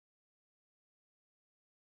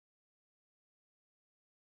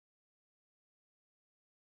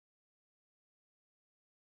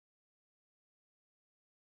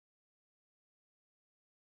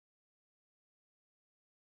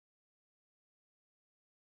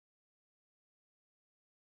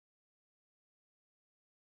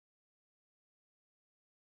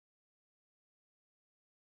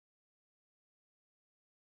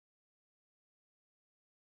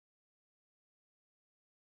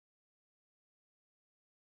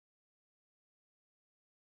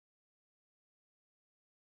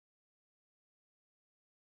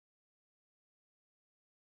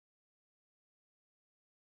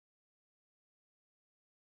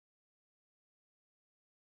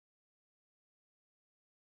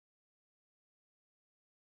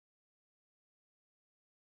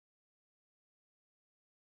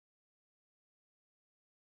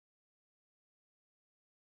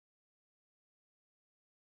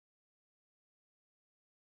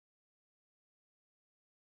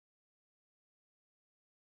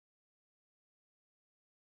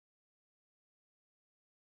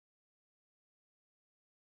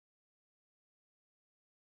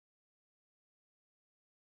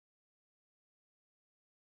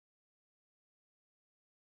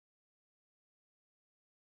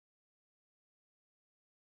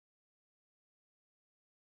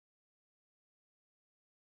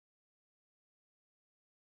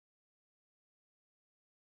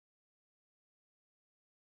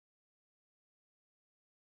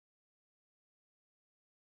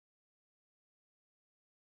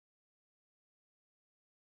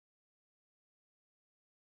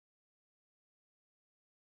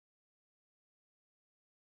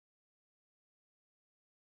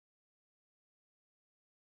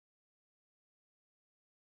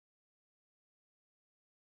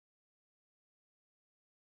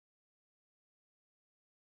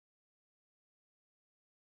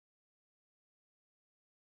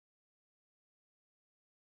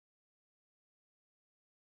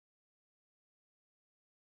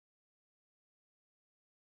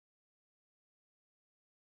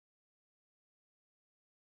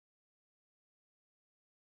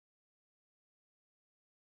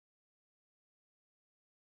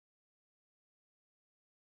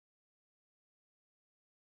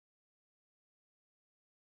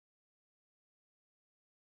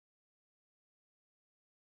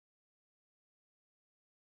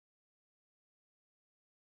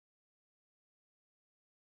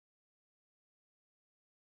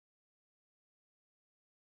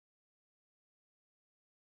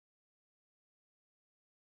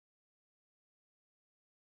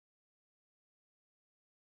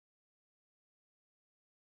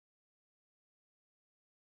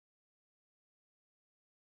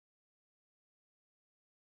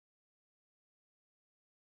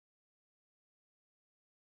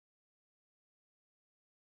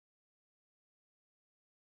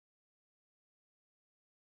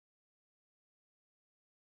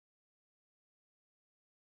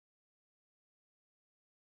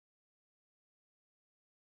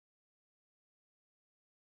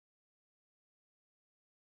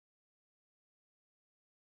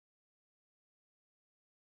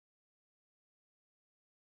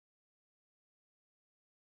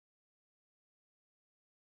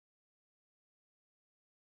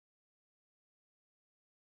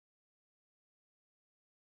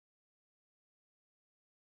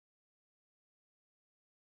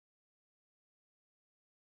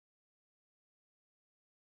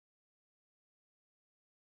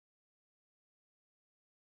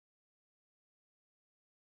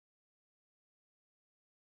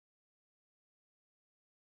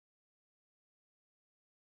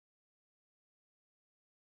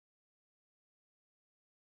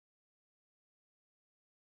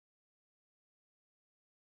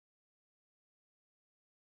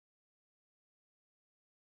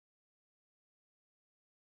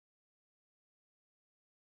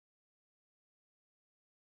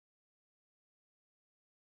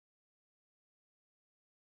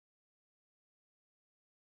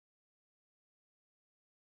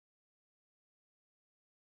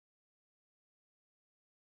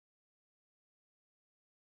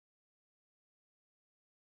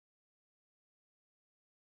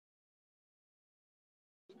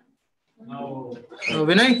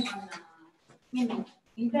Vinay?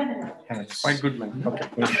 Quite good, man. Okay.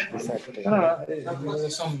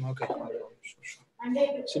 Okay.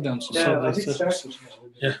 Sit down.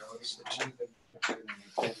 Yeah.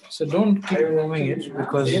 So don't keep moving it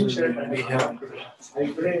because we have.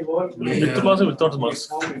 With mask or without mask?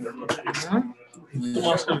 Huh? With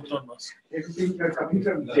mask or without mask?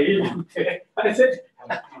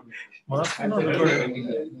 Mask or not?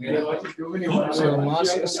 So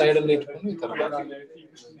mask side of it.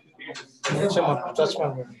 Touch my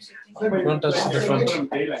buttons. Don't touch the front.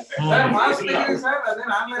 Mask. Like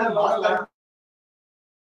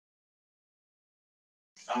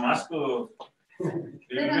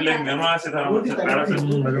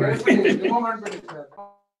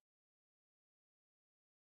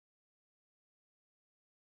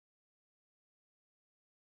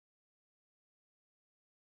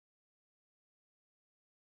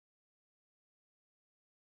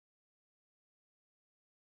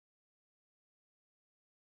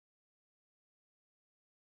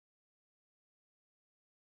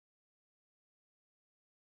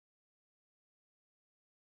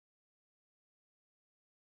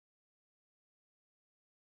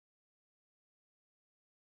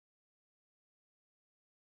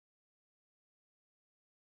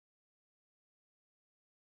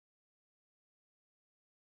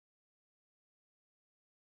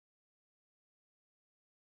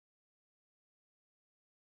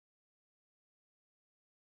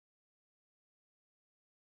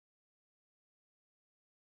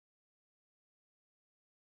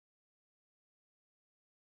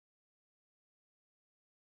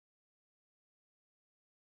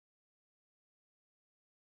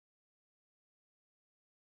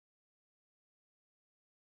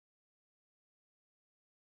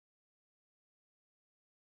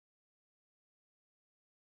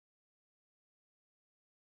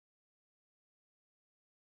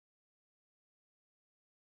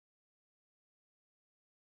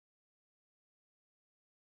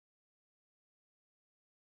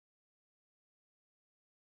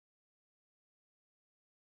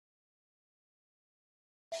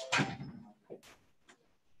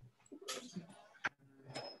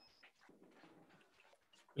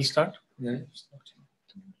We start? Yeah.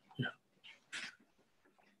 Yeah.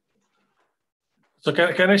 So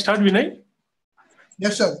can I start, Vinay?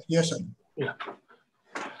 Yes, sir. Yes, sir. Yeah.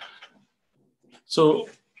 So,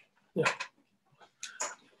 yeah.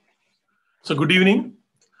 So good evening.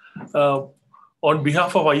 On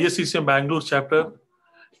behalf of ISCCM Bangalore chapter,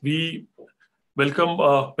 we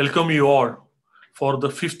welcome you all for the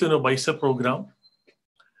 5th BICEP program.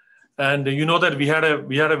 And you know that we had a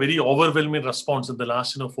very overwhelming response in the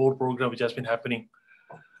last 4 program which has been happening.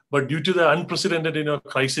 But due to the unprecedented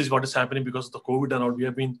crisis, what is happening because of the COVID and all, we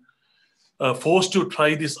have been forced to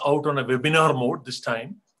try this out on a webinar mode this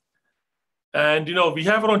time. And we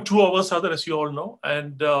have around 2 hours other, as you all know,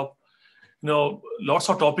 and lots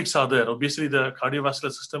of topics are there. Obviously, the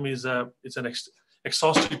cardiovascular system is it's an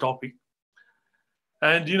exhaustive topic.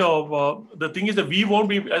 And the thing is that we won't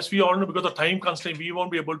be, as we all know, because of time constraint, we won't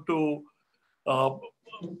be able to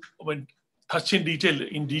touch in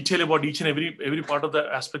detail about each and every part of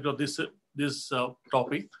the aspect of this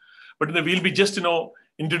topic. But we'll be just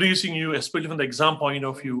introducing you, especially from the exam point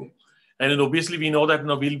of view. And obviously we know that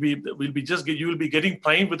you will be getting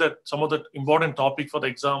primed with some of the important topic for the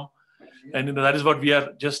exam. And that is what we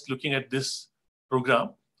are just looking at this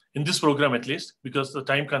program, in this program at least, because of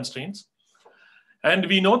the time constraints. And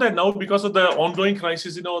we know that now because of the ongoing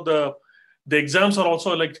crisis, the exams are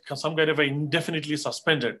also like some kind of indefinitely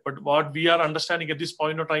suspended. But what we are understanding at this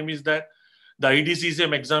point of time is that the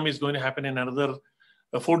IDCCM exam is going to happen in another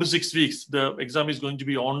 4 to 6 weeks. The exam is going to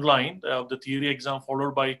be online, the theory exam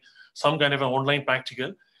followed by some kind of an online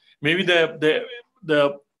practical. Maybe the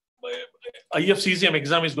IFCCM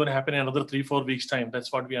exam is going to happen in another 3-4 weeks time.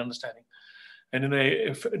 That's what we are understanding. And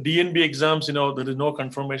if DNB exams, there is no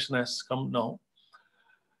confirmation has come now.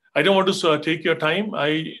 I don't want to take your time.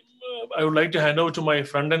 I would like to hand over to my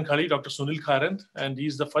friend and colleague, Dr. Sunil Karant, and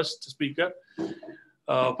he's the first speaker.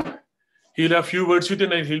 He'll have a few words with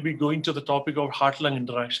you, and he'll be going to the topic of heart-lung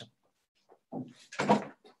interaction.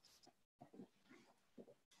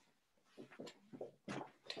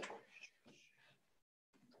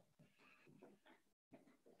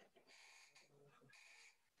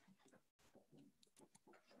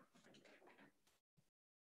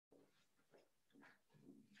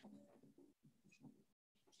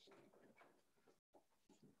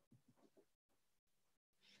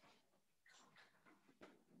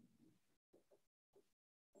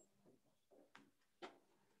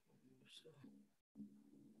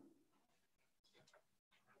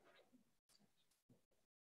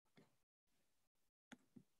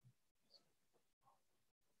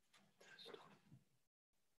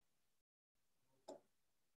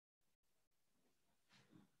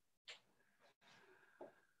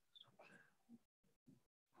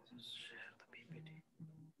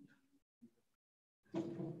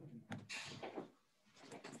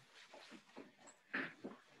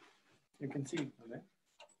 You can see it,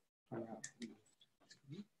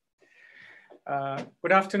 right?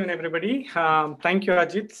 Good afternoon, everybody. Thank you,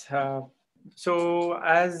 Ajit. So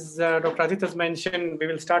as Dr. Ajit has mentioned, we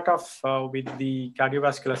will start off with the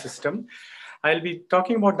cardiovascular system. I'll be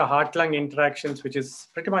talking about the heart-lung interactions, which is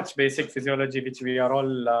pretty much basic physiology, which we are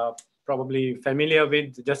all probably familiar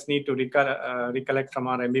with, just need to recollect from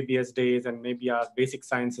our MBBS days and maybe our basic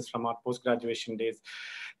sciences from our post-graduation days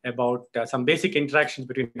about some basic interactions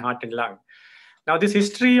between heart and lung. Now, this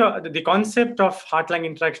history, the concept of heart-lung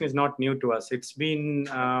interaction is not new to us. It's been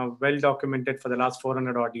well documented for the last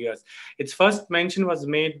 400 odd years. Its first mention was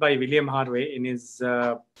made by William Harvey in his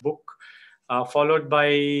book, followed by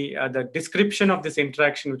the description of this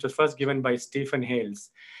interaction, which was first given by Stephen Hales.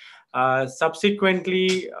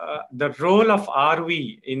 Subsequently, the role of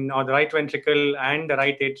RV in the right ventricle and the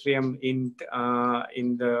right atrium in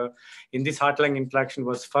this heart-lung interaction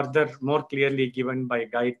was further more clearly given by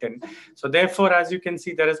Guyton. So therefore, as you can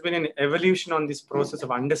see, there has been an evolution on this process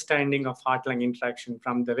of understanding of heart-lung interaction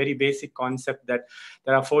from the very basic concept that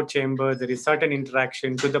there are 4 chambers, there is certain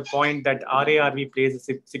interaction, to the point that RARV plays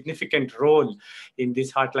a significant role in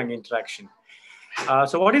this heart-lung interaction.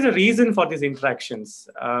 So what is the reason for these interactions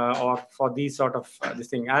or for these sort of this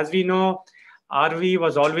thing? As we know, RV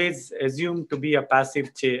was always assumed to be a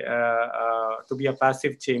passive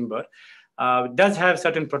chamber. It does have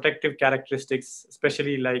certain protective characteristics,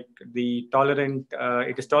 especially like the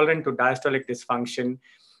it is tolerant to diastolic dysfunction,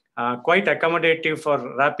 quite accommodative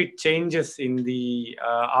for rapid changes in the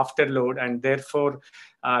afterload, and therefore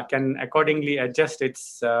can accordingly adjust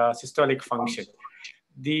its systolic function.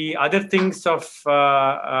 The other things of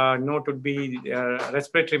note would be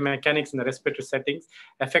respiratory mechanics in the respiratory settings,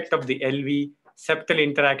 effect of the LV, septal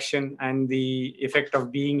interaction, and the effect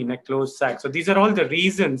of being in a closed sac. So these are all the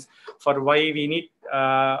reasons for why we need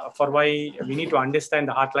to understand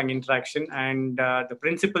the heart-lung interaction, and the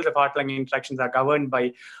principles of heart-lung interactions are governed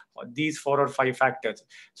by these 4 or 5 factors.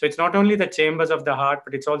 So it's not only the chambers of the heart,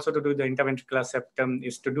 but it's also to do with the interventricular septum,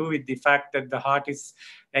 is to do with the fact that the heart is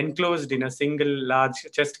enclosed in a single large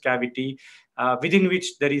chest cavity, within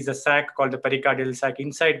which there is a sac called the pericardial sac,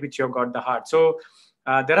 inside which you've got the heart. So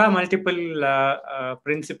there are multiple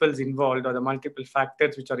principles involved, or the multiple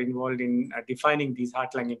factors which are involved in defining these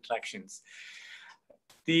heart-lung interactions.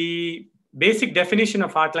 The basic definition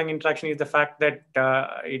of heart-lung interaction is the fact that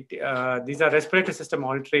these are respiratory system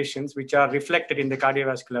alterations which are reflected in the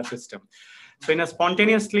cardiovascular system. So in a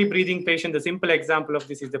spontaneously breathing patient, the simple example of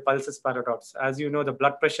this is the pulsus paradox. As you know, the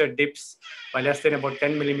blood pressure dips by less than about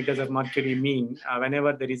 10 millimeters of mercury mean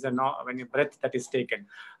whenever there is a breath that is taken.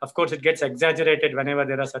 Of course, it gets exaggerated whenever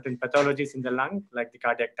there are certain pathologies in the lung, like the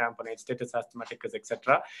cardiac tamponade, status asthmaticus,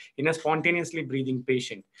 etc., in a spontaneously breathing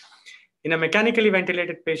patient. In a mechanically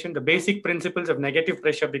ventilated patient, the basic principles of negative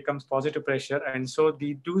pressure becomes positive pressure. And so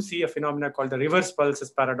we do see a phenomenon called the reverse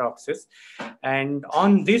pulsus paradoxes. And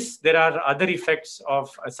on this, there are other effects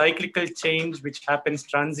of a cyclical change which happens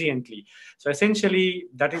transiently. So essentially,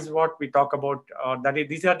 that is what we talk about.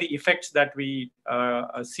 These are the effects that we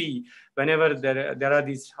see whenever there are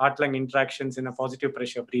these heart-lung interactions in a positive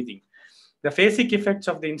pressure breathing. The phasic effects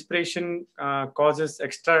of the inspiration causes end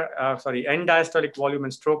diastolic volume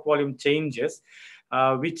and stroke volume changes,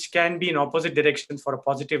 which can be in opposite directions for a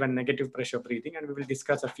positive and negative pressure breathing. And we will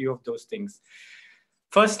discuss a few of those things.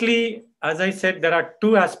 Firstly, as I said, there are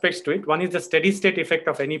 2 aspects to it. One is the steady state effect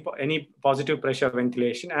of any positive pressure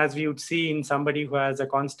ventilation, as we would see in somebody who has a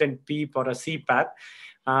constant PEEP or a CPAP.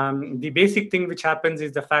 The basic thing which happens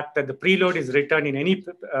is the fact that the preload is returned in any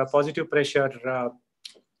positive pressure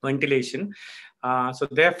ventilation. So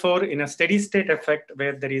therefore, in a steady state effect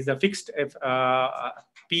where there is a fixed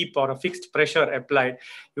PEEP or a fixed pressure applied,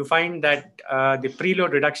 you find that the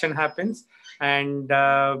preload reduction happens, and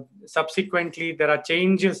subsequently there are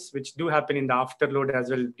changes which do happen in the afterload as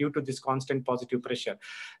well due to this constant positive pressure.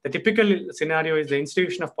 The typical scenario is the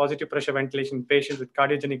institution of positive pressure ventilation in patients with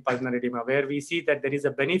cardiogenic pulmonary edema, where we see that there is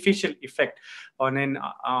a beneficial effect on an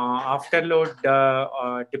afterload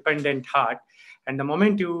dependent heart. And the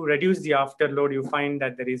moment you reduce the afterload, you find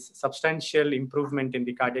that there is substantial improvement in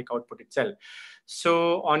the cardiac output itself.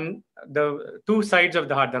 So on the 2 sides of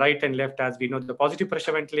the heart, the right and left, as we know, the positive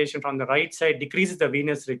pressure ventilation from the right side decreases the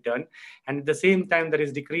venous return. And at the same time, there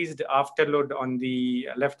is decreased afterload on the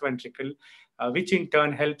left ventricle, which in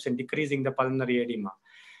turn helps in decreasing the pulmonary edema.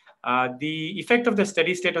 The effect of the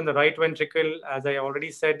steady state on the right ventricle, as I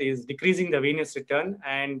already said, is decreasing the venous return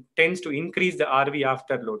and tends to increase the RV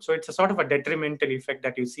afterload. So it's a sort of a detrimental effect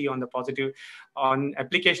that you see on the positive, on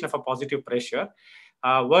application of a positive pressure.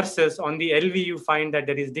 Versus on the LV, you find that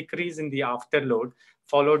there is decrease in the afterload,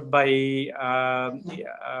 followed by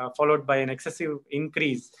an excessive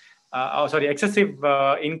increase. Excessive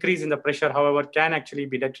increase in the pressure, however, can actually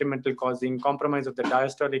be detrimental, causing compromise of the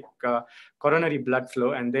diastolic coronary blood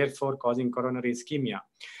flow and therefore causing coronary ischemia.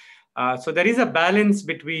 So there is a balance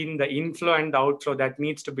between the inflow and the outflow that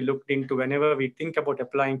needs to be looked into whenever we think about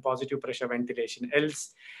applying positive pressure ventilation.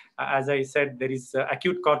 Else, as I said, there is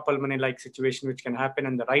acute cor pulmonale-like situation which can happen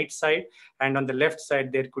on the right side, and on the left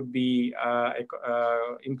side there could be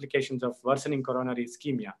implications of worsening coronary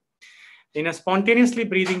ischemia. In a spontaneously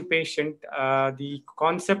breathing patient, the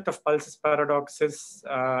concept of pulsus paradoxus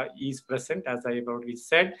is present, as I have already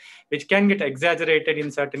said, which can get exaggerated in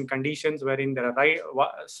certain conditions wherein there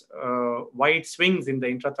are wide swings in the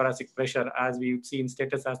intrathoracic pressure, as we would see in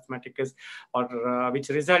status asthmaticus, or which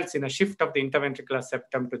results in a shift of the interventricular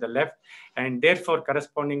septum to the left, and therefore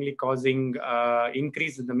correspondingly causing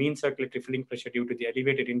increase in the mean circulatory filling pressure due to the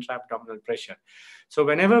elevated intra-abdominal pressure. So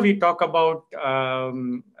whenever we talk about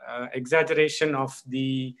exaggeration of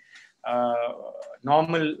the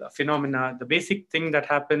normal phenomena, the basic thing that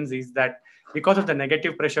happens is that because of the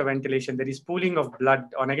negative pressure ventilation, there is pooling of blood,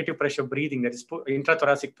 or negative pressure breathing, there is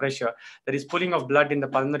intrathoracic pressure, there is pooling of blood in the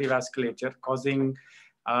pulmonary vasculature, causing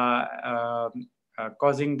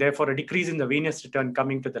therefore a decrease in the venous return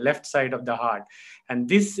coming to the left side of the heart, and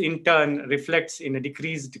this in turn reflects in a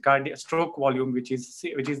decreased stroke volume, which is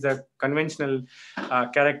the conventional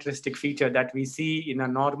characteristic feature that we see in a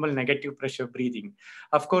normal negative pressure breathing.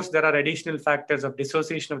 Of course, there are additional factors of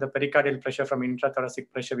dissociation of the pericardial pressure from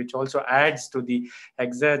intrathoracic pressure, which also adds to the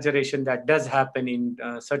exaggeration that does happen in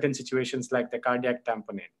certain situations like the cardiac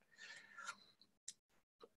tamponade.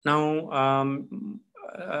 Now,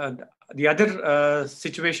 the other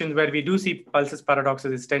situations where we do see pulsus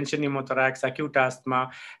paradoxus is tension pneumothorax, acute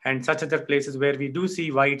asthma, and such other places where we do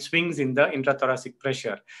see wide swings in the intrathoracic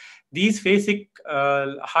pressure. These phasic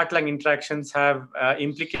heart-lung interactions have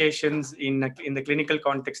implications in the clinical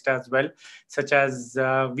context as well, such as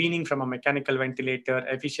weaning from a mechanical ventilator,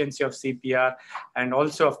 efficiency of CPR, and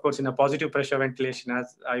also, of course, in a positive pressure ventilation,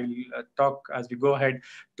 as I will talk as we go ahead,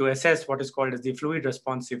 to assess what is called as the fluid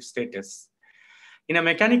responsive status. In a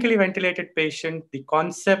mechanically ventilated patient, the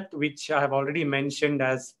concept which I have already mentioned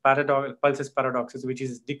as pulsus paradoxus, which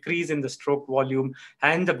is decrease in the stroke volume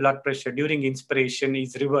and the blood pressure during inspiration,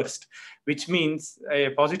 is reversed, which means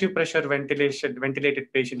a positive pressure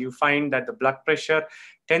ventilated patient, you find that the blood pressure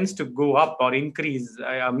tends to go up or increase,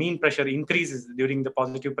 mean pressure increases during the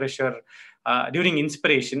positive pressure during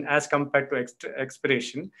inspiration as compared to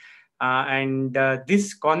expiration.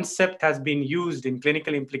 This concept has been used in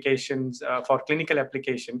clinical implications for clinical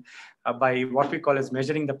application by what we call as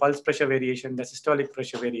measuring the pulse pressure variation, the systolic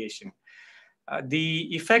pressure variation. The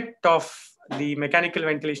effect of the mechanical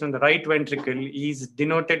ventilation on the right ventricle is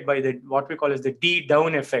denoted by what we call as the D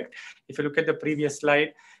down effect. If you look at the previous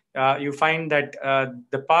slide, you find that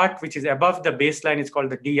the part which is above the baseline is called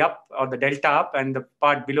the D up or the delta up, and the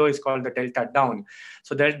part below is called the delta down.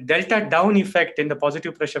 So the delta down effect in the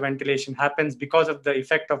positive pressure ventilation happens because of the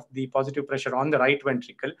effect of the positive pressure on the right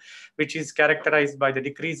ventricle, which is characterized by the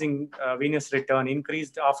decreasing venous return,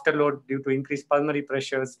 increased afterload due to increased pulmonary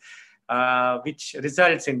pressures, which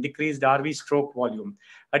results in decreased RV stroke volume.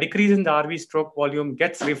 A decrease in the RV stroke volume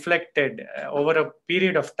gets reflected over a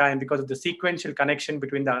period of time because of the sequential connection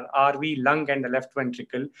between the RV lung and the left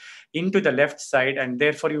ventricle into the left side, and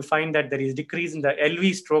therefore you find that there is decrease in the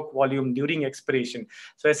LV stroke volume during expiration.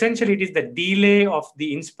 So essentially it is the delay of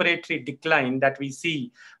the inspiratory decline that we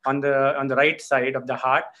see on the right side of the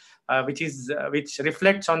heart, which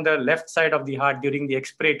reflects on the left side of the heart during the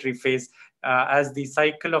expiratory phase as the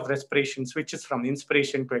cycle of respiration switches from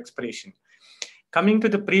inspiration to expiration. Coming to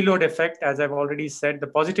the preload effect, as I've already said, the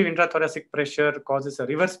positive intrathoracic pressure causes a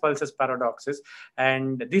reverse pulsus paradoxus,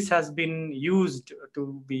 and this has been used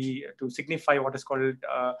to signify what is called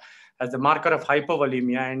as the marker of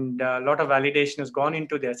hypovolemia, and a lot of validation has gone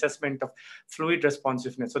into the assessment of fluid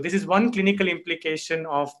responsiveness. So this is one clinical implication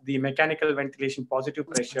of the mechanical ventilation positive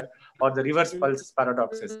pressure or the reverse pulsus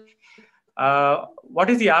paradoxus. What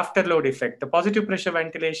is the afterload effect? The positive pressure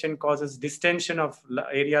ventilation causes distension of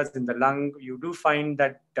areas in the lung. You do find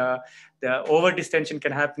that the over distension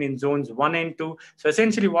can happen in zones 1 and 2. So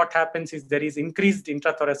essentially what happens is there is increased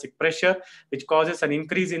intrathoracic pressure, which causes an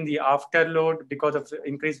increase in the afterload because of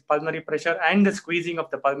increased pulmonary pressure and the squeezing of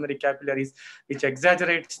the pulmonary capillaries, which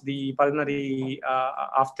exaggerates the pulmonary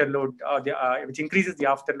afterload, which increases the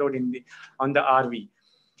afterload on the RV.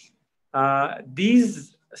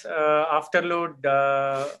 These afterload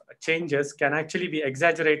changes can actually be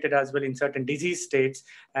exaggerated as well in certain disease states,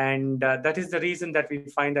 and that is the reason that we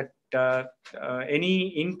find that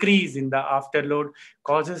any increase in the afterload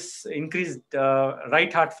causes increased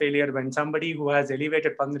right heart failure when somebody who has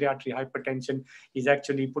elevated pulmonary artery hypertension is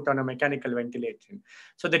actually put on a mechanical ventilation.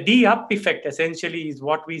 So the D-up effect essentially is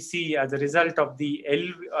what we see as a result of the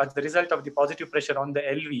positive pressure on the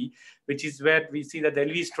LV, which is where we see that the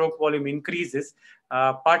LV stroke volume increases,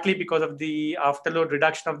 partly because of the afterload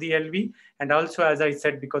reduction of the LV, and also, as I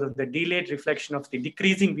said, because of the delayed reflection of the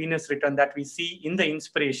decreasing venous return that we see in the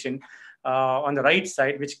inspiration on the right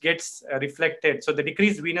side, which gets reflected. So the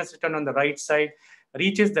decreased venous return on the right side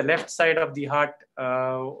reaches the left side of the heart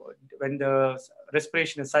when the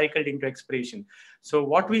respiration is cycled into expiration. So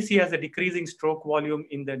what we see as a decreasing stroke volume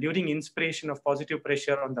during inspiration of positive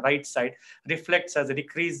pressure on the right side reflects as a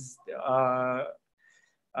decreased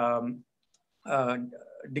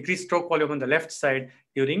decreased stroke volume on the left side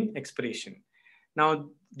during expiration. Now,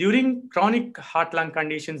 during chronic heart-lung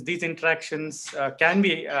conditions, these interactions can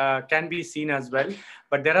be seen as well,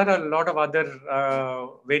 but there are a lot of other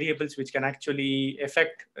variables which can actually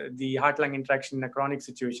affect the heart-lung interaction in a chronic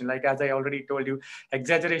situation. Like, as I already told you,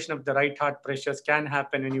 exaggeration of the right heart pressures can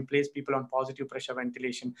happen when you place people on positive pressure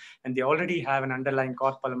ventilation and they already have an underlying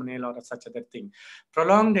cor pulmonale or such other thing.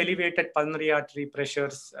 Prolonged elevated pulmonary artery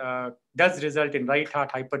pressures does result in right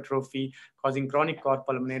heart hypertrophy, causing chronic cor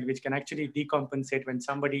pulmonale, which can actually decompensate when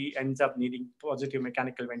somebody ends up needing positive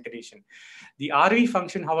mechanical ventilation. The RV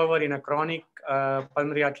function, however, in a chronic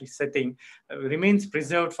pulmonary artery setting remains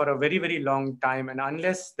preserved for a very, very long time. And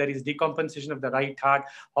unless there is decompensation of the right heart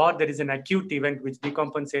or there is an acute event which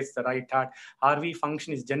decompensates the right heart, RV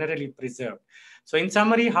function is generally preserved. So in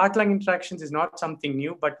summary, heart-lung interactions is not something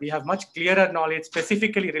new, but we have much clearer knowledge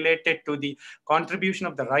specifically related to the contribution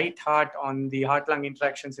of the right heart on the heart-lung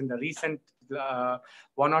interactions in the recent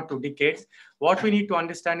 1 or 2 decades. What we need to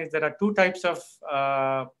understand is there are 2 types of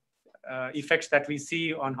effects that we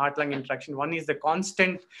see on heart-lung interaction. One is the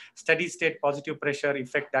constant steady-state positive pressure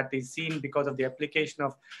effect that is seen because of the application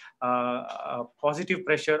of positive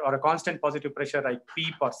pressure or a constant positive pressure like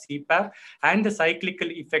PEEP or CPAP, and the cyclical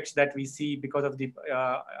effects that we see because of the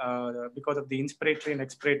inspiratory and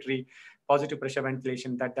expiratory positive pressure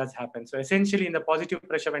ventilation that does happen. So essentially in the positive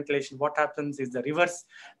pressure ventilation, what happens is the reverse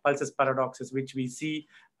pulsus paradoxus, which we see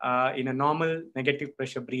in a normal negative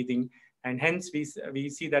pressure breathing. And hence we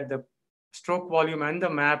see that the stroke volume and the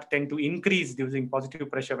MAP tend to increase during positive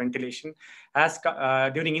pressure ventilation as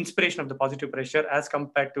during inspiration of the positive pressure as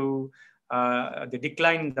compared to the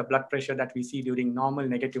decline in the blood pressure that we see during normal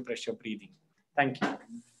negative pressure breathing. Thank you.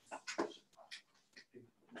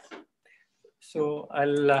 So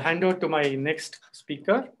I'll hand over to my next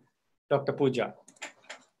speaker, Dr. Pooja.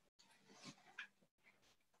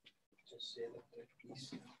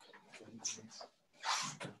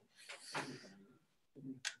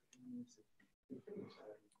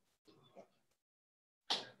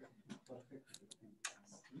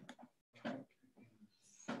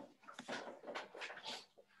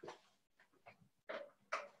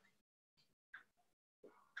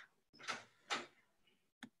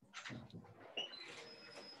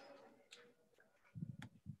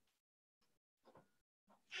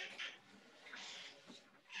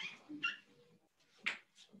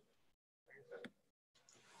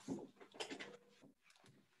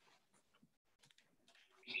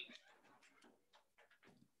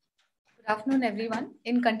 Good afternoon, everyone.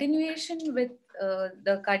 In continuation with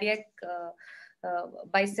the cardiac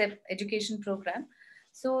bicep education program,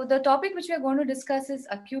 so the topic which we are going to discuss is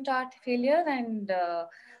acute heart failure, and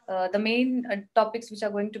the main topics which are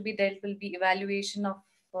going to be dealt will be evaluation of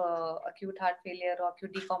acute heart failure or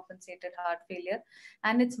acute decompensated heart failure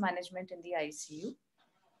and its management in the ICU.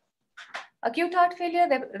 Acute heart failure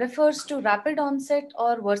refers to rapid onset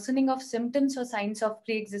or worsening of symptoms or signs of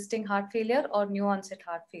pre-existing heart failure or new onset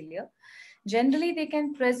heart failure. Generally, they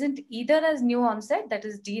can present either as new onset, that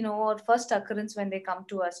is de novo or first occurrence when they come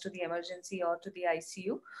to us to the emergency or to the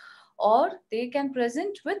ICU, or they can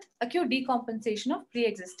present with acute decompensation of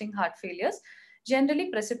pre-existing heart failures, generally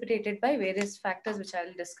precipitated by various factors which I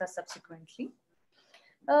will discuss subsequently.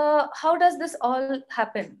 How does this all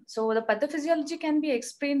happen? So the pathophysiology can be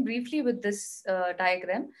explained briefly with this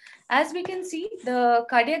diagram. As we can see, the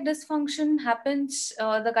cardiac dysfunction happens,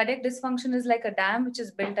 the cardiac dysfunction is like a dam which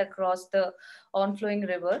is built across the onflowing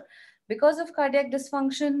river. Because of cardiac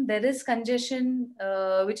dysfunction, there is congestion,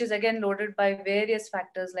 which is again loaded by various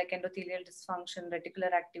factors like endothelial dysfunction,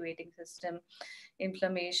 reticular activating system,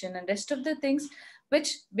 inflammation, and rest of the things,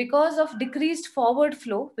 which because of decreased forward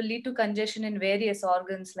flow will lead to congestion in various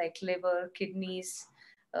organs like liver, kidneys,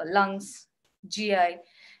 lungs, GI.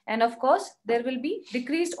 And of course, there will be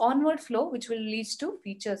decreased onward flow, which will lead to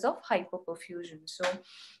features of hypoperfusion. So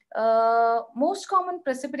most common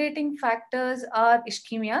precipitating factors are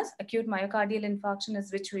ischemias, acute myocardial infarction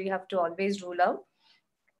is which we have to always rule out.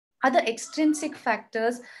 Other extrinsic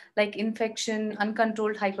factors like infection,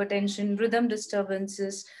 uncontrolled hypertension, rhythm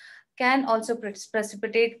disturbances can also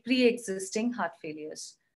precipitate pre-existing heart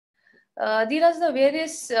failures. These are the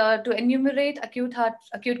various, to enumerate acute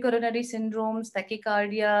coronary syndromes,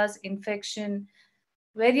 tachycardias, infection,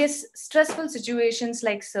 various stressful situations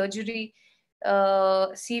like surgery,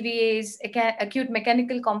 CVAs, acute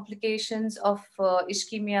mechanical complications of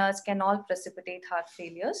ischemias can all precipitate heart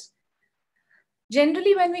failures.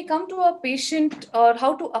 Generally, when we come to a patient or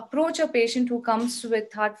how to approach a patient who comes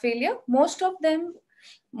with heart failure, most of them,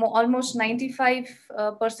 almost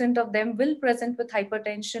 95% of them will present with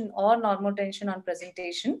hypertension or normotension on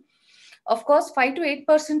presentation. Of course, 5 to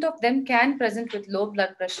 8% of them can present with low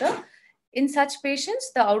blood pressure. In such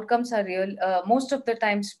patients, the outcomes are most of the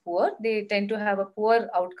times poor. They tend to have a poor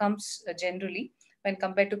outcomes generally when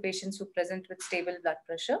compared to patients who present with stable blood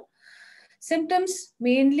pressure. Symptoms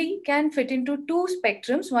mainly can fit into two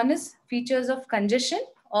spectrums. One is features of congestion,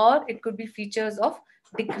 or it could be features of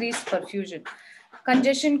decreased perfusion.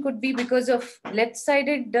 Congestion could be because of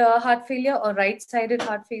left-sided heart failure or right-sided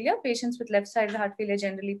heart failure. Patients with left-sided heart failure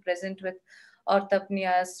generally present with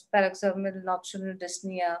orthopneas, paroxysmal nocturnal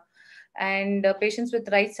dyspnea, and patients with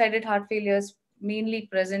right-sided heart failures mainly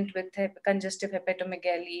present with congestive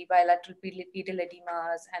hepatomegaly, bilateral pedal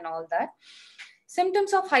edemas, and all that.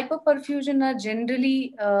 Symptoms of hyperperfusion are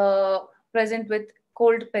generally present with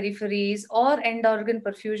cold peripheries or end organ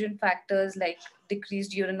perfusion factors like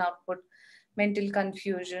decreased urine output, mental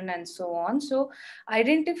confusion, and so on. So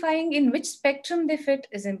identifying in which spectrum they fit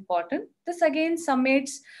is important. This again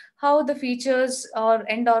summates how the features or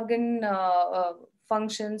end organ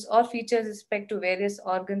functions or features with respect to various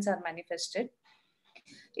organs are manifested.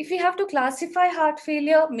 If we have to classify heart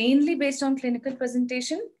failure mainly based on clinical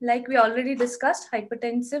presentation, like we already discussed,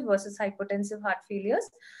 hypertensive versus hypotensive heart failures,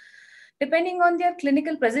 depending on their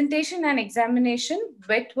clinical presentation and examination,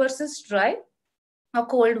 wet versus dry, or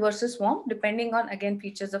cold versus warm, depending on, again,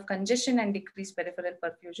 features of congestion and decreased peripheral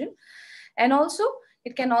perfusion. And also,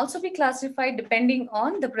 it can also be classified depending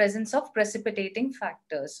on the presence of precipitating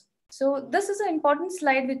factors. So this is an important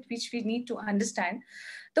slide with which we need to understand.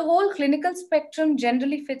 The whole clinical spectrum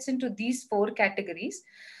generally fits into these four categories.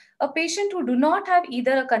 A patient who do not have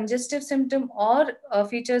either a congestive symptom or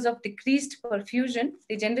features of decreased perfusion,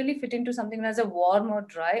 they generally fit into something as a warm or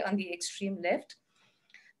dry on the extreme left.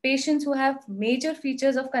 Patients who have major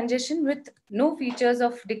features of congestion with no features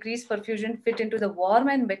of decreased perfusion fit into the warm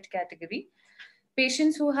and wet category.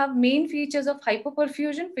 Patients who have main features of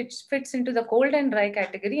hypoperfusion fits into the cold and dry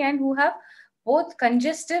category, and who have both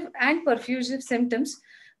congestive and perfusive symptoms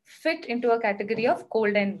fit into a category of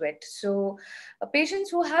cold and wet. So patients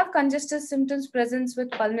who have congestive symptoms presents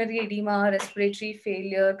with pulmonary edema, respiratory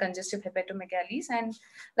failure, congestive hepatomegaly, and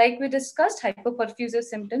like we discussed, hypoperfusive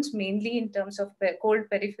symptoms mainly in terms of cold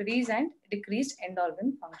peripheries and decreased end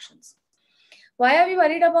organ functions. Why are we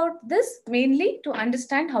worried about this? Mainly to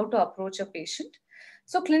understand how to approach a patient.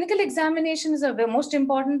 So clinical examination is the most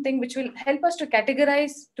important thing which will help us to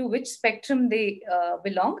categorize to which spectrum they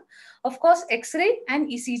belong. Of course, X-ray and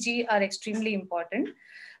ECG are extremely important.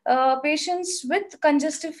 Patients with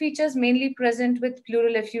congestive features mainly present with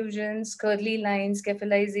pleural effusions, curly lines,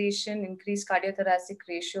 cephalization, increased cardiothoracic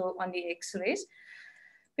ratio on the X-rays.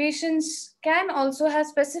 Patients can also have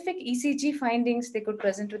specific ECG findings. They could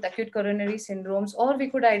present with acute coronary syndromes, or we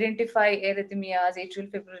could identify arrhythmias, atrial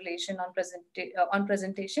fibrillation on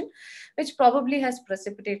presentation, which probably has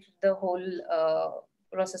precipitated the whole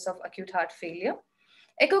process of acute heart failure.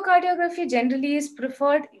 Echocardiography generally is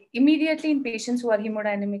preferred immediately in patients who are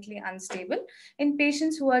hemodynamically unstable. In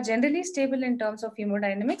patients who are generally stable in terms of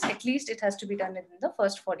hemodynamics, at least it has to be done in the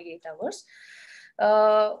first 48 hours.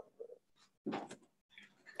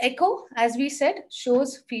 Echo, as we said,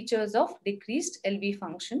 shows features of decreased LV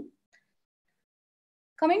function.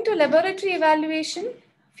 Coming to laboratory evaluation,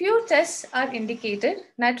 Few tests are indicated.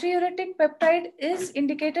 Natriuretic peptide is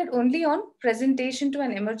indicated only on presentation to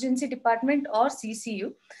an emergency department or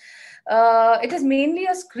CCU. It is mainly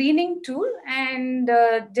a screening tool and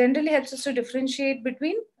generally helps us to differentiate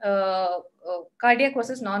between cardiac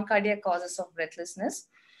versus non-cardiac causes of breathlessness.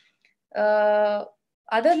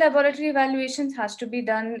 Other laboratory evaluations has to be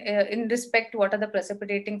done in respect to what are the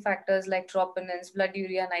precipitating factors like troponins, blood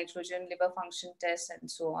urea, nitrogen, liver function tests, and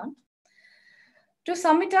so on. To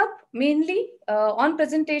sum it up, mainly on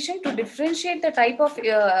presentation to differentiate the type of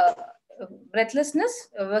breathlessness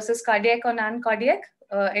versus cardiac or non-cardiac,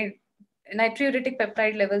 natriuretic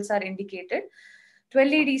peptide levels are indicated.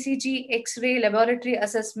 12-lead ECG, X-ray, laboratory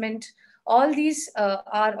assessment, all these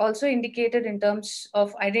are also indicated in terms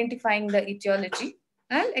of identifying the etiology,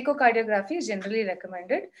 and echocardiography is generally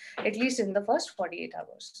recommended, at least in the first 48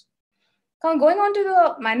 hours. Now, going on to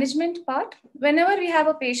the management part, whenever we have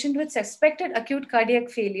a patient with suspected acute cardiac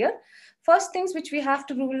failure, first things which we have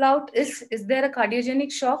to rule out is there a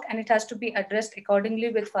cardiogenic shock, and it has to be addressed accordingly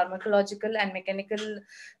with pharmacological and mechanical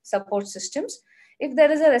support systems. If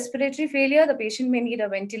there is a respiratory failure, the patient may need a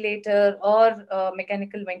ventilator or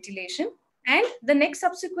mechanical ventilation. And the next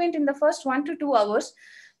subsequent in the first 1 to 2 hours,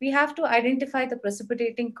 we have to identify the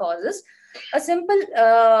precipitating causes. A simple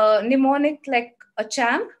mnemonic like a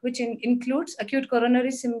CHAMP, which includes acute coronary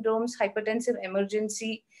syndromes, hypertensive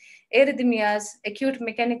emergency, arrhythmias, acute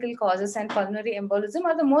mechanical causes, and pulmonary embolism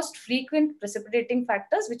are the most frequent precipitating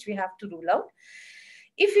factors which we have to rule out.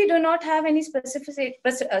 If we do not have any specific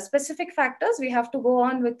factors, we have to go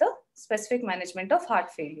on with the specific management of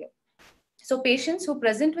heart failure. So patients who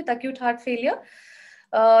present with acute heart failure,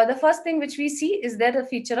 the first thing which we see is there a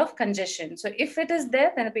feature of congestion. So if it is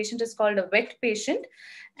there, then a patient is called a wet patient.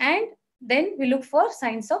 And then we look for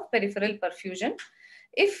signs of peripheral perfusion.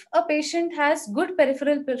 If a patient has good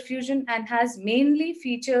peripheral perfusion and has mainly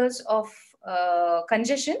features of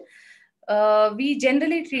congestion, we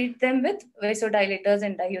generally treat them with vasodilators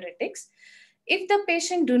and diuretics. If the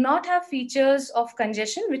patient do not have features of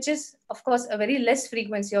congestion, which is of course a very less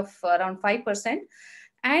frequency of around 5%,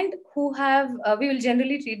 and who have, we will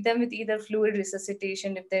generally treat them with either fluid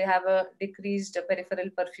resuscitation if they have a decreased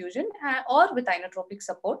peripheral perfusion or with inotropic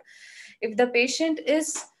support. If the patient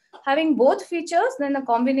is having both features, then a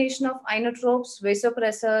combination of inotropes,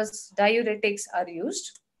 vasopressors, diuretics are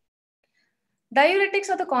used. Diuretics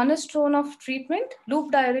are the cornerstone of treatment.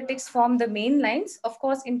 Loop diuretics form the main lines. Of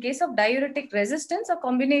course, in case of diuretic resistance, a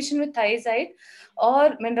combination with thiazide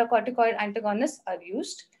or mineralocorticoid antagonists are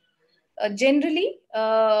used. Generally,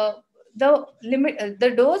 the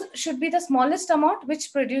dose should be the smallest amount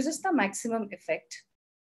which produces the maximum effect.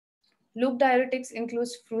 Loop diuretics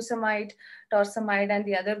includes furosemide, torsemide, and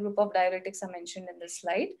the other group of diuretics are mentioned in this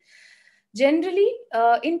slide. Generally,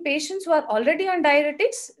 in patients who are already on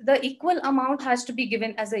diuretics, the equal amount has to be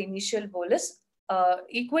given as an initial bolus,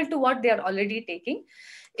 equal to what they are already taking.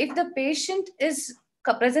 If the patient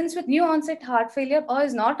presents with new onset heart failure or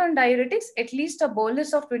is not on diuretics, at least a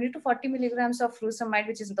bolus of 20 to 40 milligrams of furosemide,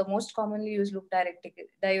 which is the most commonly used loop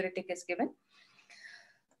diuretic, is given.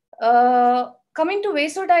 Coming to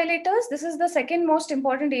vasodilators, this is the second most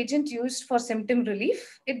important agent used for symptom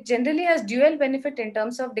relief. It generally has dual benefit in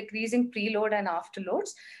terms of decreasing preload and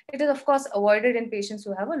afterloads. It is of course avoided in patients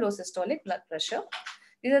who have a low systolic blood pressure.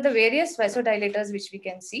 These are the various vasodilators which we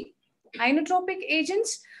can see. Inotropic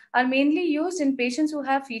agents are mainly used in patients who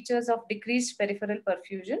have features of decreased peripheral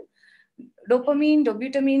perfusion. Dopamine,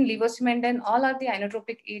 dobutamine, levosimendan, all are the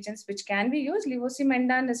inotropic agents which can be used.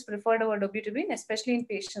 Levosimendan is preferred over dobutamine, especially in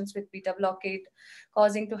patients with beta blockade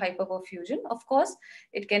causing to hyperperfusion. Of course,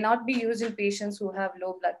 it cannot be used in patients who have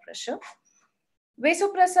low blood pressure.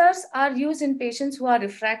 Vasopressors are used in patients who are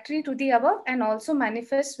refractory to the above and also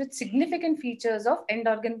manifest with significant features of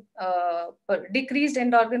decreased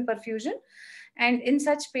end organ perfusion. And in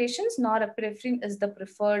such patients, norepinephrine is the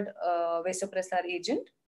preferred vasopressor agent.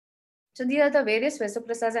 So these are the various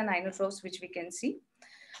vasopressors and inotropes which we can see.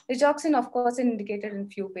 Digoxin, of course, is indicated in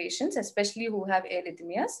few patients, especially who have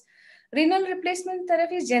arrhythmias. Renal replacement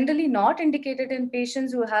therapy is generally not indicated in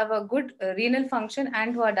patients who have a good renal function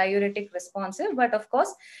and who are diuretic responsive, but of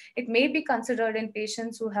course, it may be considered in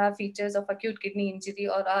patients who have features of acute kidney injury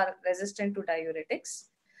or are resistant to diuretics.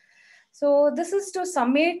 So this is to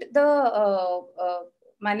summate the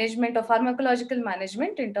management of pharmacological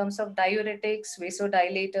management in terms of diuretics,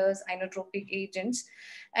 vasodilators, inotropic agents,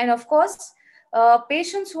 and of course,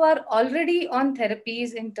 patients who are already on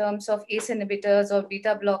therapies in terms of ACE inhibitors or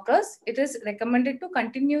beta blockers, it is recommended to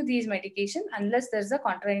continue these medications unless there's a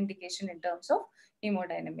contraindication in terms of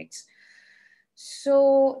hemodynamics.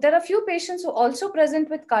 So there are few patients who also present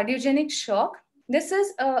with cardiogenic shock. This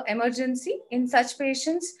is an emergency. In such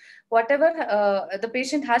patients, whatever the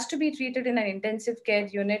patient has to be treated in an intensive care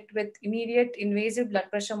unit with immediate invasive blood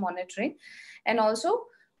pressure monitoring. And also,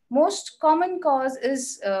 most common cause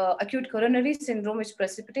is acute coronary syndrome, which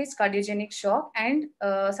precipitates cardiogenic shock. And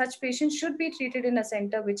such patients should be treated in a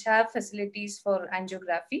center which have facilities for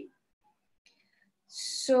angiography.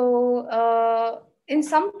 So in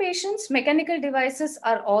some patients, mechanical devices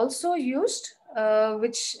are also used,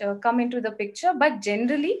 which come into the picture. But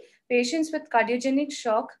generally, patients with cardiogenic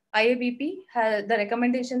shock, IABP, the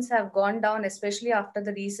recommendations have gone down, especially after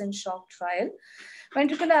the recent shock trial.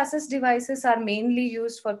 Ventricular assist devices are mainly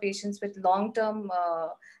used for patients with long-term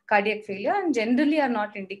cardiac failure and generally are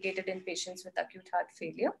not indicated in patients with acute heart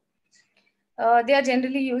failure. They are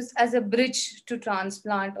generally used as a bridge to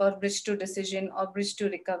transplant or bridge to decision or bridge to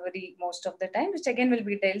recovery most of the time, which again will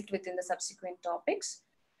be dealt with in the subsequent topics.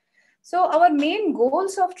 So our main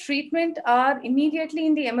goals of treatment are immediately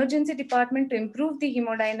in the emergency department to improve the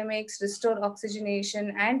hemodynamics, restore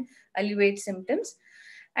oxygenation, and alleviate symptoms.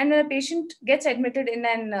 And when a patient gets admitted in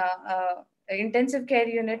an intensive care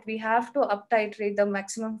unit, we have to up-titrate the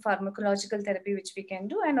maximum pharmacological therapy which we can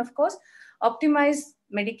do, and of course, optimize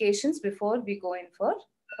medications before we go in for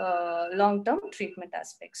long-term treatment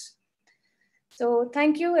aspects. So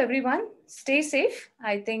thank you, everyone. Stay safe.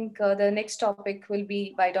 I think the next topic will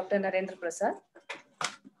be by Dr. Narendra Prasad.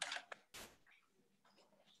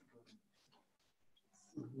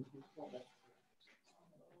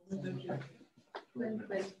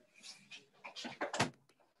 Well.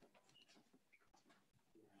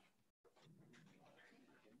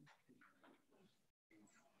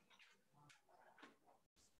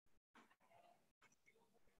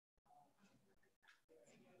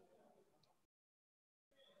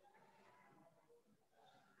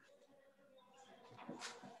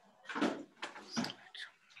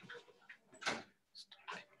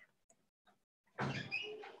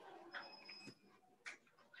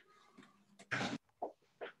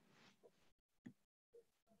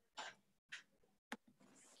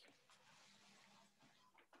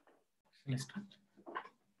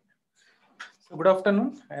 So good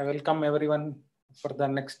afternoon. I welcome everyone for the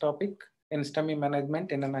next topic in STEMI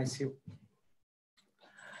management in an ICU.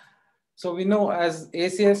 So we know as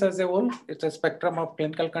ACS as a whole, it's a spectrum of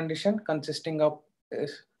clinical condition consisting of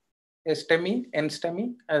STEMI,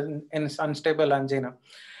 NSTEMI, and unstable angina.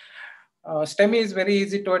 STEMI is very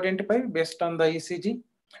easy to identify based on the ECG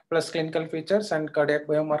plus clinical features and cardiac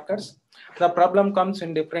biomarkers. The problem comes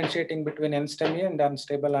in differentiating between NSTEMI and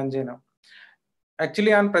unstable angina.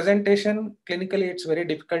 Actually, on presentation, clinically, it's very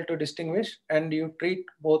difficult to distinguish and you treat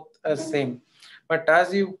both as same. But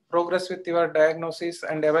as you progress with your diagnosis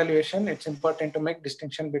and evaluation, it's important to make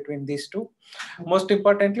distinction between these two. Most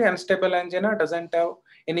importantly, unstable angina doesn't have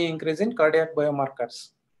any increase in cardiac biomarkers.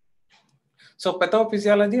 So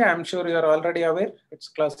pathophysiology, I'm sure you're already aware, it's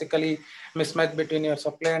classically mismatch between your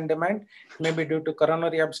supply and demand, maybe due to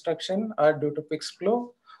coronary obstruction or due to fixed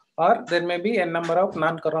flow, or there may be a number of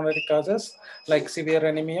non-coronary causes like severe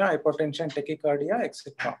anemia, hypotension, tachycardia,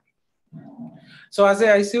 etc. So as a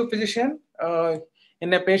ICU physician,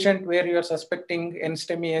 in a patient where you are suspecting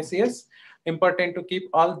NSTEMI ACS, important to keep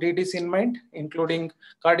all DDs in mind, including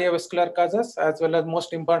cardiovascular causes, as well as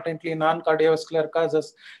most importantly, non-cardiovascular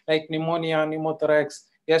causes like pneumonia, pneumothorax,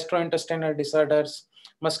 gastrointestinal disorders,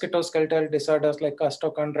 musculoskeletal disorders like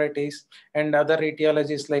osteochondritis, and other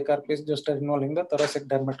etiologies like herpes zoster involving the thoracic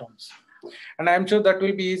dermatomes. And I'm sure that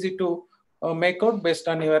will be easy to make out based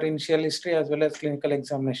on your initial history as well as clinical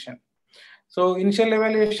examination. So initial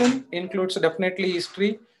evaluation includes definitely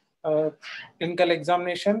history, clinical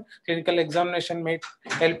examination. Clinical examination may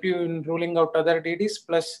help you in ruling out other DDs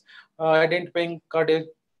plus identifying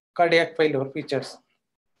cardiac failure features.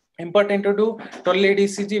 Important to do 12-lead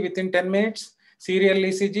ECG within 10 minutes, serial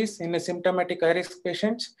ECGs in a symptomatic high-risk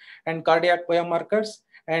patients, and cardiac biomarkers.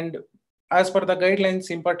 And as per the guidelines,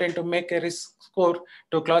 important to make a risk score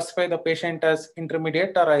to classify the patient as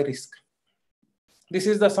intermediate or high risk. This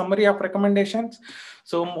is the summary of recommendations.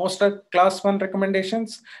 So most are class 1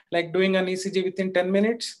 recommendations, like doing an ECG within 10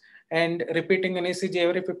 minutes and repeating an ECG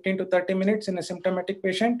every 15 to 30 minutes in a symptomatic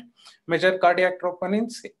patient, measure cardiac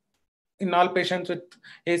troponins in all patients with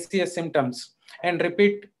ACS symptoms, and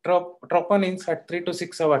repeat troponins at 3 to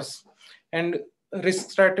 6 hours, and risk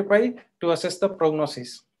stratify to assess the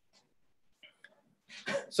prognosis.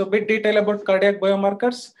 So bit detail about cardiac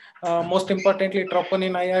biomarkers. Most importantly,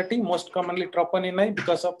 troponin IRT, most commonly troponin I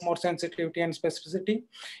because of more sensitivity and specificity.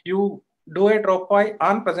 You do a tropo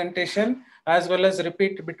on presentation as well as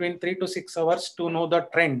repeat between 3 to 6 hours to know the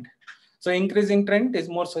trend. So increasing trend is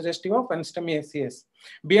more suggestive of NSTEMI ACS.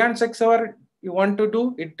 Beyond 6 hours, you want to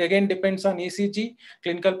do, it again depends on ECG,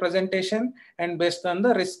 clinical presentation, and based on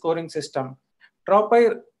the risk scoring system.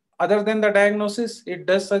 TROPI, other than the diagnosis, it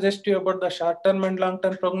does suggest you about the short-term and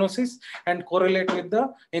long-term prognosis and correlate with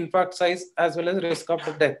the infarct size as well as risk of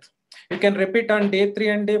death. You can repeat on day 3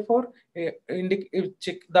 and day 4.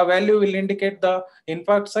 The value will indicate the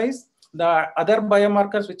infarct size. The other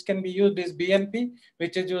biomarkers which can be used is BNP,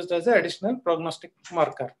 which is used as an additional prognostic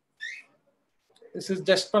marker. This is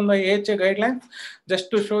just from the AHA guidelines,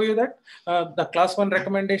 just to show you that the class 1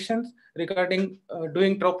 recommendations regarding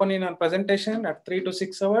doing troponin on presentation at 3 to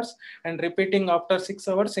 6 hours and repeating after 6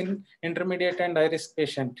 hours in intermediate and high risk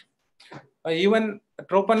patient. Even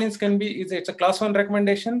troponins can be, it's a class 1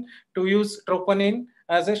 recommendation to use troponin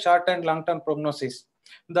as a short and long-term prognosis.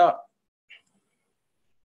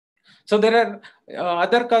 So there are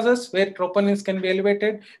other causes where troponins can be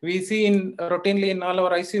elevated. We see routinely in all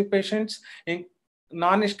our ICU patients in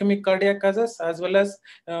non-ischemic cardiac causes as well as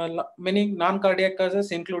many non-cardiac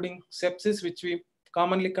causes, including sepsis, which we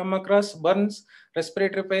commonly come across, burns,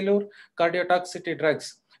 respiratory failure, cardiotoxicity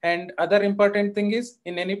drugs. And other important thing is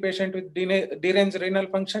in any patient with deranged renal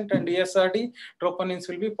function and ESRD, troponins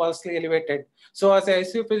will be falsely elevated. So as a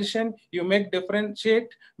ICU physician, you make differentiate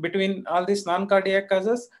between all these non-cardiac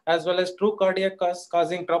causes as well as true cardiac cause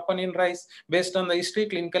causing troponin rise based on the history,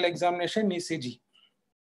 clinical examination, ECG.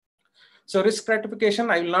 So risk stratification,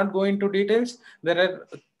 I will not go into details. There are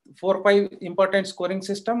 4 or 5 important scoring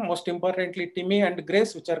system, most importantly TIMI and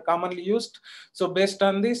GRACE, which are commonly used. So based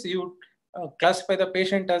on this, you classify the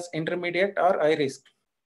patient as intermediate or high risk.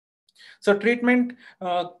 So treatment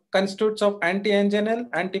constitutes of anti-anginal,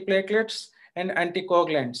 antiplatelets, and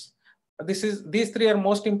anticoagulants. These 3 are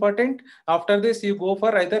most important. After this, you go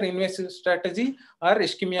for either invasive strategy or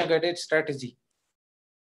ischemia guided strategy.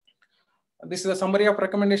 This is a summary of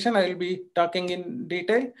recommendation. I will be talking in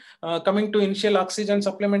detail. Coming to initial oxygen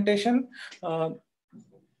supplementation,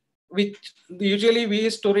 which usually we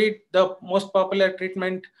used to read the most popular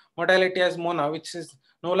treatment modality as MONA, which is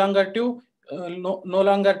no longer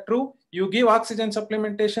true. You give oxygen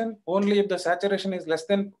supplementation only if the saturation is less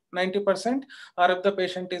than 90% or if the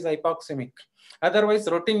patient is hypoxemic. Otherwise,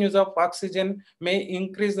 routine use of oxygen may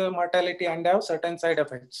increase the mortality and have certain side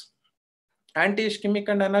effects. Anti-ischemic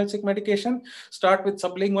and analgesic medication start with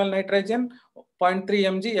sublingual nitrogen 0.3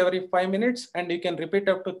 mg every 5 minutes, and you can repeat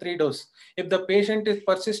up to 3 doses. If the patient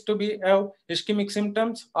persists to have ischemic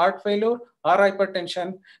symptoms, heart failure or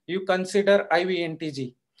hypertension, you consider IV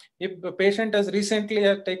NTG. If the patient has recently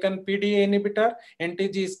taken PDA inhibitor,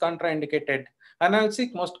 NTG is contraindicated.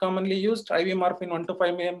 Analgesic, most commonly used, IV morphine 1 to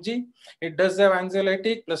 5 mg. It does have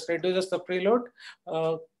anxiolytic plus reduces the preload.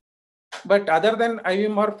 But other than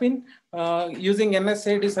IV morphine, using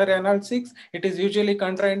NSAIDs or analgesics, it is usually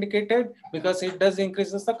contraindicated because it does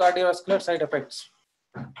increases the cardiovascular side effects.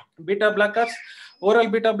 Beta blockers, oral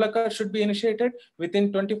beta blockers should be initiated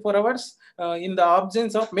within 24 hours. In the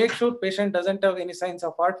absence of, make sure patient doesn't have any signs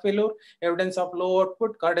of heart failure, evidence of low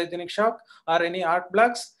output, cardiogenic shock, or any heart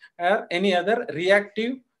blocks, or any other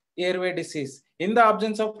reactive airway disease. In the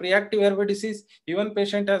absence of reactive airway disease, even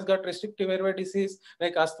patient has got restrictive airway disease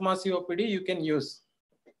like asthma, COPD, you can use.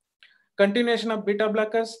 Continuation of beta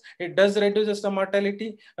blockers, it does reduces the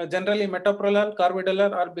mortality. Generally metoprolol,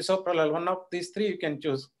 carvedilol, or bisoprolol, one of these 3 you can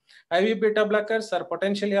choose. IV beta blockers are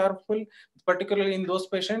potentially harmful, particularly in those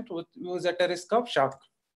patients who is at a risk of shock.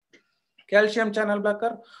 Calcium channel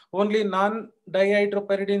blocker, only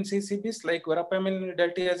non-dihydropyridine CCBs like verapamil,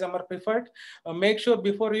 diltiazem are preferred. Make sure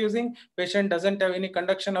before using, patient doesn't have any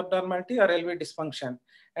conduction abnormality or LV dysfunction.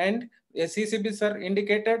 And CCBs are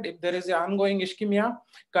indicated if there is an ongoing ischemia,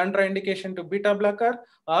 contraindication to beta blocker,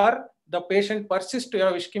 or the patient persists to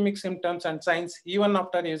have ischemic symptoms and signs even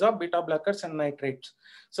after use of beta blockers and nitrates.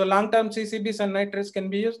 So long-term CCBs and nitrates can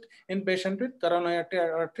be used in patient with coronary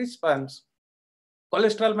artery spasms.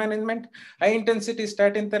 Cholesterol management, high intensity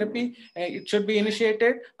statin therapy, it should be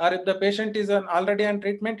initiated, or if the patient is already on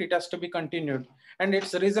treatment, it has to be continued. And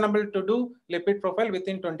it's reasonable to do lipid profile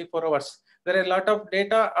within 24 hours. There are a lot of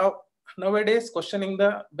data nowadays questioning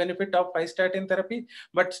the benefit of high statin therapy,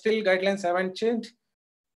 but still guidelines haven't changed.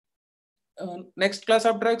 Next class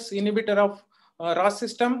of drugs, inhibitor of ROS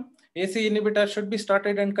system. AC inhibitor should be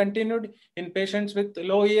started and continued in patients with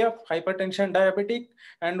low EF, hypertension, diabetic,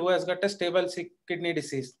 and who has got a stable kidney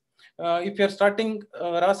disease. If you're starting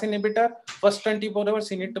ROS inhibitor, first 24 hours,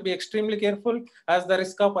 you need to be extremely careful as the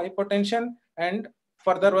risk of hypotension and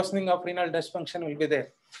further worsening of renal dysfunction will be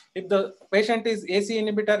there. If the patient is AC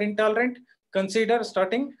inhibitor intolerant, consider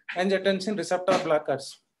starting angiotensin receptor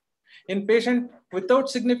blockers. In patient without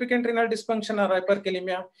significant renal dysfunction or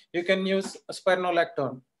hyperkalemia, you can use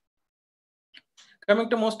spironolactone. Coming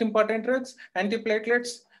to most important drugs,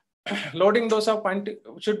 antiplatelets. Loading dose of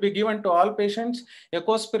should be given to all patients.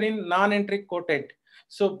 Ecosprin non-enteric coated.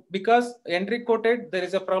 So because enteric coated, there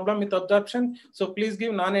is a problem with absorption. So please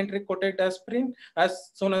give non-enteric coated aspirin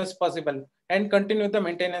as soon as possible and continue the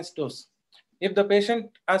maintenance dose. If the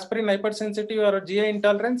patient aspirin hypersensitive or GI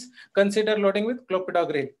intolerance, consider loading with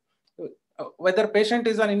clopidogrel. Whether patient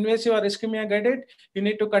is on invasive or ischemia guided, you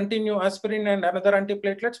need to continue aspirin and another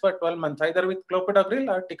antiplatelets for 12 months, either with clopidogrel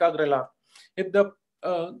or ticagrelor. If the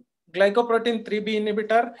glycoprotein 3B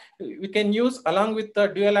inhibitor, we can use along with the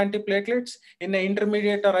dual antiplatelets in an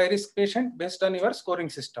intermediate or high risk patient based on your scoring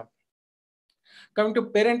system. Coming to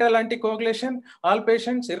parenteral anticoagulation, all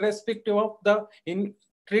patients, irrespective of the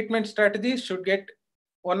treatment strategies, should get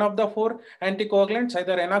one of the 4 anticoagulants,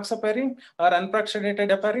 either enoxaparin or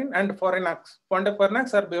unfractionated heparin and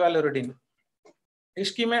fondaparinux or bivalirudin.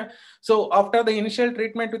 Ischemia. So after the initial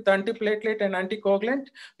treatment with antiplatelet and anticoagulant,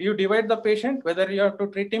 you divide the patient whether you have to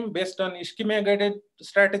treat him based on ischemia guided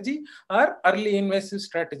strategy or early invasive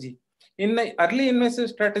strategy. In the early invasive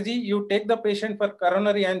strategy, you take the patient for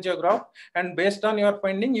coronary angiograph, and based on your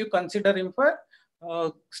finding, you consider him for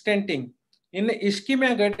stenting. In the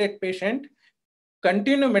ischemia guided patient,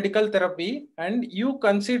 continue medical therapy and you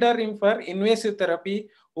consider him for invasive therapy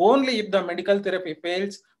only if the medical therapy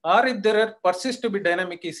fails, or if there persist to be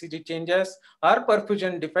dynamic ECG changes or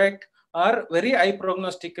perfusion defect or very high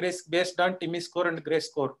prognostic risk based on TIMI score and Gray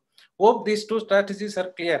score. Hope these 2 strategies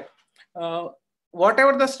are clear.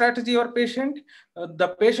 Whatever the strategy or patient, the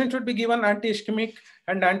patient should be given anti-ischemic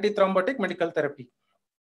and anti-thrombotic medical therapy.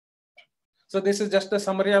 So this is just a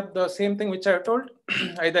summary of the same thing which I have told.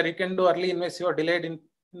 Either you can do early invasive or delayed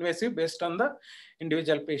invasive based on the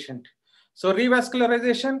individual patient. So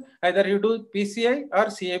revascularization, either you do PCI or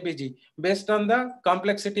CABG based on the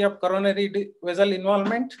complexity of coronary vessel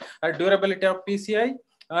involvement or durability of PCI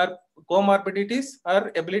or comorbidities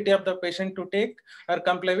or ability of the patient to take or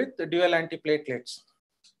comply with the dual antiplatelets.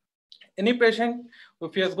 Any patient,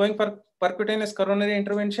 if he is going for percutaneous coronary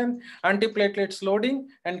intervention, antiplatelets loading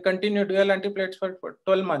and continue dual antiplatelets for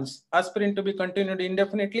 12 months. Aspirin to be continued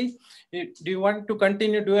indefinitely. Do you want to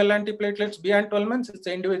continue dual antiplatelets beyond 12 months? It's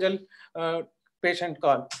an individual patient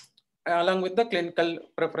call along with the clinical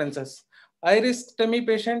preferences. High-risk STEMI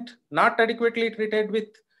patient not adequately treated with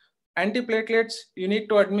antiplatelets, you need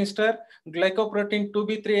to administer glycoprotein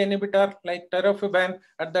 2B3 inhibitor like tirofiban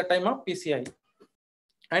at the time of PCI.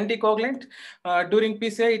 Anticoagulant during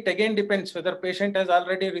PCI, it again depends whether patient has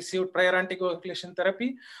already received prior anticoagulation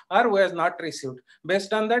therapy or who has not received.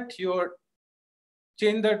 Based on that, you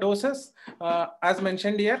change the doses as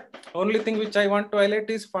mentioned here. Only thing which I want to highlight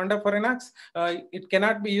is fondaparinux. It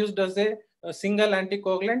cannot be used as a single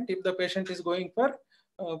anticoagulant if the patient is going for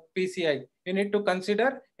PCI. You need to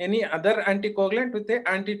consider any other anticoagulant with the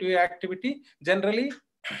anti-2A activity. Generally,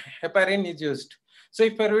 heparin is used. So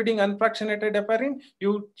if you're reading unfractionated heparin,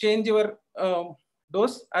 you change your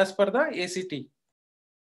dose as per the ACT.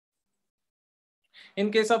 In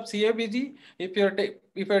case of CABG, if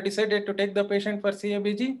you're decided to take the patient for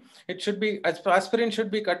CABG, it should be aspirin should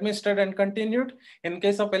be administered and continued. In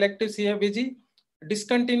case of elective CABG,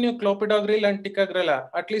 discontinue clopidogrel and ticagrelor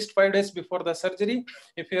at least 5 days before the surgery.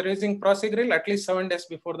 If you're using prasugrel, at least 7 days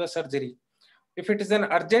before the surgery. If it is an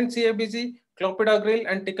urgent CABG, clopidogrel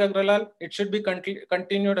and ticagrelor, it should be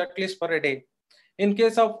continued at least for a day. In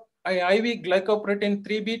case of IV glycoprotein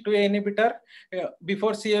 3B2A inhibitor,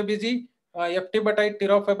 before CABG, eptibatide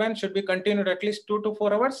tirofiban should be continued at least 2 to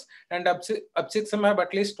 4 hours and abciximab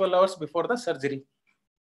at least 12 hours before the surgery.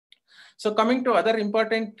 So coming to other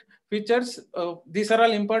important features, these are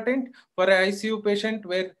all important for an ICU patient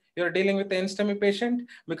where you're dealing with an STEMI patient,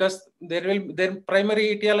 because their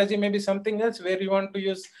primary etiology may be something else where you want to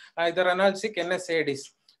use either analgesic NSAIDs.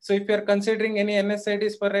 So if you're considering any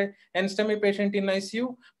NSAIDs for a STEMI patient in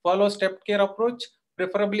ICU, follow stepped care approach,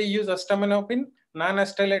 preferably use acetaminophen,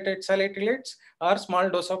 non-acetylated salicylates, or small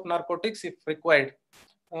dose of narcotics if required.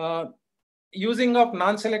 Using of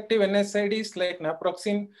non-selective NSAIDs like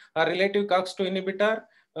naproxen or relative COX-2 inhibitor,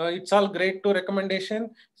 it's all grade 2 recommendation.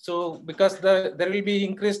 So because there will be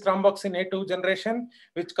increased thromboxane A2 generation,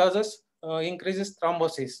 which causes increases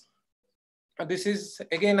thrombosis. This is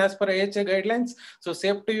again as per AHA guidelines. So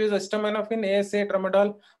safe to use acetaminophen, ASA,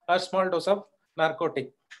 tramadol, or small dose of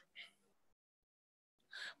narcotic.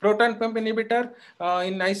 Proton pump inhibitor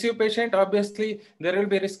in ICU patient, obviously there will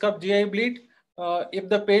be risk of GI bleed. If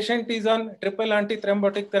the patient is on triple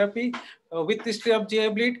antithrombotic therapy with history of GI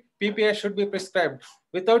bleed, PPI should be prescribed.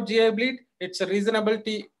 Without GI bleed, it's reasonable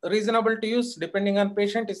to use depending on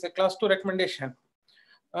patient. It's a class 2 recommendation.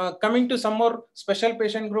 Coming to some more special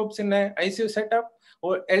patient groups in the ICU setup,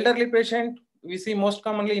 Or elderly patient, we see most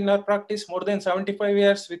commonly in our practice more than 75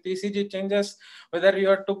 years with ECG changes, whether you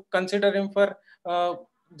are to consider him for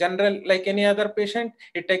general like any other patient.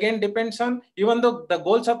 It again depends on, even though the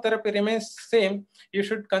goals of therapy remains same, you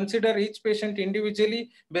should consider each patient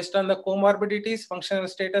individually based on the comorbidities, functional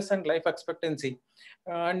status, and life expectancy.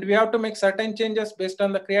 And we have to make certain changes based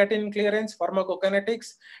on the creatinine clearance,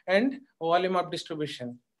 pharmacokinetics, and volume of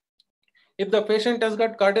distribution. If the patient has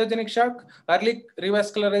got cardiogenic shock, early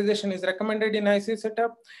revascularization is recommended in ICU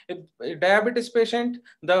setup. If a diabetes patient,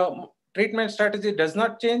 the treatment strategy does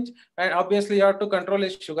not change, and obviously you have to control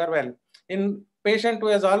his sugar well. In patient who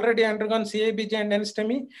has already undergone CABG and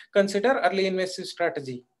NSTEMI, consider early invasive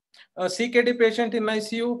strategy. A CKD patient in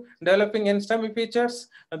ICU developing NSTEMI features,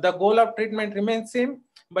 the goal of treatment remains same,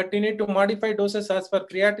 but you need to modify doses as per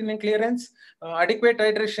creatinine clearance, adequate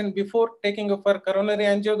hydration before taking for coronary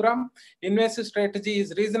angiogram. Invasive strategy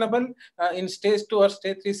is reasonable in stage 2 or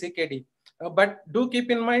stage 3 CKD. But do keep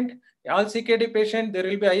in mind, all CKD patients, there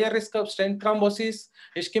will be higher risk of stent thrombosis,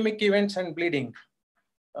 ischemic events, and bleeding.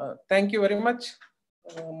 Thank you very much.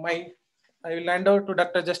 I will hand over to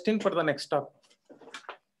Dr. Justin for the next talk.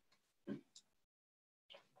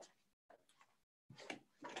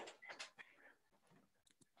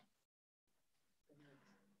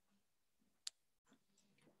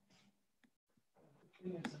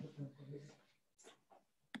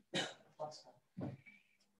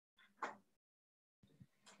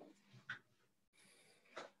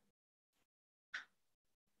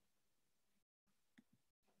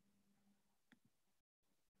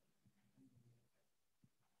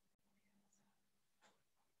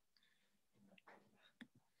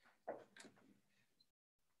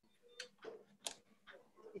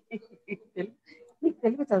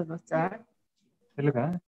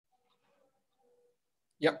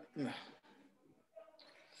 Yeah.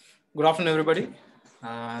 Good afternoon, everybody.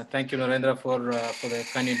 Thank you, Narendra, for the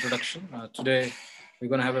kind introduction. Today, we're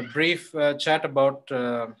going to have a brief chat about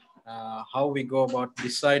how we go about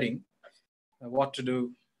deciding what to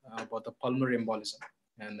do about the pulmonary embolism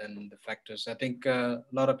and then the factors. I think a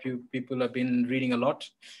lot of you people have been reading a lot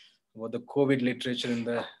about the COVID literature in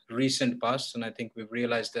the recent past, and I think we've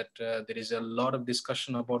realized that there is a lot of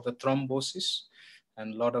discussion about the thrombosis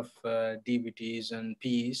and a lot of DVTs and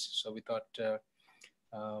PEs. So we thought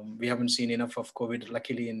we haven't seen enough of COVID,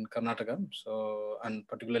 luckily, in Karnataka, so, and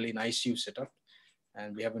particularly in ICU setup,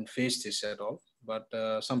 and we haven't faced this at all. But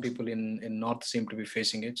some people in North seem to be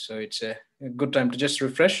facing it, so it's a good time to just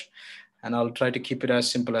refresh, and I'll try to keep it as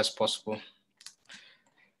simple as possible.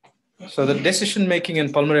 So the decision making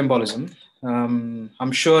in pulmonary embolism,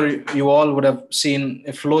 I'm sure you all would have seen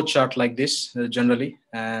a flow chart like this generally,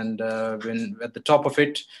 and when at the top of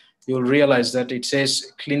it, you'll realize that it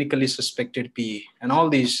says clinically suspected PE, and all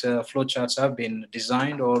these flow charts have been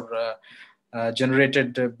designed or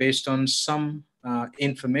generated based on some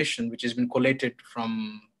information which has been collated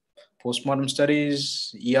from postmortem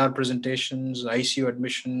studies, ER presentations, ICU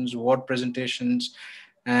admissions, ward presentations,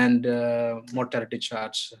 and mortality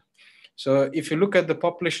charts. So if you look at the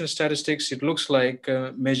population statistics, it looks like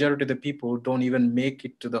majority of the people don't even make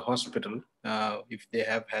it to the hospital if they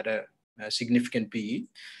have had a significant PE.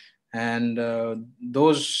 And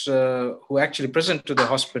those who actually present to the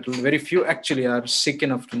hospital, very few actually are sick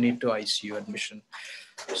enough to need to ICU admission.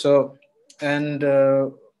 So, and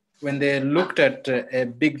when they looked at a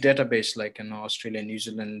big database like an Australia, New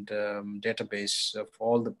Zealand database of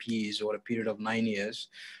all the PEs over a period of 9 years,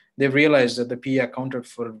 they realized that the PE accounted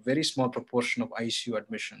for a very small proportion of ICU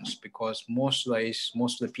admissions, because most of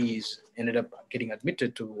the PEs ended up getting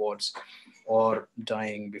admitted to wards or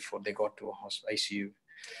dying before they got to a ICU.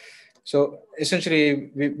 So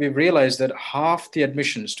essentially, we realized that half the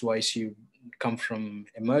admissions to ICU come from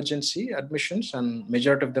emergency admissions, and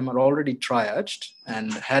majority of them are already triaged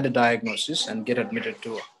and had a diagnosis and get admitted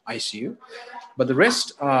to ICU. But the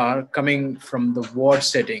rest are coming from the ward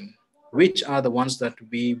setting, which are the ones that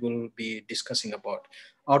we will be discussing about.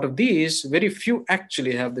 Out of these, very few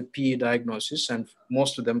actually have the PE diagnosis, and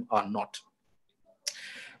most of them are not.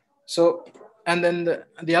 So, and then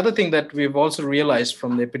the other thing that we've also realized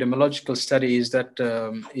from the epidemiological study is that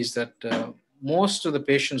most of the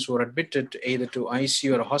patients who are admitted either to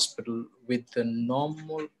ICU or hospital with the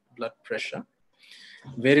normal blood pressure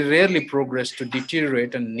very rarely progress to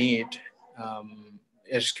deteriorate and need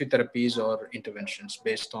rescue therapies or interventions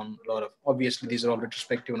based on a lot of, obviously these are all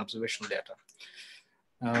retrospective and observational data.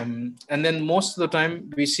 And then most of the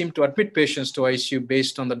time we seem to admit patients to ICU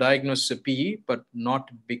based on the diagnosis of PE, but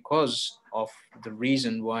not because of the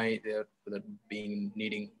reason why they're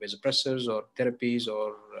needing vasopressors or therapies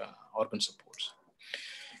or organ supports.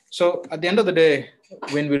 So at the end of the day,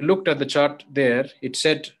 when we looked at the chart there, it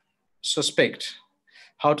said suspect,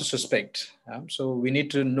 how to suspect. So we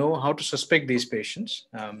need to know how to suspect these patients.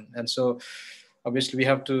 And so obviously we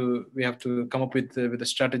have to come up with a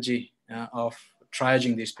strategy of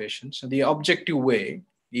triaging these patients. And the objective way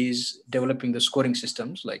is developing the scoring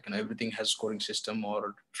systems, like everything has scoring system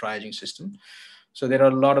or triaging system. So there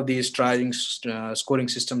are a lot of these triaging scoring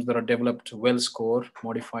systems that are developed: well score,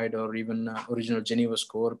 modified, or even original Geneva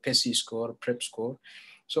score, PESI score, PrEP score.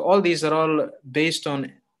 So all these are all based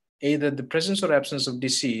on either the presence or absence of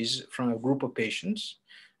disease from a group of patients,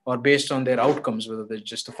 or based on their outcomes, whether they're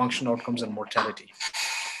just the functional outcomes and mortality.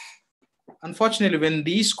 Unfortunately, when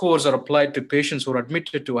these scores are applied to patients who are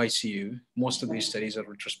admitted to ICU, most of these studies are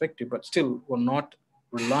retrospective, but still were not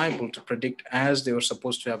reliable to predict as they were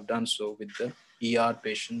supposed to have done so with the ER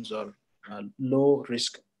patients or low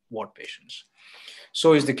risk ward patients.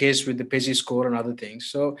 So is the case with the PESI score and other things.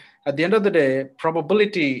 So at the end of the day,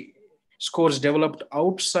 probability scores developed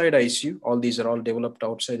outside ICU, all these are all developed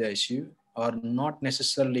outside ICU, are not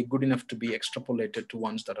necessarily good enough to be extrapolated to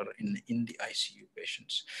ones that are in the ICU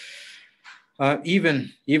patients.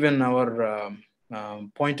 Even our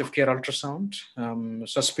point of care ultrasound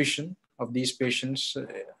suspicion of these patients,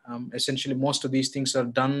 essentially most of these things are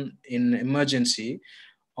done in emergency,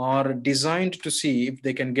 are designed to see if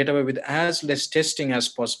they can get away with as less testing as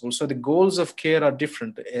possible. So the goals of care are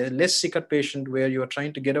different. A less sicker patient where you are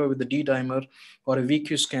trying to get away with the D-dimer or a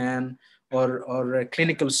VQ scan or a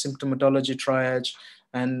clinical symptomatology triage,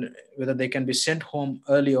 and whether they can be sent home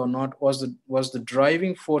early or not was the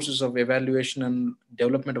driving forces of evaluation and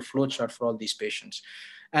development of flowchart for all these patients.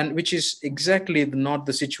 And which is exactly not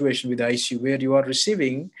the situation with ICU, where you are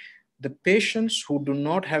receiving the patients who do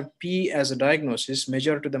not have P as a diagnosis.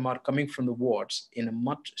 Majority of them are coming from the wards in a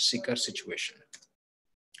much sicker situation.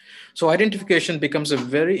 So identification becomes a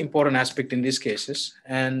very important aspect in these cases.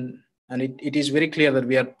 And it is very clear that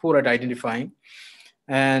we are poor at identifying,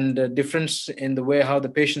 and the difference in the way how the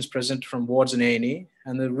patients present from wards and A&E,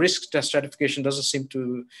 and the risk stratification doesn't seem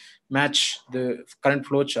to match the current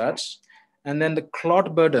flow charts. And then the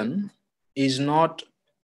clot burden is not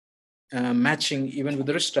matching even with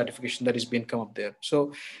the risk stratification that is being come up there.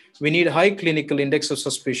 So we need high clinical index of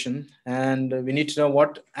suspicion, and we need to know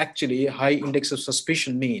what actually high index of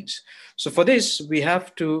suspicion means. So for this, we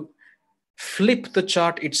have to flip the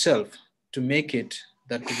chart itself to make it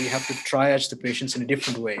that we have to triage the patients in a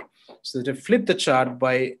different way. So to flip the chart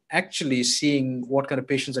by actually seeing what kind of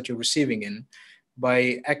patients that you're receiving in,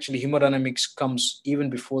 by actually hemodynamics comes even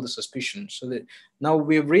before the suspicion. So that now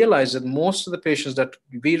we've realized that most of the patients that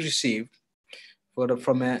we receive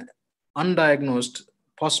from an undiagnosed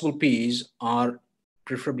possible Ps are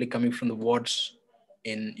preferably coming from the wards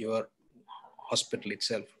in your hospital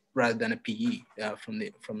itself, rather than a PE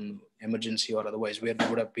from emergency or otherwise, where they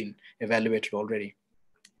would have been evaluated already.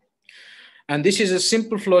 And this is a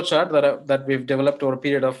simple flow chart that we've developed over a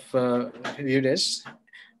period of few days.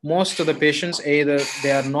 Most of the patients, either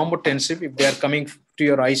they are normotensive, if they are coming to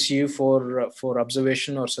your ICU for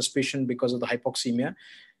observation or suspicion because of the hypoxemia,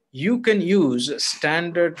 you can use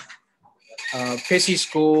standard PESI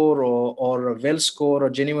score or a well score or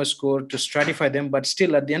Geneva score to stratify them. But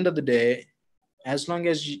still, at the end of the day, as long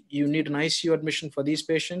as you need an ICU admission for these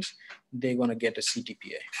patients, they're going to get a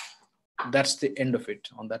CTPA. That's the end of it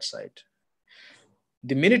on that side.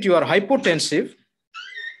 The minute you are hypotensive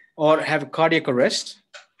or have cardiac arrest,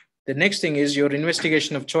 the next thing is your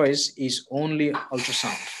investigation of choice is only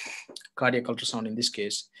ultrasound, cardiac ultrasound in this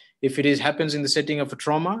case. If it happens in the setting of a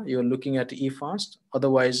trauma, you're looking at EFAST.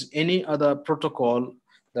 Otherwise, any other protocol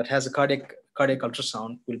that has a cardiac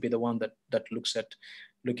ultrasound will be the one that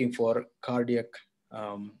looking for cardiac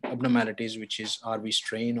abnormalities, which is RV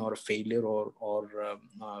strain or failure or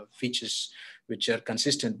features which are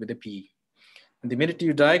consistent with the PE. And the minute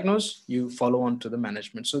you diagnose, you follow on to the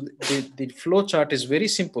management. So the flow chart is very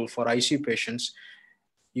simple for ICU patients.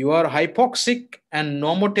 You are hypoxic and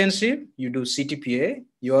normotensive, you do CTPA.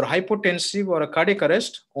 You are hypotensive or a cardiac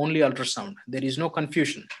arrest, only ultrasound. There is no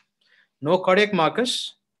confusion. No cardiac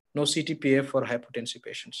markers, no CTPA for hypotensive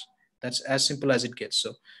patients. That's as simple as it gets.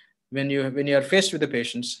 So when you are faced with the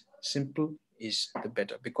patients, simple is the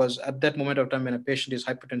better, because at that moment of time when a patient is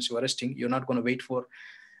hypotensive arresting, you're not going to wait for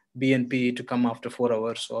BNP to come after 4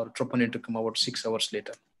 hours or troponin to come about 6 hours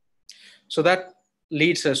later. So that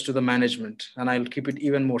leads us to the management, and I'll keep it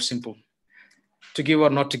even more simple: to give or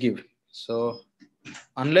not to give. So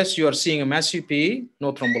unless you are seeing a massive PE,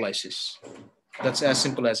 no thrombolysis. That's as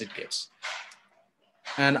simple as it gets.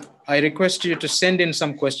 And I request you to send in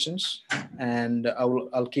some questions, and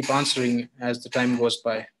I'll keep answering as the time goes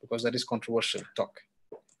by, because that is controversial talk.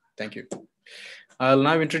 Thank you. I'll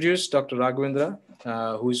now introduce Dr. Raghavendra,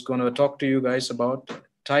 who's going to talk to you guys about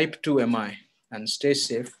type 2 MI, and stay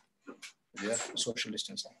safe with your social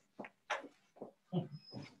distancing.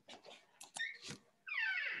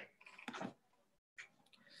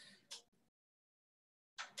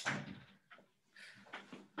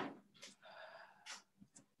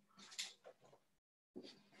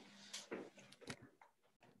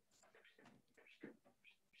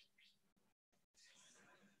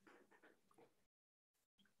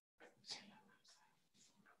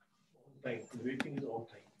 Time. The waiting is all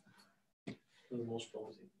time. This is most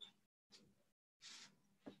promising.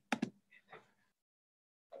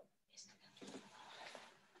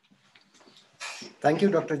 Thank you,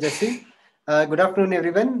 Dr. Jesse. Good afternoon,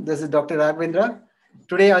 everyone. This is Dr. Raghavendra.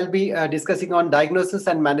 Today, I'll be discussing on diagnosis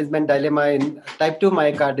and management dilemma in type 2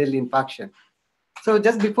 myocardial infarction. So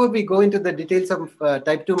just before we go into the details of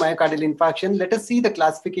type 2 myocardial infarction, let us see the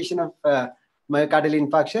classification of myocardial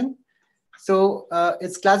infarction. So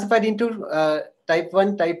it's classified into type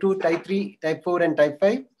 1, type 2, type 3, type 4, and type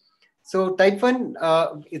 5. So type 1,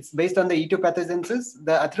 it's based on the etiopathogenesis.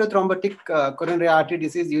 The atherothrombotic coronary artery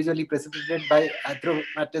disease usually precipitated by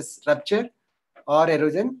atheromatous rupture or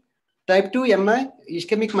erosion. Type 2 MI,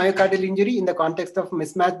 ischemic myocardial injury in the context of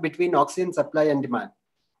mismatch between oxygen supply and demand.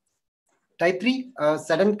 Type 3,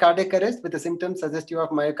 sudden cardiac arrest with the symptoms suggestive of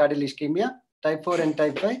myocardial ischemia. Type 4 and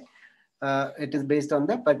type 5, it is based on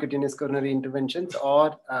the percutaneous coronary interventions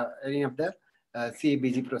or any of the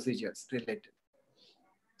CABG procedures related.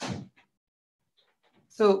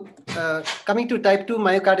 So coming to type 2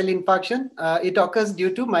 myocardial infarction, it occurs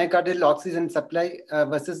due to myocardial oxygen supply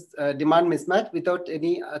versus demand mismatch without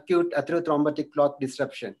any acute atherothrombotic clot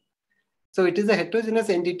disruption. So it is a heterogeneous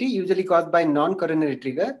entity usually caused by non-coronary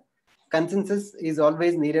trigger. Consensus is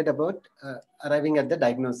always needed about arriving at the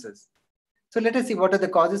diagnosis. So let us see what are the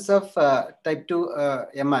causes of type 2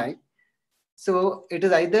 MI. So it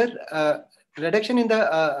is either reduction in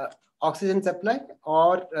the oxygen supply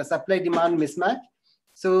or supply-demand mismatch.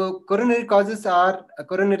 So coronary causes are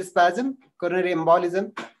coronary spasm, coronary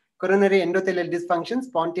embolism, coronary endothelial dysfunction,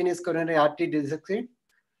 spontaneous coronary artery dissection.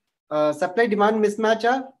 Supply-demand mismatch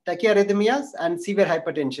are tachyarrhythmias and severe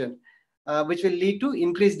hypertension, which will lead to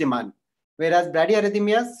increased demand. Whereas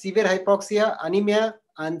bradyarrhythmias, severe hypoxia, anemia,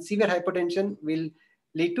 and severe hypertension will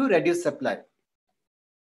lead to reduced supply.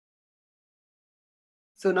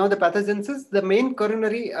 So now the pathogenesis, the main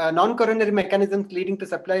coronary, non-coronary mechanisms leading to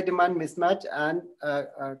supply-demand mismatch and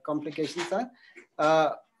complications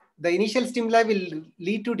are the initial stimuli will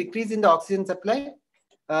lead to decrease in the oxygen supply,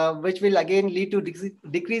 which will again lead to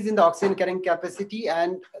decrease in the oxygen carrying capacity,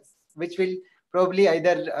 and which will probably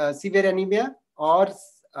either severe anemia or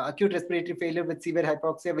acute respiratory failure with severe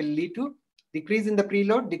hypoxia will lead to decrease in the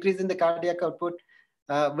preload, decrease in the cardiac output,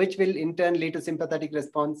 which will in turn lead to sympathetic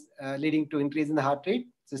response, leading to increase in the heart rate,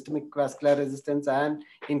 systemic vascular resistance, and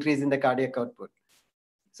increase in the cardiac output.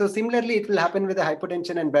 So similarly, it will happen with the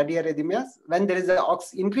hypotension and bradyarrhythmias. When there is an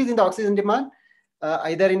increase in the oxygen demand,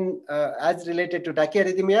 either in as related to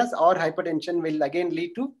tachyarrhythmias or hypertension, will again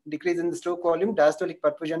lead to decrease in the stroke volume, diastolic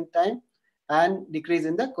perfusion time, and decrease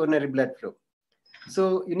in the coronary blood flow.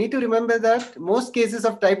 So you need to remember that most cases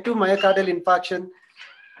of type 2 myocardial infarction,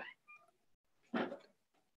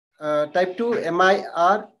 type 2 MI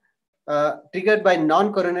are triggered by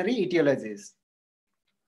non-coronary etiologies.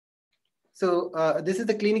 So this is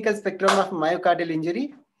the clinical spectrum of myocardial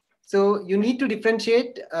injury. So you need to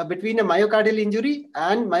differentiate between a myocardial injury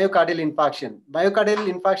and myocardial infarction. Myocardial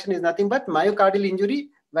infarction is nothing but myocardial injury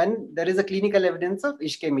when there is a clinical evidence of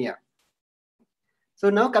ischemia. So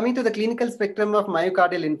now coming to the clinical spectrum of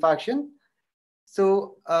myocardial infarction.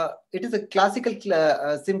 So it is a classical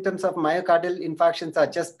symptoms of myocardial infarctions are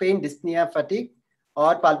chest pain, dyspnea, fatigue,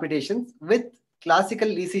 or palpitations with classical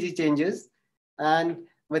ECG changes and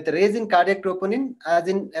with raise in cardiac troponin as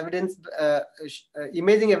in evidence,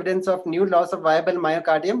 imaging evidence of new loss of viable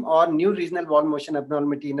myocardium or new regional wall motion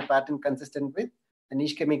abnormality in a pattern consistent with an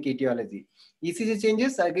ischemic etiology. ECG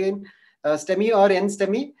changes again STEMI or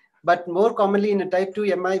NSTEMI, but more commonly in a type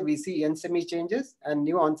 2 MI, we see NSTEMI changes and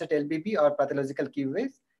new onset LBP or pathological Q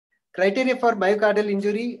waves. Criteria for myocardial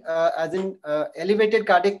injury as in elevated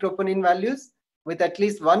cardiac troponin values with at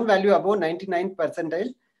least one value above 99th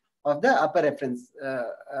percentile of the upper reference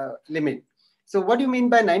limit. So what do you mean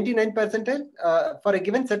by 99th percentile? For a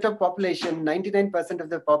given set of population, 99%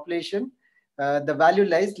 of the population, the value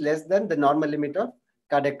lies less than the normal limit of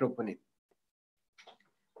cardiac troponin.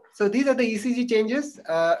 So these are the ECG changes.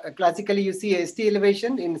 Classically, you see ST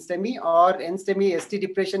elevation in STEMI or NSTEMI, ST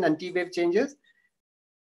depression and T wave changes.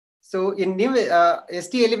 So in new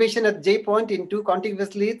ST elevation at J point in two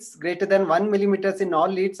contiguous leads greater than 1 millimeters in all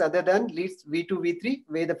leads other than leads V2, V3,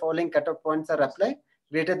 where the following cutoff points are applied: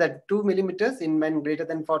 greater than 2 millimeters in men greater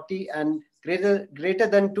than 40 and greater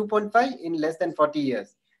than 2.5 in less than 40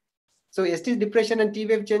 years. So ST depression and T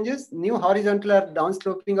wave changes, new horizontal or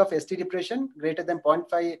downsloping of ST depression greater than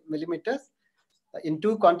 0.5 millimeters in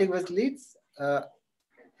two contiguous leads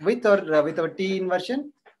with or without T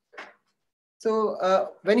inversion.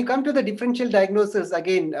 So when you come to the differential diagnosis,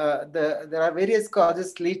 again, there are various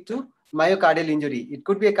causes lead to myocardial injury. It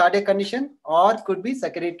could be a cardiac condition or could be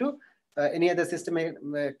secondary to any other systemic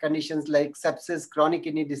conditions like sepsis, chronic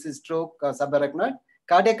kidney disease, stroke, subarachnoid.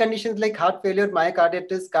 Cardiac conditions like heart failure,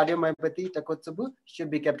 myocarditis, cardiomyopathy, Takotsubu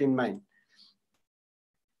should be kept in mind.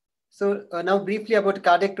 So now briefly about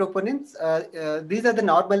cardiac troponins. These are the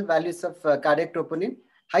normal values of cardiac troponin.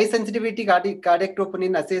 High sensitivity cardiac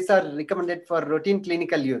troponin assays are recommended for routine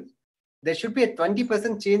clinical use. There should be a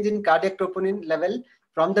 20% change in cardiac troponin level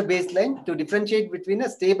from the baseline to differentiate between a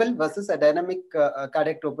stable versus a dynamic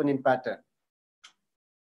cardiac troponin pattern.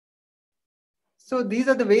 So these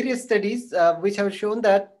are the various studies which have shown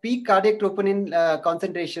that peak cardiac troponin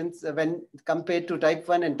concentrations when compared to type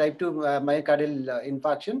 1 and type 2 myocardial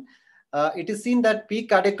infarction. It is seen that peak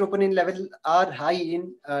cardiac troponin levels are high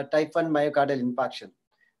in type 1 myocardial infarction.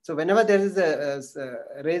 So whenever there is a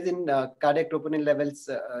raise in cardiac troponin levels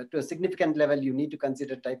to a significant level, you need to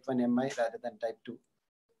consider type 1 MI rather than type 2.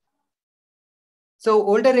 So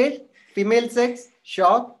older age, female sex,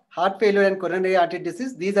 shock, heart failure and coronary artery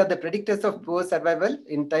disease, these are the predictors of poor survival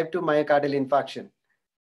in type 2 myocardial infarction.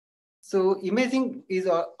 So imaging is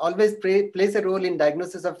always plays a role in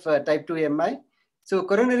diagnosis of type 2 MI. So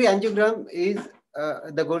coronary angiogram is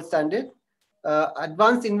the gold standard.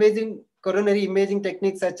 Advanced invasive coronary imaging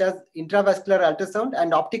techniques such as intravascular ultrasound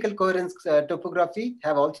and optical coherence topography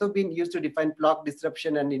have also been used to define plaque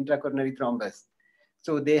disruption and intracoronary thrombus.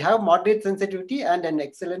 So they have moderate sensitivity and an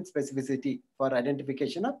excellent specificity for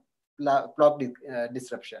identification of plaque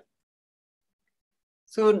disruption.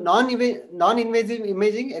 So non-invasive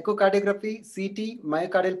imaging, echocardiography, CT,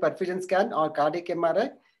 myocardial perfusion scan or cardiac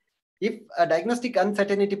MRI. If a diagnostic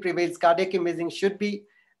uncertainty prevails, cardiac imaging should be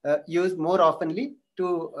used more oftenly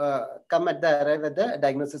to arrive at the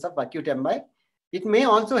diagnosis of acute MI. It may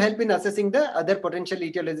also help in assessing the other potential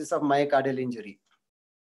etiologies of myocardial injury.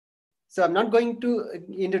 So I'm not going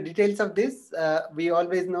into details of this. We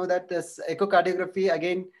always know that this echocardiography,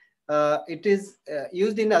 again, it is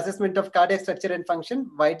used in assessment of cardiac structure and function,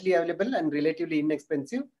 widely available and relatively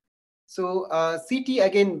inexpensive. So CT,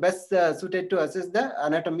 again, best suited to assess the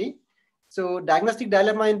anatomy. So diagnostic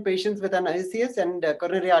dilemma in patients with an ICS and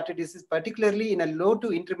coronary artery disease, particularly in a low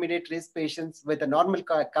to intermediate risk patients with a normal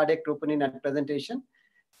cardiac troponin at presentation.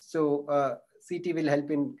 So CT will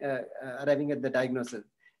help in arriving at the diagnosis.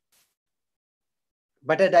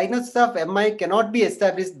 But a diagnosis of MI cannot be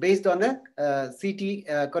established based on a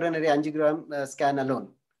CT coronary angiogram scan alone.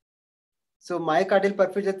 So myocardial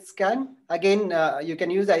perfusion scan, again, you can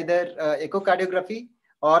use either echocardiography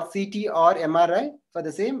or CT or MRI for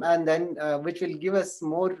the same, and then which will give us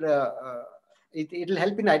more, it will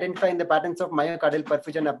help in identifying the patterns of myocardial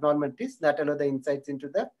perfusion abnormalities that allow the insights into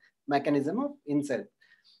the mechanism of insult.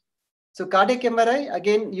 So cardiac MRI,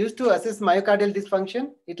 again, used to assess myocardial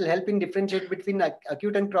dysfunction. It will help in differentiate between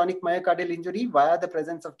acute and chronic myocardial injury via the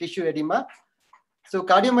presence of tissue edema. So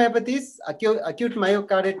cardiomyopathies, acute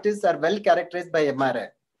myocarditis are well characterized by MRI.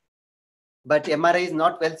 But MRI is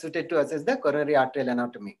not well suited to assess the coronary arterial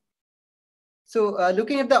anatomy. So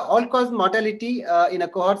looking at the all-cause mortality in a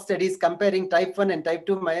cohort studies comparing type 1 and type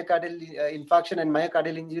 2 myocardial infarction and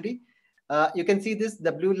myocardial injury, you can see this,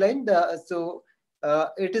 the blue line.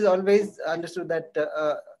 It is always understood that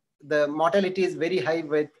the mortality is very high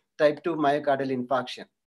with type 2 myocardial infarction.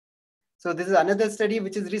 So this is another study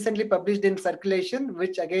which is recently published in Circulation,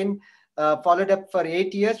 which again followed up for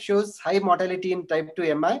 8 years, shows high mortality in type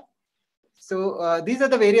 2 MI. So these are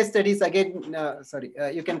the various studies. Again,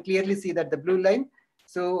 you can clearly see that the blue line.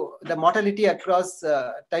 So the mortality across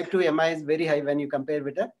type 2 MI is very high when you compare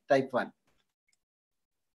with the type 1.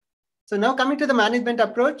 So now coming to the management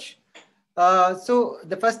approach. So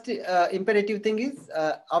the first imperative thing is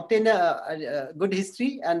obtain a good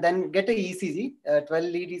history and then get a ECG, 12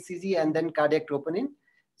 lead ECG and then cardiac troponin.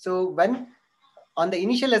 So when on the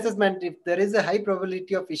initial assessment, if there is a high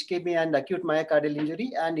probability of ischemia and acute myocardial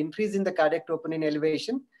injury and increase in the cardiac troponin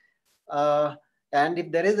elevation, and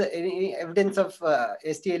if there is any evidence of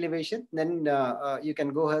ST elevation, then you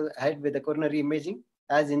can go ahead with the coronary imaging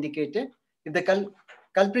as indicated. If the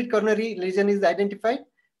culprit coronary lesion is identified,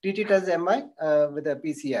 treat it as MI with a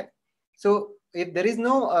PCI. So if there is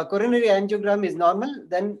no coronary angiogram is normal,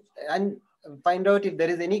 then and find out if there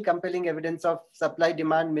is any compelling evidence of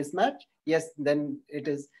supply-demand mismatch. Yes, then it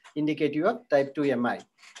is indicative of type 2 MI.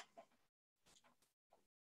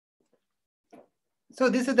 So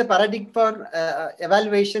this is the paradigm for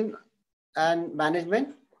evaluation and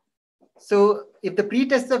management. So if the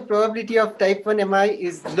pretested probability of type 1 MI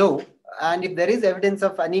is low, and if there is evidence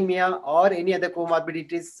of anemia or any other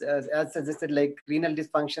comorbidities as suggested like renal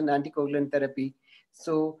dysfunction, anticoagulant therapy,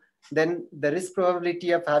 so then the risk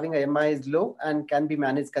probability of having a MI is low and can be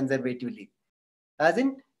managed conservatively. As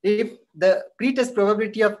in, if the pretest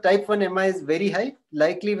probability of type 1 MI is very high,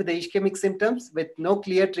 likely with the ischemic symptoms with no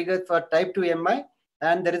clear triggers for type 2 MI,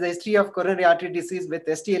 and there is a history of coronary artery disease with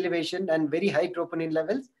ST elevation and very high troponin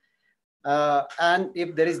levels, and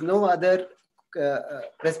if there is no other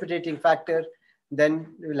precipitating factor, then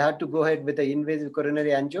we will have to go ahead with the invasive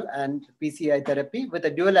coronary angio and PCI therapy with a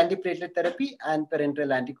dual antiplatelet therapy and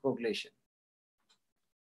parenteral anticoagulation.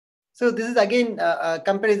 So this is again a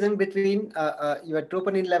comparison between your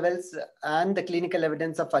troponin levels and the clinical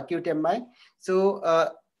evidence of acute MI. So,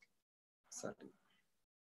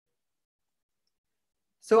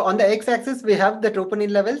 So on the x-axis, we have the troponin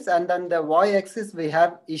levels, and on the y-axis, we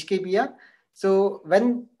have ischemia. So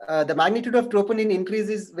when the magnitude of troponin increase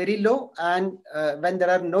is very low, and when there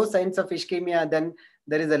are no signs of ischemia, then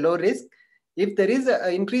there is a low risk. If there is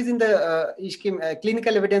an increase in the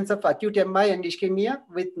clinical evidence of acute MI and ischemia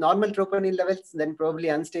with normal troponin levels, then probably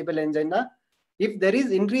unstable angina. If there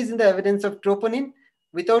is increase in the evidence of troponin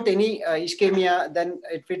without any ischemia, then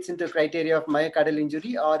it fits into criteria of myocardial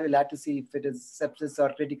injury, or we'll have to see if it is sepsis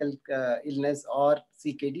or critical illness or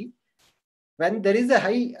CKD. When there is a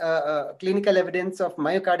high clinical evidence of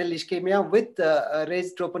myocardial ischemia with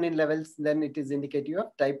raised troponin levels, then it is indicative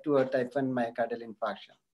of type 2 or type 1 myocardial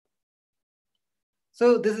infarction.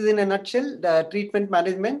 So this is in a nutshell the treatment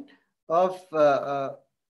management of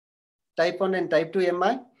type 1 and type 2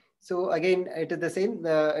 MI. So again, it is the same.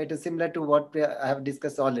 It is similar to what I have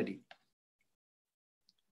discussed already.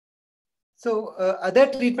 So other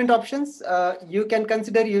treatment options, you can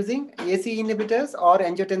consider using AC inhibitors or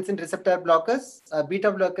angiotensin receptor blockers,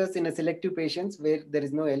 beta blockers in a selective patients where there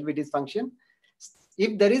is no LV dysfunction.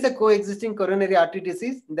 If there is a coexisting coronary artery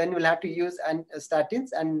disease, then we'll have to use statins,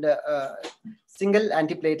 and single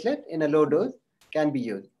antiplatelet in a low dose can be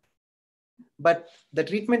used. But the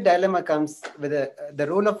treatment dilemma comes with the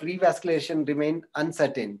role of revascularization remain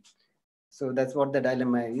uncertain. So that's what the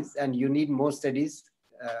dilemma is, and you need more studies.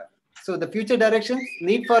 So the future directions,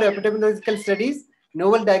 need for epidemiological studies,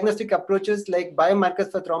 novel diagnostic approaches like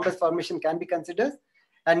biomarkers for thrombus formation can be considered,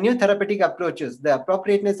 and new therapeutic approaches. The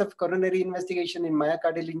appropriateness of coronary investigation in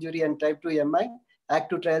myocardial injury and type 2 MI,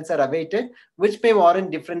 Act 2 trials are awaited, which may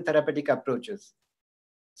warrant different therapeutic approaches.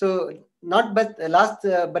 So not but last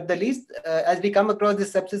but the least, as we come across the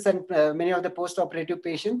sepsis and many of the post-operative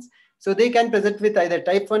patients, so they can present with either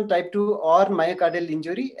type 1, type 2 or myocardial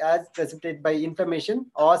injury as precipitated by inflammation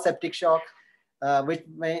or septic shock, which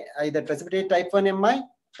may either precipitate type 1 MI,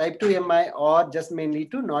 type 2 MI, or just may lead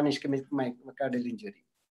to non-ischemic myocardial injury.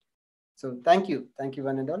 So thank you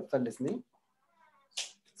one and all for listening.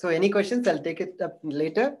 So any questions, I'll take it up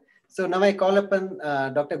later. So now I call upon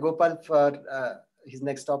Dr. Gopal for his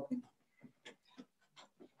next topic.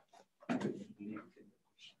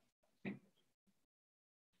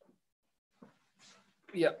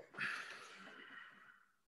 Yeah.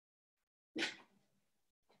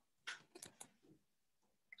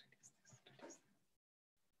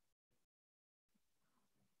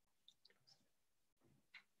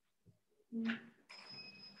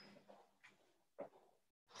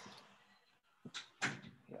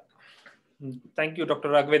 Thank you, Dr.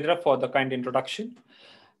 Raghavendra, for the kind introduction.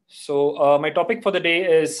 So my topic for the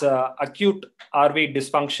day is acute RV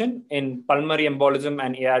dysfunction in pulmonary embolism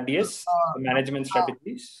and ARDS, the management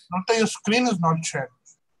strategies. Doctor, your screen is not shared.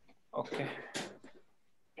 Okay.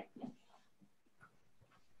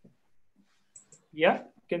 Yeah,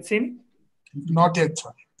 can see me? Not yet, sir.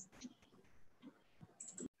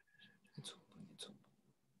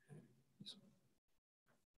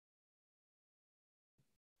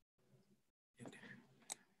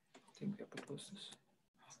 I think we have to close this.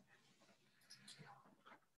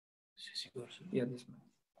 Yeah, this one.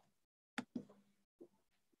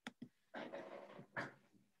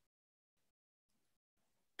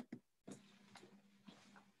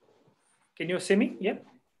 Can you see me? Yeah.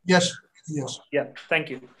 Yes. Yes. Yeah. Thank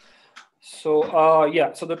you. So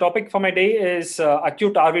so the topic for my day is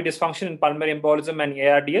acute RV dysfunction in pulmonary embolism and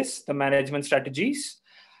ARDS, the management strategies.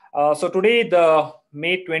 So today, the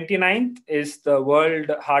May 29th is the World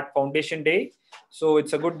Heart Foundation Day. So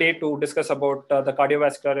it's a good day to discuss about the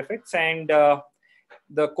cardiovascular effects and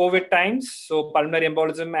the COVID times. So pulmonary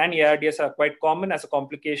embolism and ARDS are quite common as a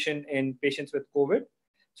complication in patients with COVID.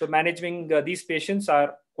 So managing these patients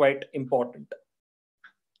are quite important.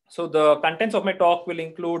 So the contents of my talk will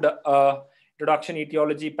include introduction,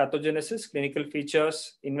 etiology, pathogenesis, clinical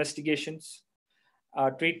features, investigations,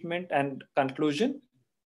 treatment, and conclusion.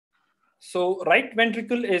 So right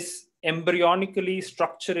ventricle is embryonically,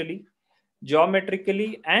 structurally,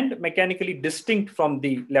 geometrically, and mechanically distinct from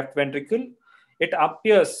the left ventricle. It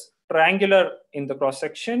appears triangular in the cross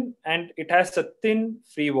section and it has a thin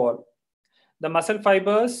free wall. The muscle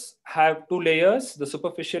fibers have two layers, the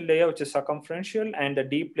superficial layer, which is circumferential, and the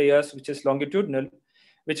deep layers, which is longitudinal,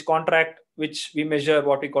 which contract, which we measure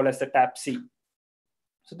what we call as the TAPC.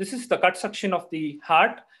 So this is the cut section of the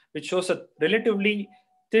heart, which shows a relatively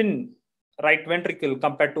thin right ventricle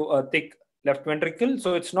compared to a thick left ventricle.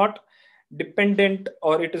 So it's not dependent,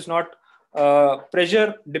 or it is not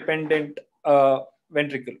pressure dependent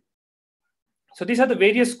ventricle. So these are the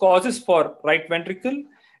various causes for right ventricle,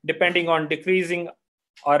 depending on decreasing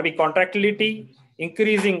RV contractility,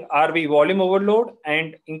 increasing RV volume overload,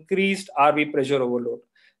 and increased RV pressure overload.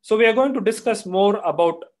 So we are going to discuss more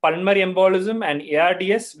about pulmonary embolism and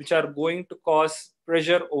ARDS, which are going to cause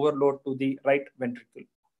pressure overload to the right ventricle.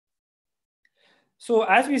 So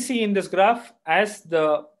as we see in this graph, as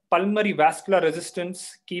the pulmonary vascular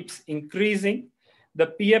resistance keeps increasing, the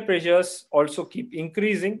PA pressures also keep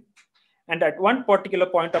increasing. And at one particular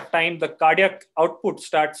point of time, the cardiac output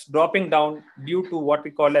starts dropping down due to what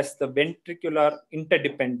we call as the ventricular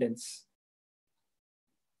interdependence.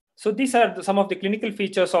 So these are some of the clinical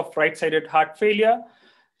features of right-sided heart failure.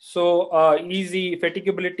 So easy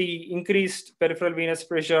fatigability, increased peripheral venous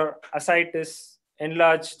pressure, ascites,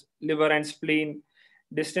 enlarged liver and spleen,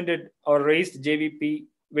 distended or raised JVP,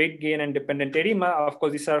 weight gain, and dependent edema. Of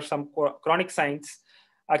course, these are some chronic signs.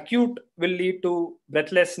 Acute will lead to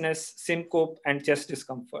breathlessness, syncope, and chest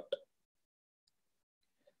discomfort.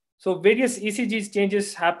 So various ECG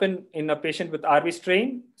changes happen in a patient with RV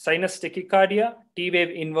strain, sinus tachycardia,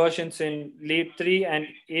 T-wave inversions in lead 3 and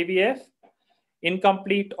AVF,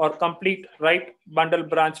 incomplete or complete right bundle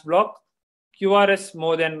branch block, QRS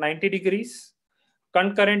more than 90 degrees,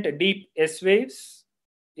 concurrent deep S waves,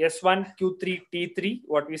 S1, Q3, T3,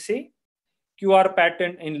 what we say, QR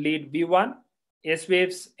pattern in lead B1, S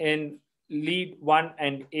waves in lead 1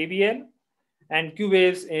 and AVL, and Q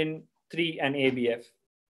waves in 3 and AVF.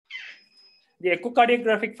 The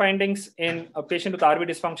echocardiographic findings in a patient with RV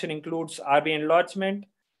dysfunction includes RV enlargement,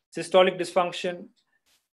 systolic dysfunction,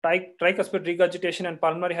 tricuspid regurgitation, and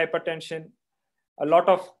pulmonary hypertension. A lot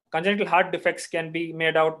of congenital heart defects can be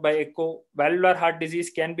made out by echo. Valvular heart disease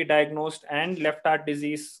can be diagnosed, and left heart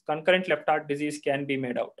disease, concurrent left heart disease can be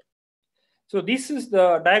made out. So this is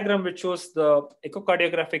the diagram which shows the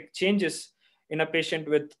echocardiographic changes in a patient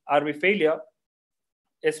with RV failure,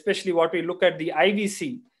 especially what we look at the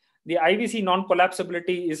IVC. The IVC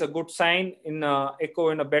non-collapsibility is a good sign in echo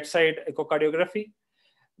in a bedside echocardiography.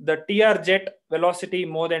 The TR jet velocity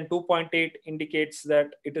more than 2.8 indicates that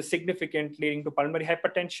it is significant, leading to pulmonary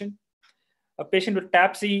hypertension. A patient with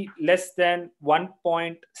TAPC less than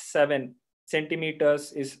 1.7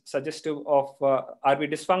 centimeters is suggestive of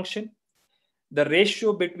RV dysfunction. The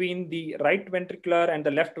ratio between the right ventricular and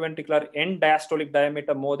the left ventricular end diastolic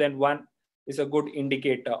diameter more than 1 is a good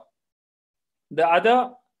indicator. The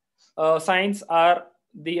other signs are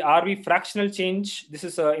the RV fractional change. This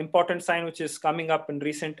is an important sign which is coming up in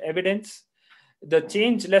recent evidence. The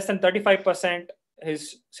change less than 35%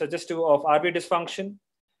 is suggestive of RV dysfunction.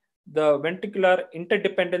 The ventricular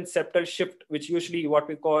interdependent septal shift, which usually what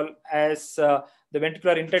we call as the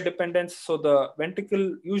ventricular interdependence. So the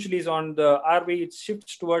ventricle usually is on the RV, it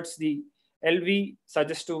shifts towards the LV,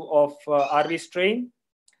 suggestive of RV strain.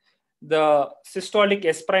 The systolic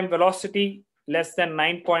S prime velocity less than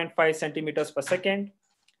 9.5 centimeters per second.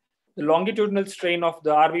 The longitudinal strain of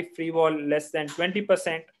the RV free wall less than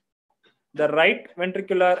 20%. The right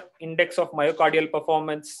ventricular index of myocardial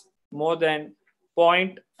performance more than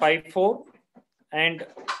 0.54. And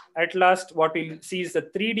at last, what we'll see is the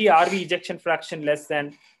 3D RV ejection fraction less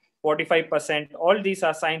than 45%. All these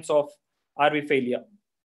are signs of RV failure.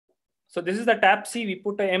 So this is the TAPC. We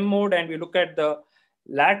put a M mode and we look at the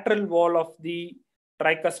lateral wall of the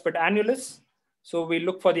tricuspid annulus. So we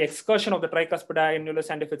look for the excursion of the tricuspid annulus,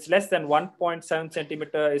 and if it's less than 1.7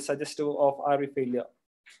 centimeter is suggestive of RV failure.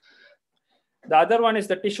 The other one is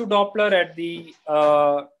the tissue Doppler at the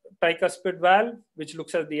tricuspid valve, which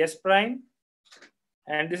looks at the S prime.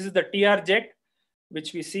 And this is the TR jet,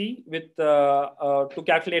 which we see with to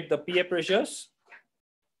calculate the PA pressures.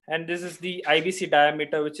 And this is the IVC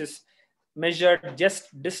diameter, which is measured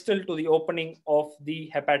just distal to the opening of the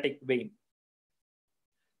hepatic vein.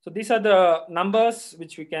 So these are the numbers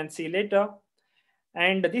which we can see later.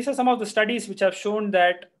 And these are some of the studies which have shown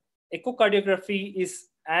that echocardiography is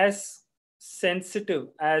as sensitive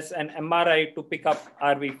as an MRI to pick up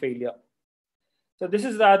RV failure. So this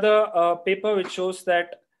is the other paper which shows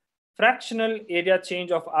that fractional area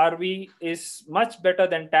change of RV is much better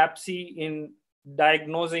than TAPC in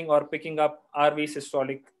diagnosing or picking up RV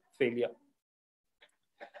systolic failure.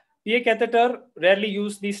 PA catheter rarely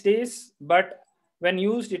used these days, but when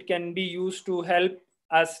used, it can be used to help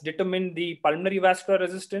us determine the pulmonary vascular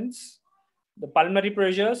resistance, the pulmonary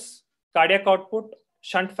pressures, cardiac output,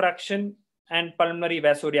 shunt fraction, and pulmonary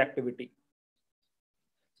vasoreactivity.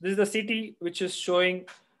 This is the CT, which is showing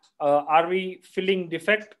RV filling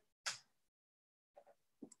defect.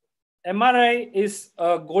 MRI is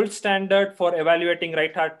a gold standard for evaluating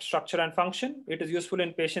right heart structure and function. It is useful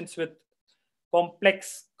in patients with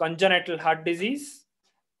complex congenital heart disease.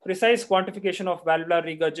 Precise quantification of valvular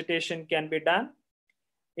regurgitation can be done.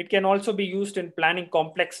 It can also be used in planning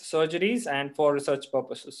complex surgeries and for research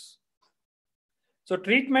purposes. So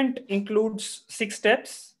treatment includes 6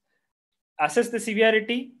 steps: assess the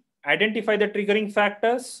severity, identify the triggering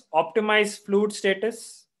factors, optimize fluid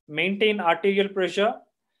status, maintain arterial pressure,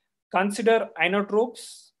 consider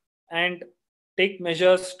inotropes, and take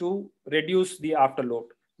measures to reduce the afterload.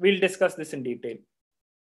 We'll discuss this in detail.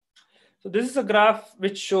 So this is a graph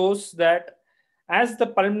which shows that as the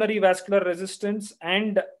pulmonary vascular resistance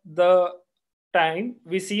and the time,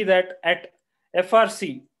 we see that at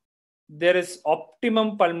FRC, there is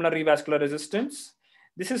optimum pulmonary vascular resistance.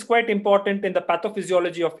 This is quite important in the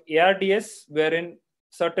pathophysiology of ARDS, wherein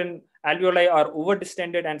certain alveoli are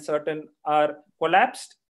overdistended and certain are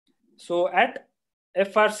collapsed. So at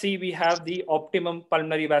FRC, we have the optimum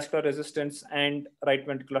pulmonary vascular resistance and right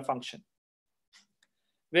ventricular function.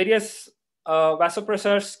 Various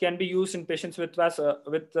vasopressors can be used in patients with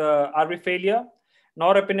RV failure.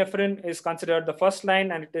 Norepinephrine is considered the first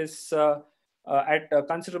line, and it is at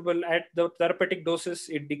the therapeutic doses,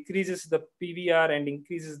 it decreases the PVR and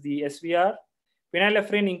increases the SVR.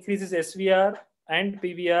 Phenylephrine increases SVR and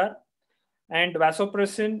PVR, and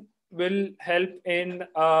vasopressin will help in,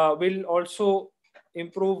 will also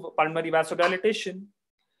improve pulmonary vasodilatation.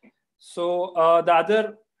 So the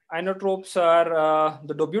other inotropes are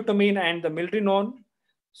the dobutamine and the milrinone.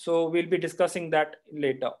 So we'll be discussing that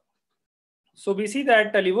later. So we see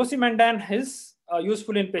that levosimendan is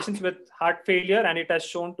useful in patients with heart failure, and it has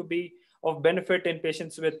shown to be of benefit in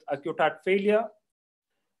patients with acute heart failure.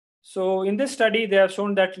 So in this study, they have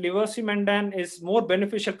shown that levosimendan is more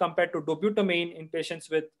beneficial compared to dobutamine in patients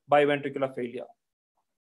with biventricular failure.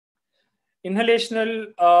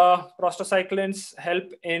 Inhalational prostacyclins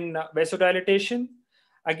help in vasodilatation.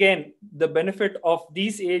 Again, the benefit of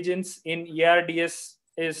these agents in ARDS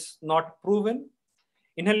is not proven.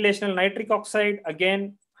 Inhalational nitric oxide,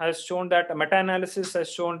 again, has shown that a meta-analysis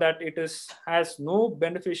has shown that it has no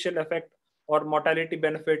beneficial effect or mortality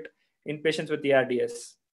benefit in patients with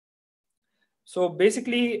ARDS. So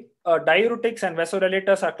basically, diuretics and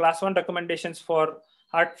vasodilators are class 1 recommendations for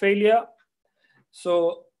heart failure.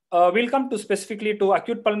 So we'll come to specifically to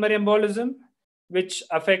acute pulmonary embolism, which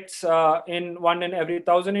affects in 1 in every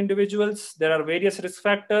 1,000 individuals. There are various risk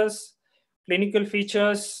factors. Clinical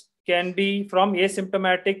features can be from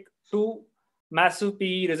asymptomatic to massive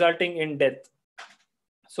PE resulting in death.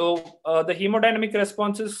 So the hemodynamic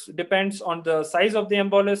responses depends on the size of the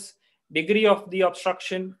embolus, degree of the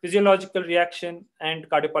obstruction, physiological reaction, and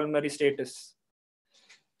cardiopulmonary status.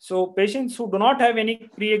 So patients who do not have any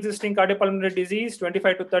pre-existing cardiopulmonary disease,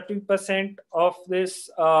 25 to 30% of this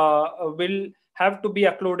will have to be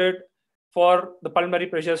occluded for the pulmonary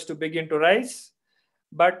pressures to begin to rise.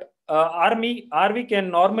 But RV can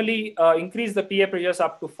normally increase the PA pressures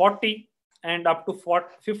up to 40, and up to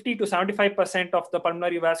 50 to 75% of the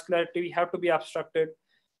pulmonary vascularity have to be obstructed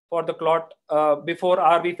for the clot before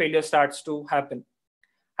RV failure starts to happen.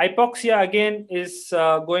 Hypoxia again is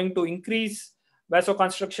going to increase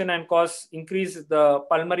vasoconstriction and increase the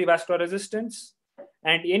pulmonary vascular resistance,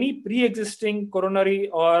 and any pre-existing coronary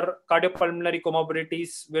or cardiopulmonary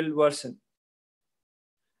comorbidities will worsen.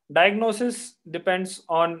 Diagnosis depends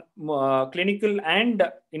on clinical and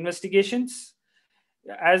investigations.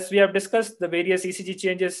 As we have discussed, the various ECG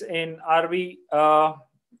changes in RV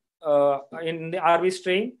in the RV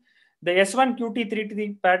strain, the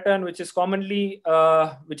S1QT3T pattern, which is commonly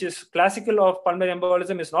which is classical of pulmonary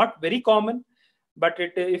embolism, is not very common, but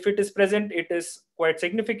if it is present, it is quite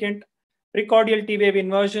significant. Precordial T wave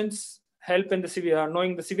inversions help in the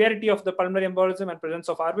knowing the severity of the pulmonary embolism and presence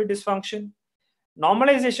of RV dysfunction.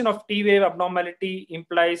 Normalization of T wave abnormality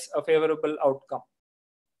implies a favorable outcome.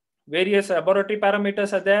 Various laboratory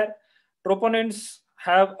parameters are there. Troponins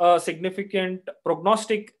have a significant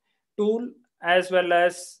prognostic tool as well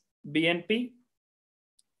as BNP.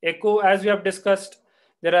 Echo, as we have discussed,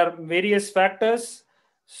 there are various factors.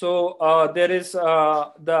 So there is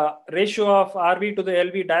the ratio of RV to the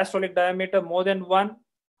LV diastolic diameter more than 1,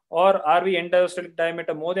 or RV end diastolic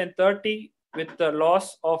diameter more than 30 with the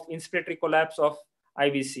loss of inspiratory collapse of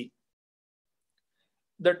IVC.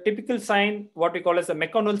 The typical sign, what we call as the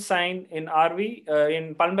McConnell sign in RV,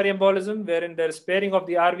 in pulmonary embolism, wherein there is pairing of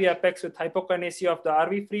the RV apex with hypokinesia of the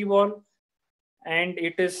RV free wall, and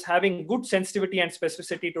it is having good sensitivity and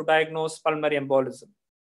specificity to diagnose pulmonary embolism.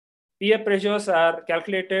 PA pressures are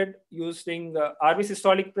calculated using RV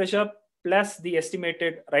systolic pressure plus the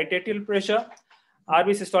estimated right atrial pressure. RV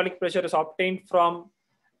systolic pressure is obtained from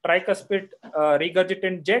tricuspid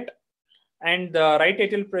regurgitant jet, and the right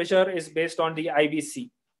atrial pressure is based on the IVC.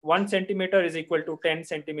 1 centimeter is equal to 10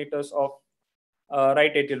 centimeters of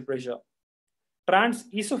right atrial pressure.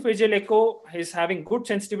 Transesophageal echo is having good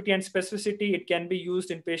sensitivity and specificity. It can be used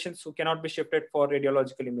in patients who cannot be shifted for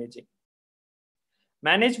radiological imaging.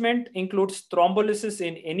 Management includes thrombolysis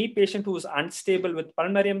in any patient who is unstable with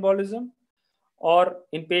pulmonary embolism or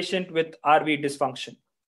in patient with RV dysfunction.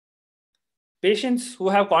 Patients who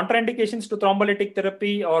have contraindications to thrombolytic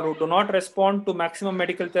therapy or who do not respond to maximum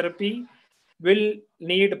medical therapy will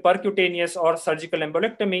need percutaneous or surgical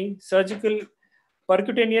embolectomy. Surgical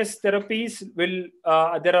percutaneous therapies will,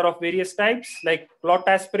 there are of various types like clot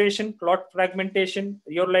aspiration, clot fragmentation,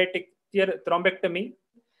 urololytic thrombectomy.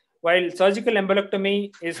 While surgical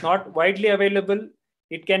embolectomy is not widely available,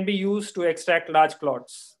 it can be used to extract large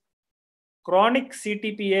clots. Chronic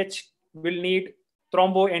CTPH will need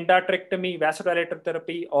thromboendarterectomy, vasodilator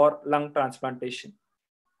therapy, or lung transplantation.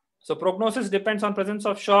 So prognosis depends on presence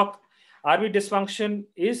of shock. RV dysfunction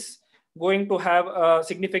is going to have a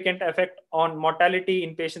significant effect on mortality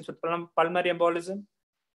in patients with pulmonary embolism.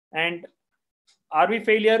 And RV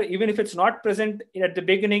failure, even if it's not present at the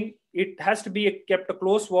beginning, it has to be kept a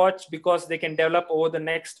close watch because they can develop over the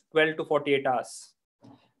next 12 to 48 hours.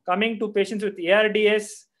 Coming to patients with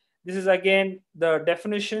ARDS, this is again the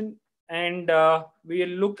definition, and we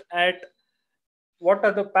will look at what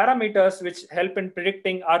are the parameters which help in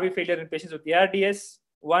predicting RV failure in patients with ARDS.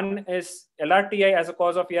 One is LRTI as a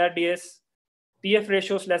cause of ARDS, PF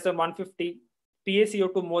ratios less than 150,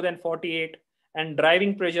 PaCO2 more than 48, and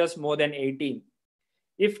driving pressures more than 18.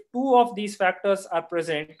 If 2 of these factors are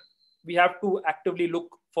present, we have to actively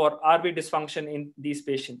look for RV dysfunction in these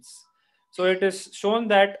patients. So it is shown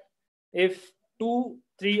that if 2,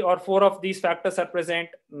 3, or 4 of these factors are present,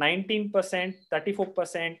 19%,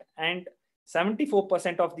 34%, and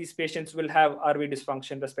 74% of these patients will have RV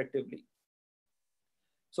dysfunction respectively.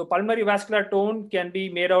 So pulmonary vascular tone can be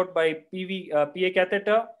made out by PA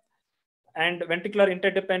catheter, and ventricular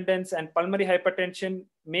interdependence and pulmonary hypertension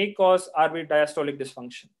may cause RV diastolic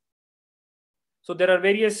dysfunction. So there are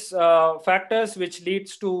various factors which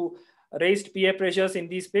leads to raised PA pressures in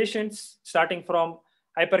these patients, starting from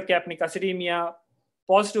hypercapnic acidemia,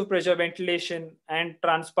 positive pressure ventilation, and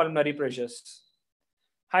transpulmonary pressures.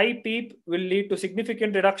 High PEEP will lead to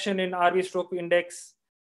significant reduction in RV stroke index.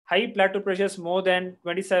 High plateau pressures more than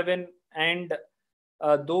 27, and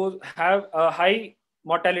those have a high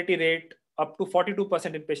mortality rate up to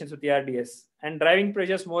 42% in patients with ARDS. And driving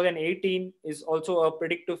pressures more than 18 is also a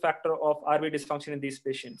predictive factor of RV dysfunction in these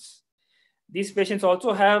patients. These patients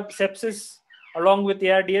also have sepsis along with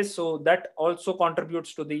ARDS, so that also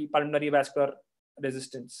contributes to the pulmonary vascular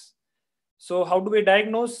resistance. So how do we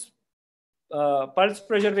diagnose? Pulse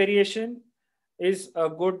pressure variation is a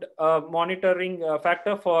good monitoring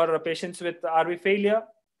factor for patients with RV failure,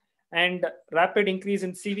 and rapid increase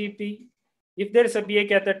in CVP. If there is a PA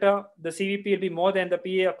catheter, the CVP will be more than the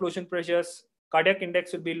PA occlusion pressures, cardiac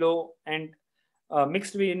index will be low, and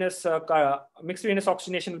mixed venous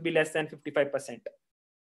oxygenation will be less than 55%.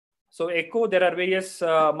 So echo, there are various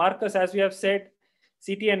markers, as we have said.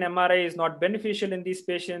 CT and MRI is not beneficial in these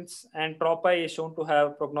patients, and TROPI is shown to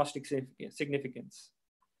have prognostic significance.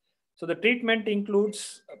 So the treatment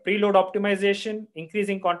includes preload optimization,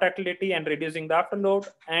 increasing contractility and reducing the afterload,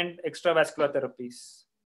 and extravascular therapies.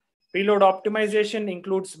 Preload optimization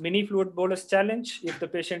includes mini fluid bolus challenge if the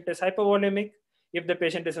patient is hypovolemic, if the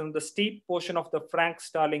patient is on the steep portion of the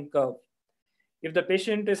Frank-Starling curve. If the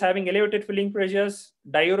patient is having elevated filling pressures,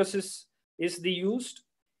 diuresis is used.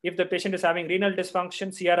 If the patient is having renal dysfunction,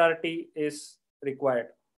 CRRT is required.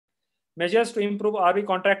 Measures to improve RV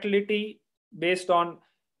contractility based on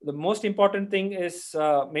the most important thing is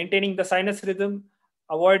maintaining the sinus rhythm,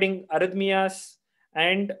 avoiding arrhythmias,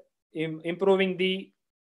 and improving the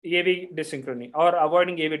AV dysynchrony or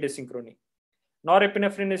avoiding AV dysynchrony.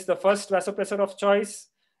 Norepinephrine is the first vasopressor of choice.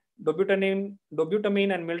 Dobutamine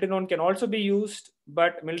and mildenone can also be used,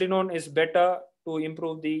 but mildenone is better to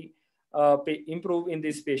improve in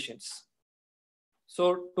these patients.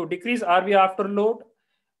 So to decrease RV afterload,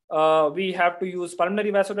 we have to use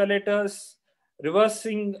pulmonary vasodilators,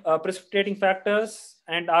 reversing precipitating factors,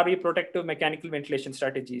 and RV protective mechanical ventilation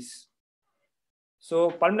strategies.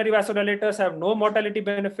 So pulmonary vasodilators have no mortality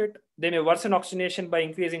benefit. They may worsen oxygenation by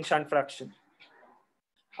increasing shunt fraction.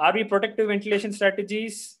 RV protective ventilation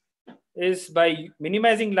strategies is by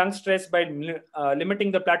minimizing lung stress by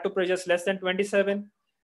limiting the plateau pressures less than 27,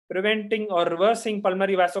 preventing or reversing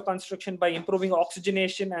pulmonary vasoconstriction by improving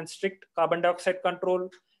oxygenation and strict carbon dioxide control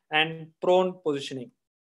and prone positioning.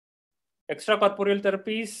 Extracorporeal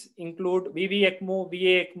therapies include VV ECMO,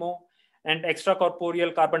 VA ECMO, and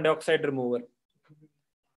extracorporeal carbon dioxide removal.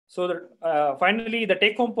 So finally, the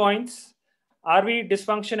take-home points: RV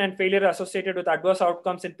dysfunction and failure associated with adverse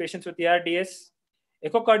outcomes in patients with ARDS.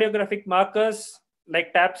 Echocardiographic markers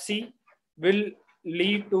like TAP-C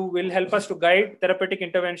will help us to guide therapeutic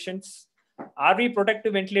interventions. RV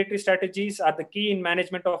protective ventilatory strategies are the key in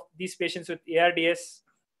management of these patients with ARDS.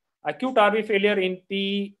 Acute RV failure in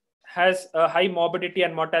PE has a high morbidity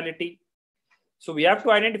and mortality. So we have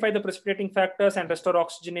to identify the precipitating factors and restore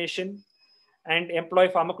oxygenation and employ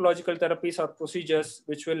pharmacological therapies or procedures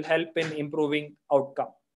which will help in improving outcome.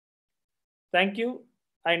 Thank you.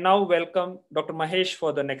 I now welcome Dr. Mahesh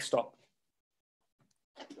for the next talk.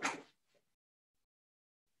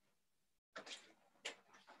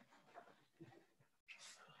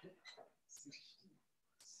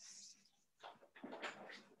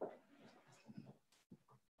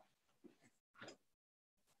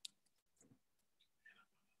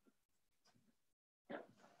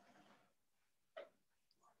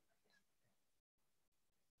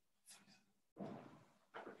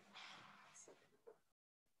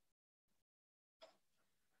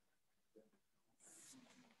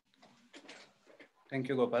 Thank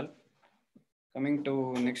you, Gopal. Coming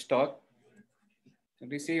to next talk,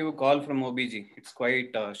 receive a call from OBG. It's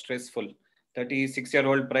quite stressful.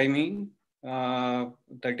 36-year-old primey,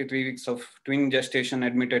 33 weeks of twin gestation,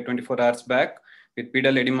 admitted 24 hours back with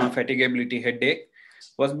pedal edema, fatigability, headache,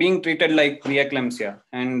 was being treated like preeclampsia,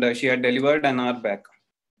 and she had delivered an hour back.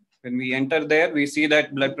 When we enter there, we see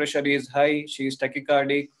that blood pressure is high. She is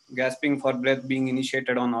tachycardic, gasping for breath, being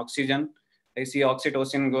initiated on oxygen. I see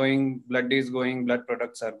oxytocin going, blood is going, blood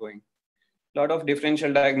products are going. A lot of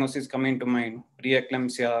differential diagnoses come into mind.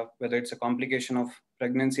 Preeclampsia, whether it's a complication of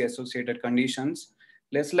pregnancy-associated conditions,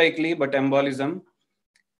 less likely, but embolism.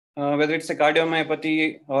 Whether it's a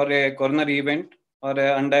cardiomyopathy or a coronary event or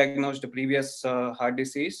an undiagnosed previous heart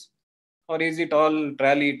disease, or is it all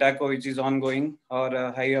trally tacho which is ongoing, or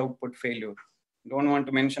a high output failure? Don't want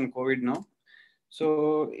to mention COVID now.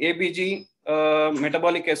 So ABG,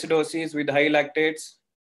 metabolic acidosis with high lactates,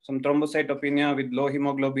 some thrombocytopenia with low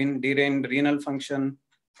hemoglobin, derailed renal function,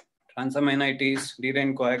 transaminitis,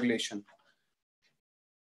 derailed coagulation.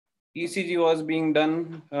 ECG was being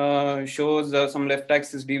done, shows some left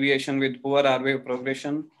axis deviation with poor R wave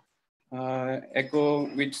progression. Echo,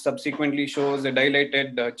 which subsequently shows a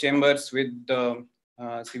dilated chambers with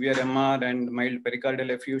severe MR and mild pericardial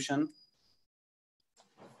effusion.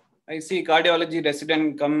 I see cardiology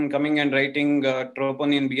resident coming and writing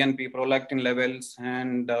troponin, BNP, prolactin levels,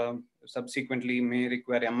 and subsequently may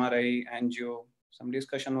require MRI, angio. Some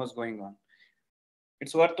discussion was going on.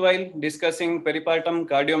 It's worthwhile discussing peripartum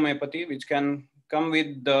cardiomyopathy, which can come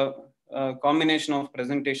with the combination of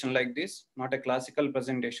presentation like this, not a classical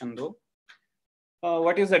presentation though.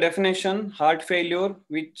 What is the definition? Heart failure,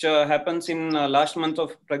 which happens in last month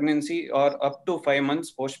of pregnancy or up to 5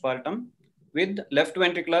 months postpartum, with left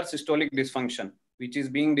ventricular systolic dysfunction, which is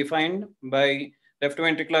being defined by left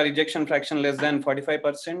ventricular ejection fraction less than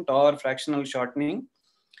 45% or fractional shortening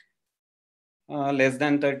less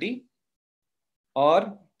than 30,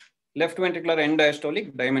 or left ventricular end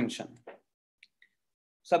diastolic dimension.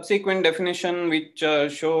 Subsequent definition which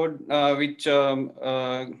gave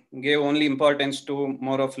only importance to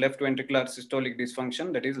more of left ventricular systolic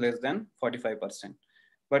dysfunction, that is less than 45%.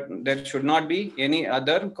 But there should not be any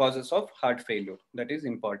other causes of heart failure. That is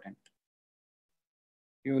important.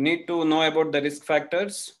 You need to know about the risk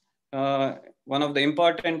factors. One of the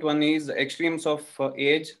important one is extremes of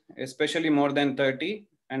age, especially more than 30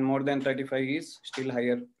 and more than 35 is still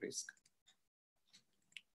higher risk.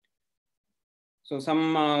 So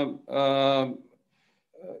some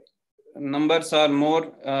numbers are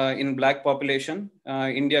more in Black population.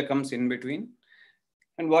 India comes in between.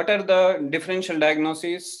 And what are the differential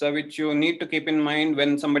diagnoses which you need to keep in mind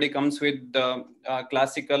when somebody comes with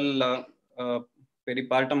classical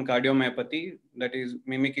peripartum cardiomyopathy, that is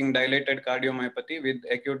mimicking dilated cardiomyopathy with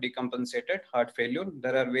acute decompensated heart failure?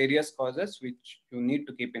 There are various causes which you need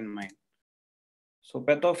to keep in mind. So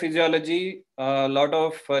pathophysiology, a lot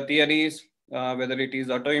of theories, whether it is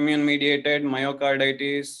autoimmune mediated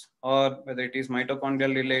myocarditis or whether it is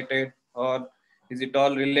mitochondrial related or is it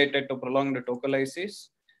all related to prolonged tocolysis.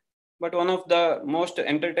 But one of the most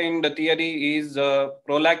entertained theory is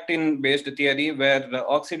prolactin based theory, where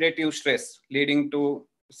oxidative stress leading to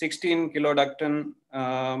 16 kilodalton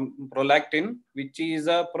prolactin, which is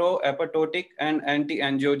a pro-apoptotic and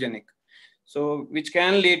anti-angiogenic. So which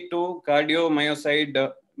can lead to myocyte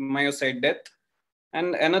death.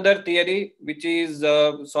 And another theory, which is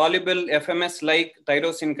soluble FMS like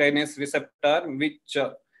tyrosine kinase receptor, which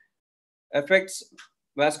affects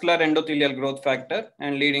vascular endothelial growth factor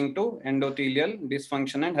and leading to endothelial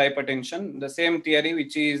dysfunction and hypertension. The same theory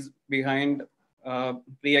which is behind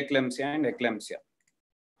preeclampsia and eclampsia.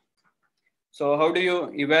 So how do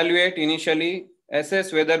you evaluate? Initially,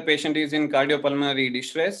 assess whether patient is in cardiopulmonary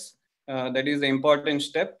distress. That is the important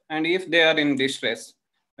step. And if they are in distress,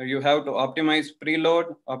 you have to optimize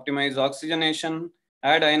preload, optimize oxygenation,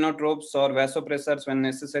 add inotropes or vasopressors when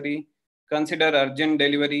necessary, consider urgent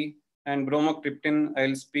delivery, and bromocriptine,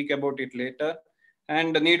 I'll speak about it later.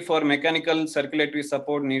 And the need for mechanical circulatory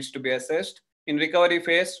support needs to be assessed. In recovery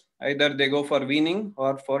phase, either they go for weaning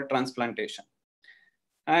or for transplantation.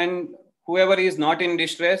 And whoever is not in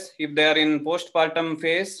distress, if they are in postpartum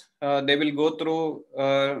phase, they will go through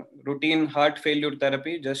routine heart failure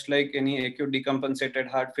therapy, just like any acute decompensated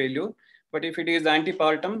heart failure. But if it is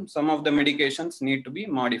antepartum, some of the medications need to be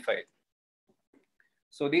modified.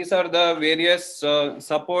 So these are the various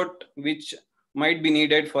support which might be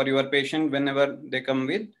needed for your patient whenever they come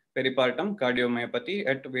with peripartum cardiomyopathy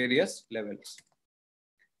at various levels.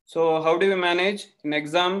 So how do we manage? In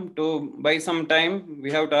exam, to buy some time,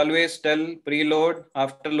 we have to always tell preload,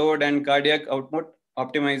 afterload, and cardiac output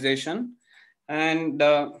optimization. And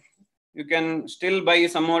you can still buy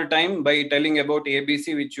some more time by telling about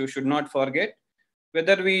ABC, which you should not forget.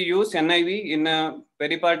 Whether we use NIV in a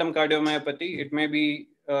peripartum cardiomyopathy, it may be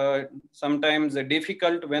sometimes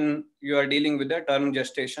difficult when you are dealing with a term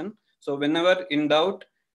gestation. So whenever in doubt,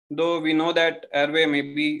 though we know that airway may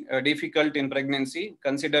be difficult in pregnancy,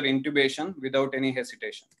 consider intubation without any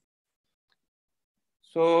hesitation.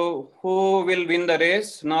 So who will win the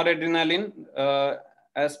race? Noradrenaline,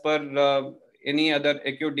 as per any other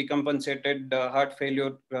acute decompensated heart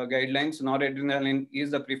failure guidelines, noradrenaline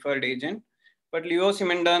is the preferred agent. But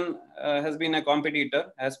levosimendan has been a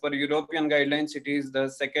competitor. As per European guidelines, it is the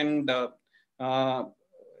second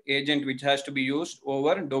agent which has to be used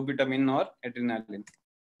over dobutamine or adrenaline.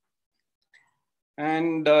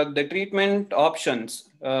 And the treatment options,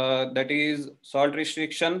 that is salt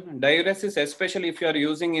restriction, diuresis, especially if you are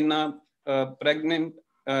using in a pregnant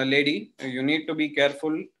lady, you need to be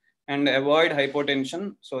careful and avoid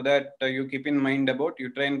hypotension, so that you keep in mind about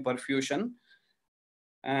uterine perfusion.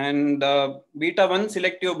 And beta-1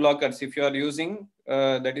 selective blockers, if you are using,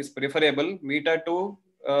 that is preferable. Beta-2,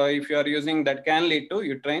 if you are using, that can lead to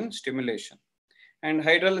uterine stimulation. And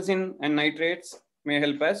hydralazine and nitrates may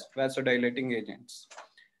help as vasodilating agents.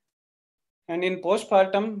 And in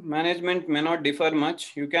postpartum, management may not differ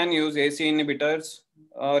much. You can use AC inhibitors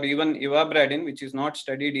or even ivabradine, which is not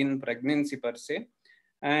studied in pregnancy per se.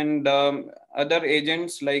 And other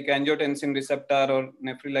agents like angiotensin receptor or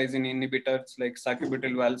neprilysin inhibitors like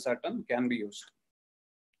sacubitril valsartan can be used.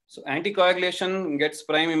 So anticoagulation gets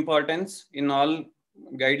prime importance in all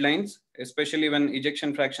guidelines, especially when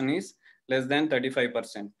ejection fraction is less than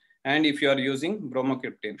 35%. And if you are using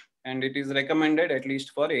bromocriptine, and it is recommended at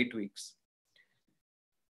least for 8 weeks.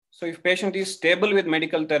 So if patient is stable with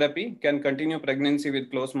medical therapy, can continue pregnancy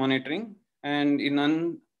with close monitoring. And in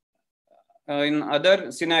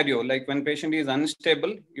other scenario, like when patient is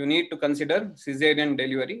unstable, you need to consider cesarean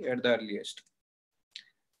delivery at the earliest.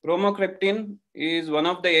 Bromocriptine is one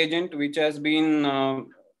of the agent which has been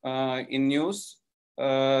in news.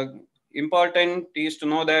 Important is to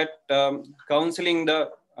know that counseling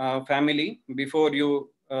the family before you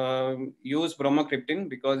use bromocriptine,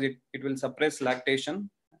 because it will suppress lactation.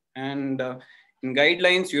 And in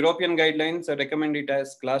guidelines, European guidelines recommend it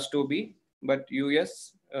as class 2B, but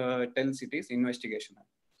US tells it is investigational.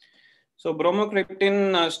 So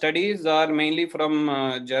bromocriptine studies are mainly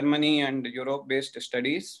from Germany and Europe-based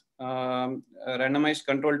studies, randomized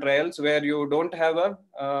control trials where you don't have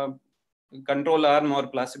a control arm or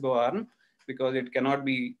placebo arm because it cannot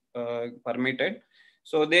be permitted.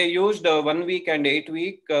 So they used 1 week and 8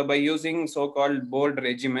 week by using so-called BOLD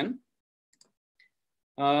regimen.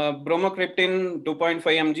 Bromocriptine 2.5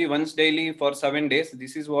 mg once daily for 7 days.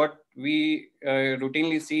 This is what we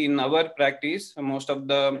routinely see in our practice. Most of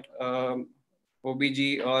the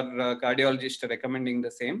OBG or cardiologist recommending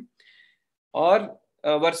the same. Or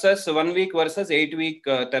versus 1 week versus 8 week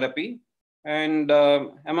therapy. And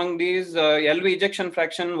among these, LV ejection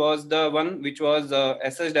fraction was the one which was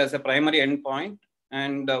assessed as a primary endpoint.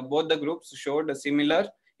 And both the groups showed a similar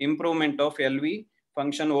improvement of LV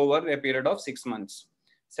function over a period of 6 months.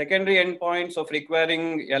 Secondary endpoints of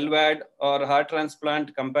requiring LVAD or heart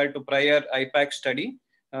transplant compared to prior IPAC study,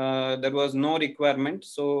 there was no requirement.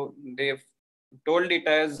 So they told it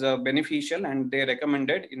as beneficial and they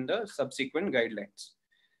recommended in the subsequent guidelines.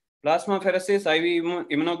 Plasmapheresis, IV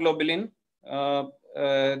immunoglobulin,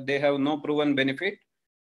 they have no proven benefit.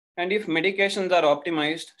 And if medications are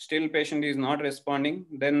optimized, still patient is not responding,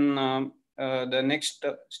 then the next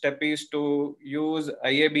step is to use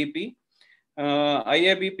IABP.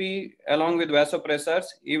 IABP along with vasopressors,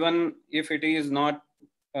 even if it is not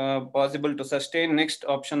possible to sustain, next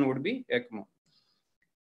option would be ECMO.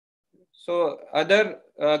 So other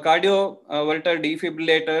cardioverter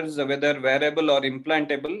defibrillators, whether wearable or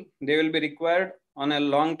implantable, they will be required on a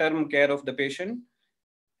long-term care of the patient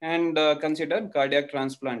and consider cardiac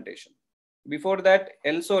transplantation. Before that,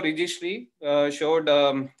 ELSO registry showed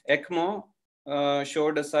ECMO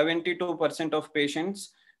showed 72% of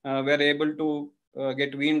patients were able to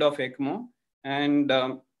get weaned off ECMO, and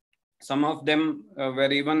some of them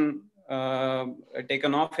were even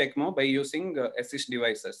taken off ECMO by using assist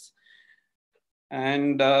devices.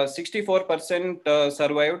 And 64%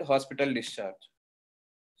 survived hospital discharge.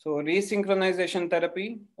 So resynchronization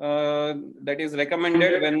therapy that is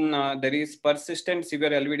recommended when there is persistent severe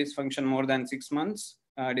LV dysfunction more than 6 months,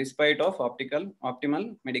 despite of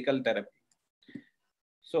optimal medical therapy.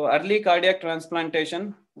 So early cardiac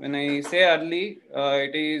transplantation, when I say early,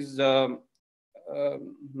 it is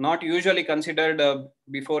not usually considered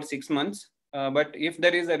before 6 months. But if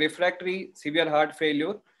there is a refractory severe heart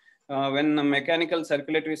failure, when mechanical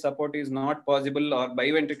circulatory support is not possible, or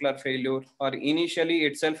biventricular failure, or initially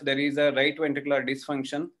itself there is a right ventricular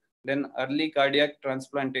dysfunction, then early cardiac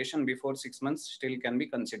transplantation before 6 months still can be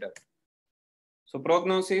considered. So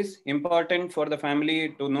prognosis, important for the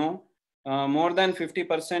family to know. More than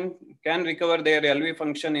 50% can recover their LV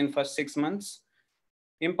function in first 6 months.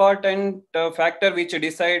 Important factor which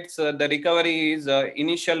decides the recovery is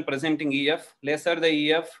initial presenting EF. Lesser the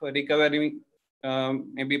EF, recovery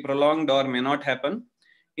may be prolonged or may not happen.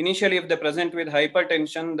 Initially, if they present with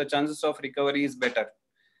hypertension, the chances of recovery is better.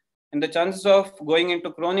 And the chances of going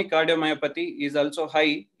into chronic cardiomyopathy is also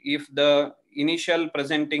high if the initial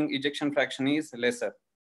presenting ejection fraction is lesser.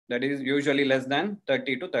 That is usually less than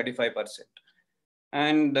 30 to 35%.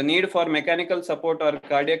 And the need for mechanical support or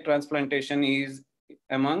cardiac transplantation is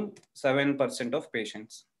among 7% of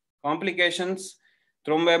patients. Complications,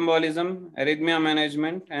 thromboembolism, arrhythmia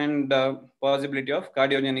management, and possibility of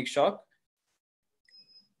cardiogenic shock.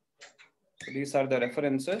 So these are the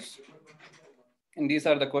references. And these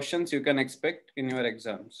are the questions you can expect in your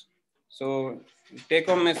exams. So take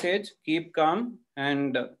home message, keep calm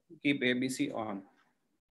and keep ABC on.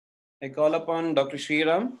 I call upon Dr.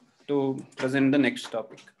 Sriram to present the next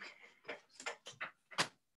topic.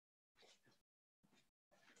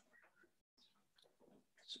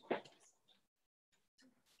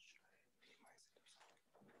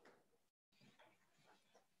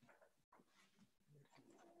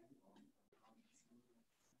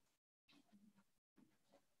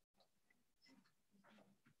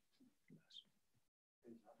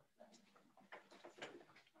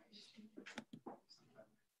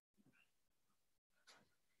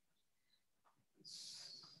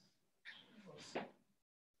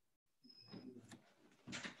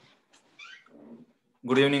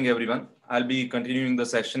 Good evening, everyone. I'll be continuing the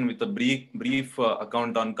session with a brief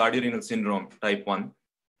account on cardiorenal syndrome type 1.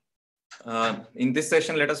 In this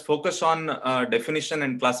session, let us focus on definition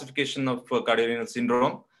and classification of cardiorenal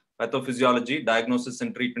syndrome, pathophysiology, diagnosis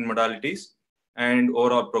and treatment modalities, and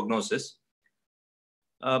overall prognosis.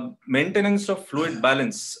 Maintenance of fluid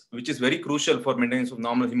balance, which is very crucial for maintenance of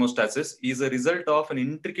normal hemostasis, is a result of an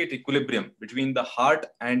intricate equilibrium between the heart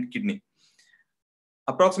and kidney.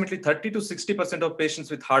 Approximately 30 to 60% of patients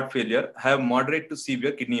with heart failure have moderate to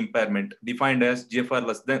severe kidney impairment, defined as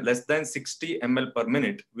GFR less than 60 ml per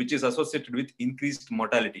minute, which is associated with increased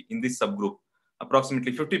mortality in this subgroup.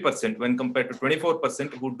 Approximately 50% when compared to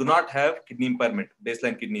 24% who do not have kidney impairment,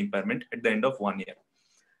 baseline kidney impairment at the end of 1 year.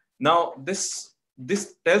 Now, this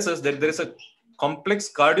tells us that there is a complex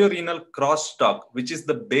cardiorenal crosstalk, which is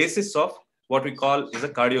the basis of what we call is a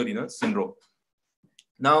cardiorenal syndrome.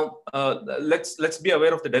 Now, let's be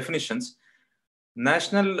aware of the definitions.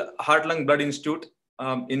 National Heart Lung Blood Institute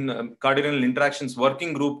in Cardiorenal Interactions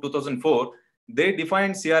Working Group 2004, they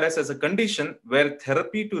defined CRS as a condition where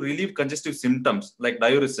therapy to relieve congestive symptoms like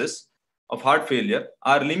diuresis of heart failure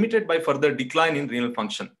are limited by further decline in renal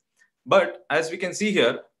function. But as we can see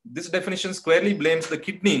here, this definition squarely blames the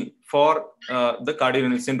kidney for the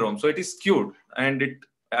cardiorenal syndrome. So it is skewed and it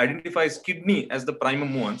identifies kidney as the prima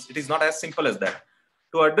movens. It is not as simple as that.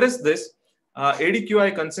 To address this,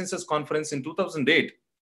 ADQI Consensus Conference in 2008,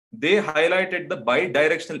 they highlighted the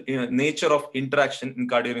bidirectional nature of interaction in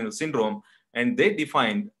cardiorenal syndrome, and they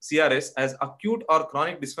defined CRS as acute or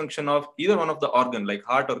chronic dysfunction of either one of the organ like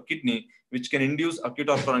heart or kidney, which can induce acute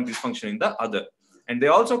or chronic dysfunction in the other. And they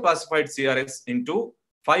also classified CRS into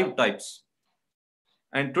 5 types.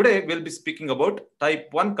 And today we'll be speaking about type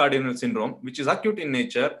 1 cardiorenal syndrome, which is acute in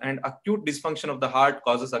nature, and acute dysfunction of the heart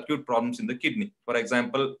causes acute problems in the kidney. For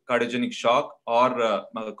example, cardiogenic shock or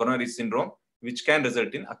coronary syndrome, which can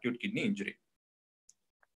result in acute kidney injury.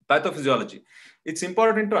 Pathophysiology. It's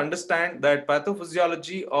important to understand that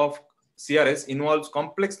pathophysiology of CRS involves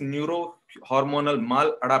complex neurohormonal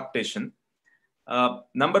maladaptation.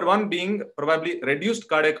 Number 1 being probably reduced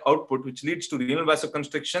cardiac output, which leads to renal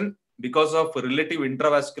vasoconstriction because of relative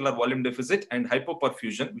intravascular volume deficit, and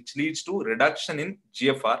hypoperfusion, which leads to reduction in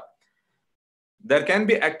GFR. There can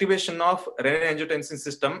be activation of renin-angiotensin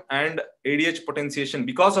system and ADH potentiation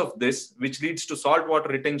because of this, which leads to salt water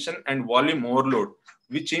retention and volume overload,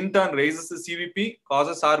 which in turn raises the CVP,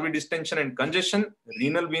 causes RV distension and congestion,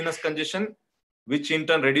 renal venous congestion, which in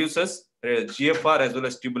turn reduces GFR as well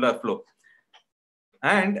as tubular flow.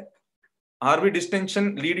 And RV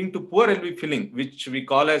distension leading to poor LV filling, which we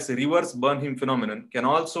call as reverse Burnham phenomenon, can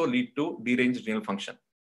also lead to deranged renal function.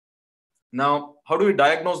 Now, how do we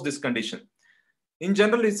diagnose this condition? In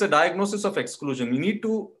general, it's a diagnosis of exclusion. We need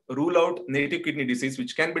to rule out native kidney disease,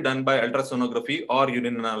 which can be done by ultrasonography or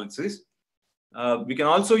urine analysis. We can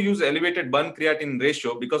also use elevated Bun-creatinine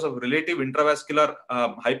ratio because of relative intravascular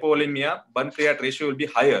hypovolemia. Bun-creat ratio will be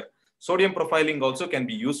higher. Sodium profiling also can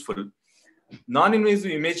be useful.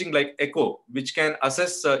 Non-invasive imaging like echo, which can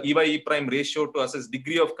assess E/E' ratio to assess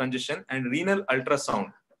degree of congestion, and renal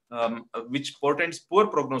ultrasound, which portends poor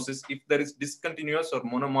prognosis if there is discontinuous or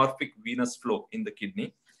monomorphic venous flow in the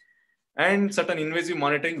kidney. And certain invasive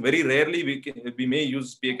monitoring, very rarely we may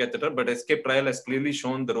use PA catheter, but ESCAPE trial has clearly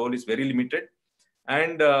shown the role is very limited.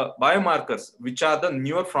 And biomarkers, which are the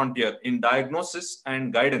newer frontier in diagnosis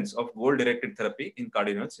and guidance of goal-directed therapy in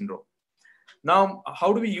cardiorenal syndrome. Now,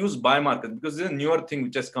 how do we use biomarkers? Because this is a newer thing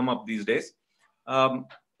which has come up these days.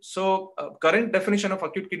 Current definition of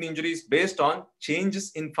acute kidney injury is based on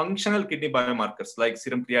changes in functional kidney biomarkers like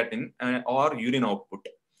serum creatinine or urine output.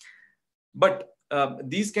 But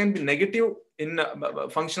these can be negative in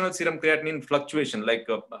functional serum creatinine fluctuation, like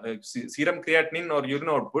serum creatinine or urine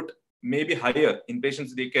output may be higher in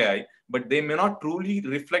patients with AKI, but they may not truly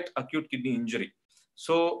reflect acute kidney injury.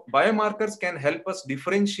 So biomarkers can help us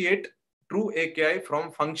differentiate true AKI from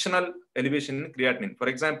functional elevation in creatinine. For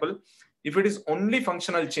example, if it is only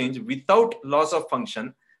functional change without loss of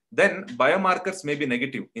function, then biomarkers may be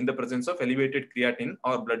negative in the presence of elevated creatinine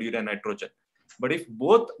or blood urea nitrogen. But if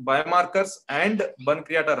both biomarkers and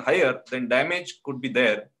Bun-creat are higher, then damage could be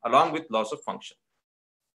there along with loss of function.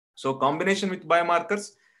 So combination with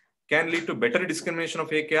biomarkers can lead to better discrimination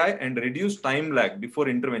of AKI and reduce time lag before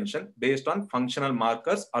intervention based on functional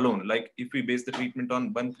markers alone. Like if we base the treatment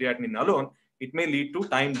on Bun-creatinine alone, it may lead to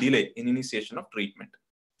time delay in initiation of treatment.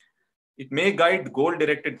 It may guide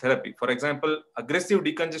goal-directed therapy. For example, aggressive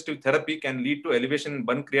decongestive therapy can lead to elevation in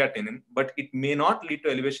Bun-creatinine, but it may not lead to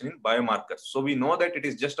elevation in biomarkers. So we know that it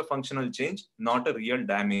is just a functional change, not a real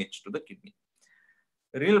damage to the kidney.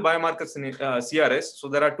 Renal biomarkers in CRS. So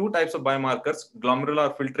there are 2 types of biomarkers,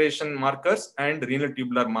 glomerular filtration markers and renal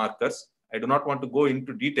tubular markers. I do not want to go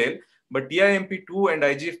into detail, but TIMP2 and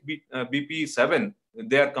IGF-BP7,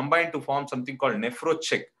 they are combined to form something called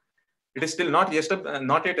nephrocheck. It is still not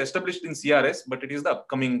yet established in CRS, but it is the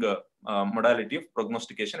upcoming modality of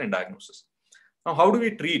prognostication and diagnosis. Now, how do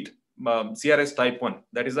we treat CRS type 1?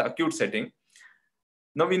 That is the acute setting.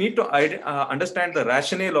 Now, we need to understand the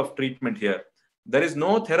rationale of treatment here. There is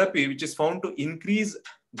no therapy which is found to increase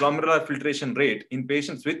glomerular filtration rate in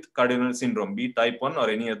patients with cardiorenal syndrome, be it type 1 or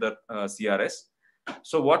any other CRS.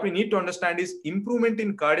 So what we need to understand is improvement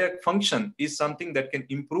in cardiac function is something that can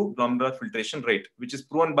improve glomerular filtration rate, which is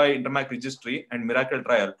proven by Intermac registry and Miracle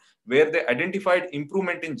trial, where they identified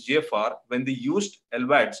improvement in GFR when they used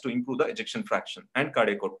LVADs to improve the ejection fraction and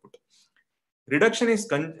cardiac output. Reduction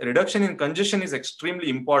in congestion is extremely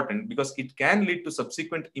important because it can lead to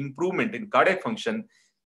subsequent improvement in cardiac function,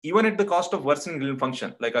 even at the cost of worsening renal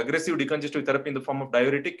function. Like aggressive decongestive therapy in the form of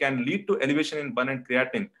diuretic can lead to elevation in burn and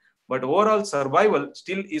creatinine, but overall survival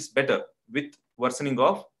still is better with worsening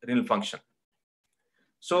of renal function.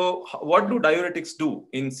 So what do diuretics do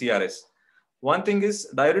in CRS? One thing is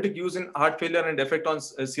diuretic use in heart failure and effect on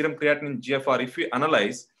serum creatinine GFR. If we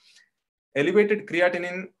analyze, elevated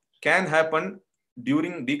creatinine can happen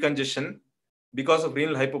during decongestion because of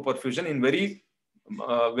renal hypoperfusion in very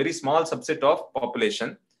small subset of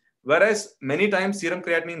population. Whereas many times serum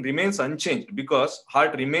creatinine remains unchanged because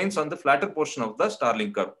heart remains on the flatter portion of the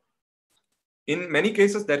Starling curve. In many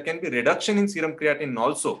cases, there can be reduction in serum creatinine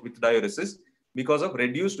also with diuresis because of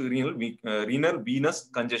reduced renal venous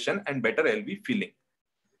congestion and better LV filling.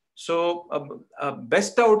 So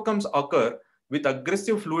best outcomes occur with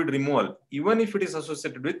aggressive fluid removal, even if it is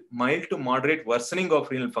associated with mild to moderate worsening of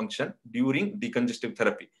renal function during decongestive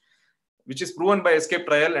therapy, which is proven by ESCAPE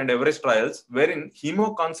trial and Everest trials, wherein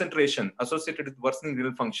hemo concentration associated with worsening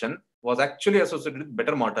renal function was actually associated with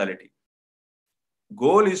better mortality.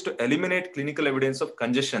 Goal is to eliminate clinical evidence of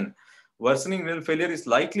congestion. Worsening renal failure is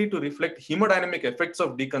likely to reflect hemodynamic effects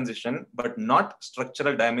of decongestion, but not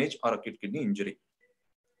structural damage or acute kidney injury.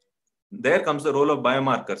 There comes the role of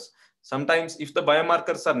biomarkers. Sometimes if the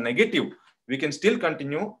biomarkers are negative, we can still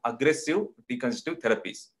continue aggressive decongestive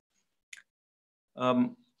therapies.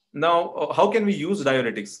 Now, how can we use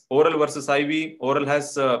diuretics? Oral versus IV. Oral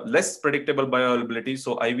has less predictable bioavailability,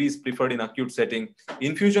 so IV is preferred in acute setting.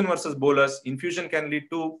 Infusion versus bolus. Infusion can lead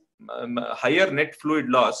to higher net fluid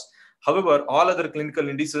loss. However, all other clinical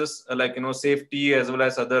indices like safety as well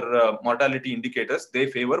as other mortality indicators, they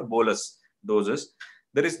favor bolus doses.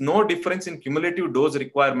 There is no difference in cumulative dose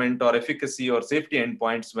requirement or efficacy or safety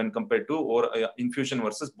endpoints when compared to infusion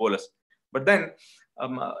versus bolus. But then,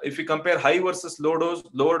 if we compare high versus low dose,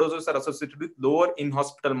 lower doses are associated with lower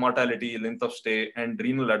in-hospital mortality, length of stay, and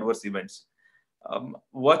renal adverse events.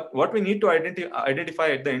 What we need to identify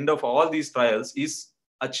at the end of all these trials is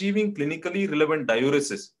achieving clinically relevant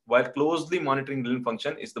diuresis while closely monitoring renal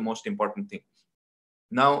function is the most important thing.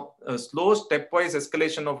 Now, a slow stepwise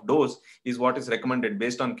escalation of dose is what is recommended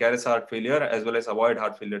based on CARES heart failure as well as avoid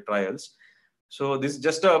heart failure trials. So this is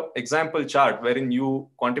just an example chart wherein you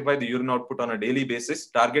quantify the urine output on a daily basis,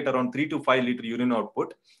 target around 3 to 5 liter urine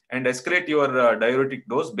output, and escalate your diuretic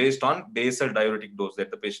dose based on basal diuretic dose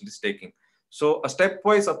that the patient is taking. So a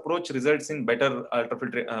stepwise approach results in better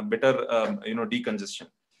decongestion.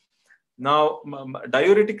 Now,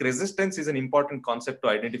 diuretic resistance is an important concept to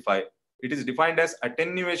identify. It is defined as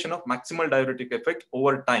attenuation of maximal diuretic effect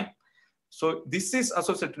over time. So this is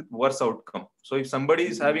associated with worse outcome. So if somebody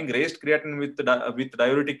is having raised creatinine with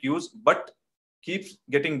diuretic use, but keeps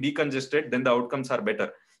getting decongested, then the outcomes are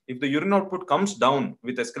better. If the urine output comes down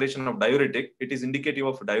with escalation of diuretic, it is indicative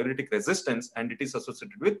of diuretic resistance and it is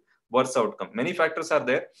associated with worse outcome. Many factors are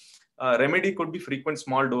there. Remedy could be frequent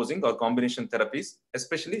small dosing or combination therapies,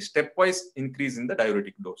 especially stepwise increase in the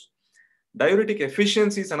diuretic dose. Diuretic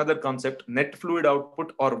efficiency is another concept. Net fluid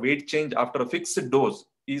output or weight change after a fixed dose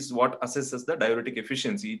is what assesses the diuretic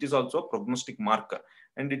efficiency. It is also a prognostic marker,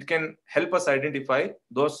 and it can help us identify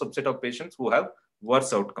those subset of patients who have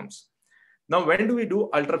worse outcomes. Now, when do we do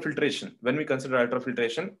ultrafiltration? When we consider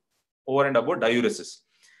ultrafiltration over and above diuresis.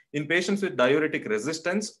 In patients with diuretic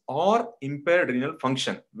resistance or impaired renal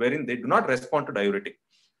function, wherein they do not respond to diuretic,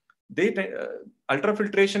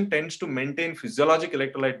 ultrafiltration tends to maintain physiologic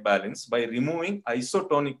electrolyte balance by removing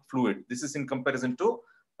isotonic fluid. This is in comparison to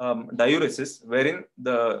diuresis, wherein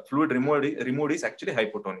the fluid removed is actually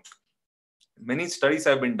hypotonic. Many studies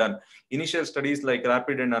have been done. Initial studies like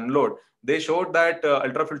RAPID and UNLOAD, they showed that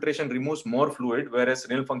ultrafiltration removes more fluid, whereas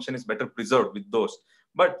renal function is better preserved with those.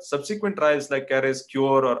 But subsequent trials like CARES,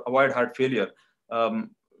 CURE, or avoid heart failure,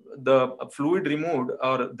 the fluid removed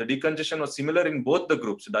or the decongestion was similar in both the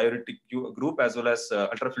groups, diuretic group as well as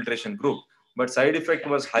ultrafiltration group, but side effect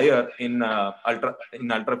was higher in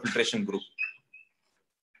ultrafiltration group.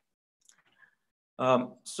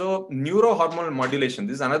 So neurohormonal modulation,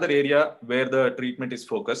 this is another area where the treatment is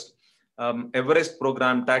focused. Everest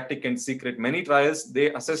program, TACTIC and SECRET, many trials,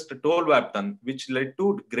 they assessed tolvaptan, which led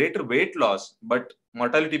to greater weight loss, but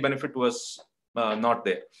mortality benefit was not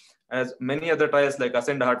there. As many other trials like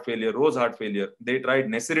Ascend heart failure, Rose heart failure, they tried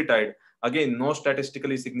nesiritide. Again, no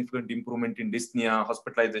statistically significant improvement in dyspnea,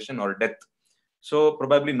 hospitalization, or death. So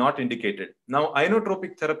probably not indicated. Now,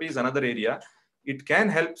 inotropic therapy is another area. It can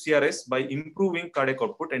help CRS by improving cardiac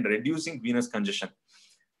output and reducing venous congestion.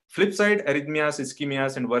 Flip side, arrhythmias,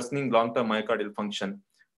 ischemias, and worsening long-term myocardial function.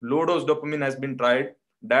 Low-dose dopamine has been tried.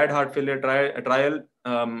 DAD heart failure trial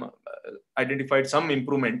identified some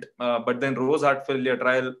improvement, but then Rose heart failure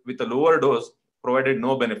trial with a lower dose provided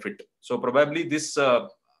no benefit. So probably this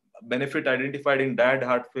benefit identified in DAD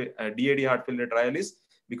heart failure trial is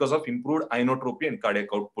because of improved inotropy and cardiac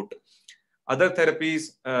output. Other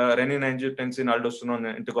therapies, renin-angiotensin,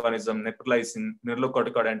 aldosterone antagonism, neprilysin,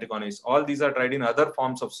 mineralocorticoid antagonists, all these are tried in other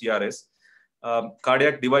forms of CRS.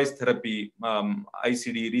 Cardiac device therapy,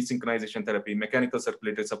 ICD, resynchronization therapy, mechanical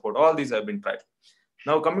circulatory support, all these have been tried.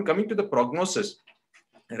 Now coming to the prognosis,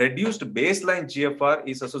 reduced baseline GFR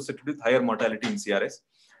is associated with higher mortality in CRS.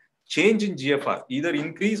 Change in GFR, either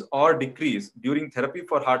increase or decrease during therapy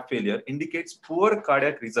for heart failure, indicates poor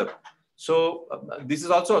cardiac reserve. So this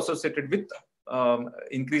is also associated with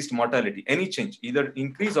increased mortality. Any change, either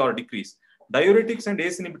increase or decrease. Diuretics and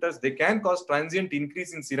ACE inhibitors, they can cause transient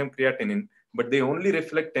increase in serum creatinine, but they only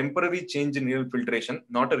reflect temporary change in renal filtration,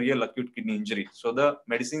 not a real acute kidney injury. So the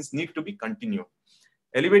medicines need to be continued.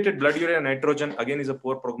 Elevated blood urea nitrogen, again, is a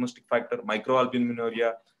poor prognostic factor,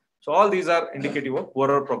 microalbuminuria. So all these are indicative of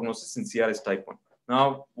poorer prognosis in CRS type 1.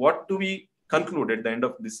 Now, what do we conclude at the end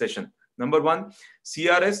of this session? Number one,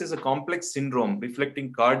 CRS is a complex syndrome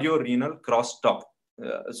reflecting cardio-renal crosstalk.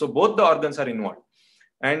 So both the organs are involved.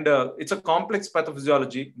 And it's a complex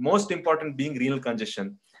pathophysiology, most important being renal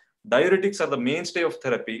congestion. Diuretics are the mainstay of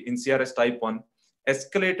therapy in CRS type 1,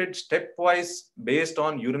 escalated stepwise based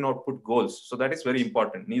on urine output goals. So that is very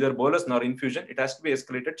important. Neither bolus nor infusion, it has to be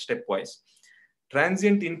escalated stepwise.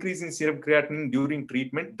 Transient increase in serum creatinine during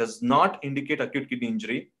treatment does not indicate acute kidney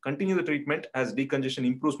injury. Continue the treatment as decongestion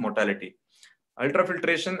improves mortality.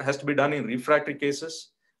 Ultrafiltration has to be done in refractory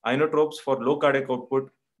cases. Inotropes for low cardiac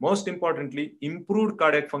output. Most importantly, improved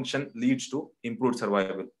cardiac function leads to improved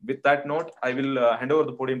survival. With that note, I will hand over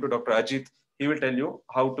the podium to Dr. Ajit. He will tell you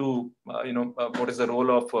how to, what is the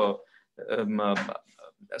role of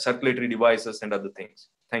circulatory devices and other things.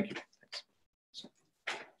 Thank you.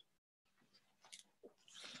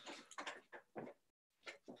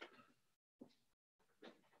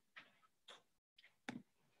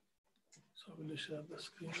 So will you share the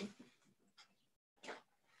screen?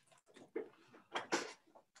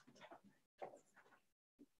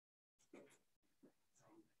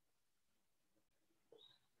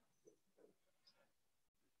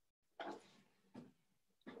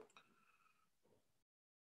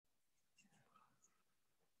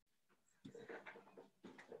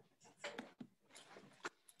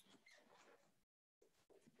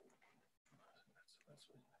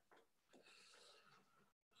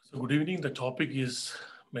 So good evening. The topic is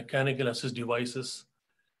mechanical assist devices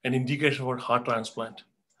and indication for heart transplant.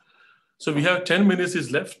 So we have 10 minutes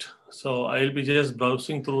is left. So I'll be just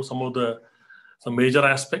browsing through some major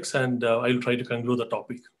aspects, and I'll try to conclude the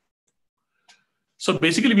topic. So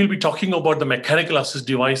basically, we'll be talking about the mechanical assist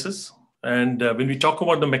devices. And when we talk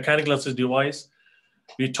about the mechanical assist device,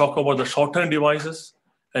 we talk about the short-term devices,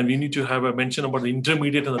 and we need to have a mention about the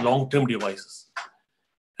intermediate and the long-term devices.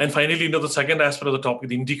 And finally, the second aspect of the topic,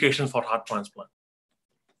 the indication for heart transplant.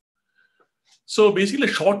 So basically,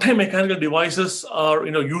 short-term mechanical devices are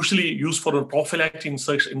usually used for a prophylactic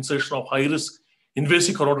insertion of high-risk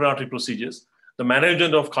invasive coronary artery procedures, the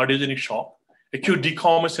management of cardiogenic shock, acute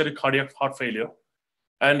decompensated cardiac heart failure,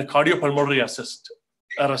 and cardiopulmonary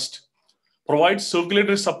arrest. Provides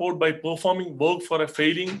circulatory support by performing work for a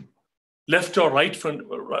failing left or right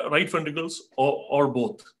ventricles or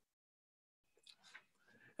both.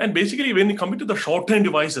 And basically, when you come to the short-term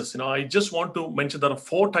devices, I just want to mention there are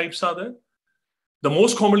 4 types are there. The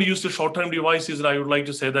most commonly used short-term devices, I would like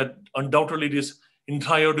to say that undoubtedly it is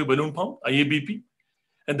intra-aortic balloon pump, IABP.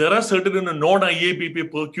 And there are certain non-IABP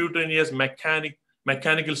percutaneous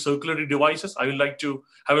mechanical circulatory devices. I would like to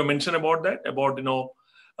have a mention about that, about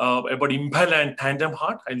impel and tandem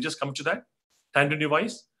heart. I'll just come to that, tandem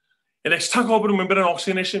device. In extracorporeal membrane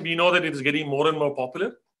oxygenation, we know that it is getting more and more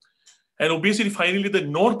popular. And obviously, finally, the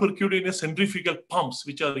non-percutaneous centrifugal pumps,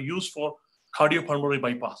 which are used for cardiopulmonary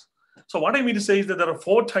bypass. So what I mean to say is that there are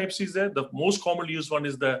 4 types is there. The most commonly used one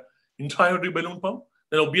is the intra-aortic balloon pump.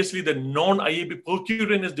 Then obviously the non-IAB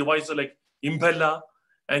percutaneous devices like Impella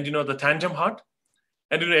and the tandem heart,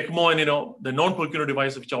 and ECMO and the non-percutaneous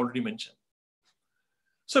devices which I already mentioned.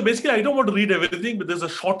 So basically, I don't want to read everything, but there's a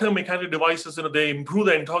short-term mechanical devices. They improve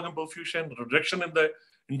the end-organ perfusion, reduction in the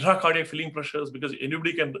intracardiac filling pressures, because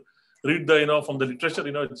anybody can read the from the literature.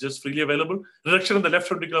 It's just freely available. Reduction in the left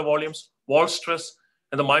ventricular volumes, wall stress,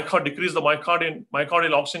 and the myocardial decrease the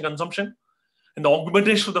myocardial oxygen consumption, and the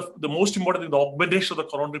augmentation of the most important thing, the augmentation of the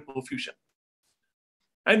coronary perfusion.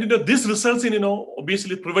 And this results in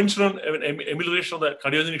obviously prevention and amelioration of the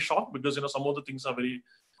cardiogenic shock, because some of the things are very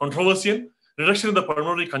controversial. Reduction in the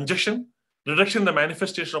pulmonary congestion, reduction in the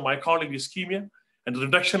manifestation of myocardial ischemia, and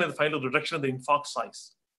reduction and final reduction in the infarct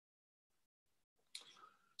size.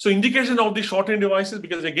 So indication of the short-term devices,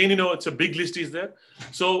 because again, it's a big list is there.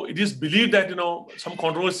 So it is believed that, some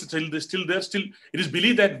controversy still there. Still, it is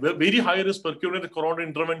believed that very high risk percutaneous coronary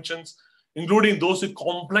interventions, including those with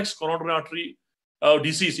complex coronary artery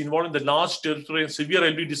disease involving the large territory and severe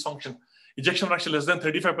LV dysfunction, ejection fraction less than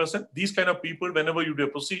 35%. These kind of people, whenever you do a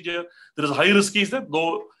procedure, there is a high risk is there,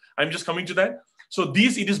 though I'm just coming to that. So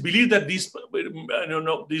it is believed that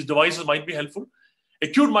these devices might be helpful.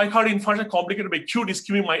 Acute myocardial infarction complicated by acute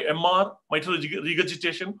ischemic MR, mitral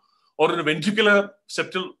regurgitation, or in a ventricular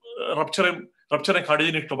septal rupture and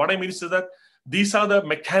cardiogenic shock. What I mean is that these are the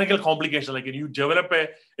mechanical complications, like you develop a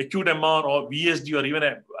acute MR or VSD or even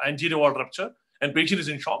an anterior wall rupture, and patient is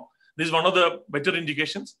in shock. This is one of the better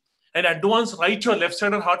indications. And advanced right or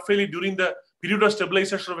left-sided heart failure during the period of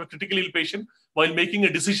stabilization of a critically ill patient while making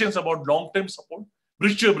decisions about long-term support,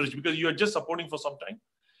 bridge to a bridge, because you are just supporting for some time.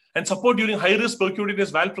 And support during high-risk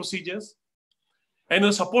percutaneous valve procedures.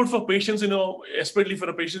 And support for patients, especially for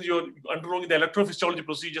the patients you're undergoing the electrophysiology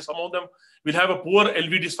procedure. Some of them will have a poor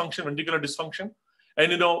LV dysfunction, ventricular dysfunction.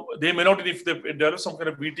 And, they may not, if they develop some kind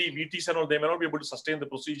of VTs and all, they may not be able to sustain the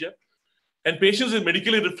procedure. And patients with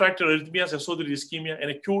medically refractory arrhythmias associated with ischemia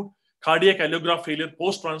and acute cardiac allograft failure,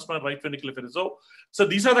 post-transplant right ventricular failure. So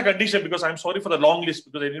these are the conditions, because I'm sorry for the long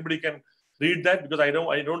list, because anybody can read that, because I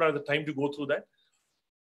don't have the time to go through that.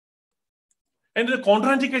 And the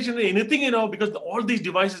contraindication, anything, because all these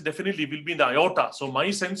devices definitely will be in the aorta. So my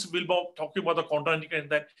sense will be talking about the contraindication,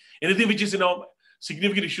 that anything which is,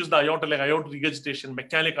 significant issues in the aorta, like aortic regurgitation,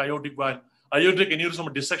 mechanic aortic valve, aortic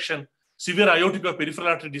aneurysm dissection, severe aortic or peripheral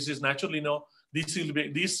artery disease, naturally,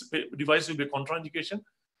 these devices will be a contraindication.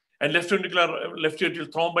 And left atrial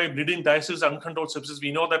thrombi, bleeding, diastasis, uncontrolled sepsis.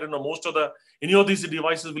 We know that any of these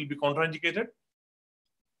devices will be contraindicated.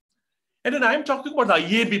 And then I'm talking about the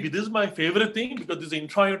IABP. This is my favorite thing, because this is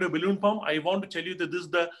intra-aortic balloon pump. I want to tell you that this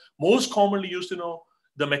is the most commonly used,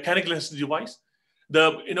 the mechanical assist device.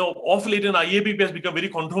 Off late in IABP has become very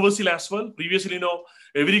controversial as well. Previously,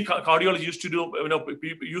 every cardiologist used to do,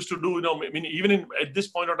 people used to do, even at this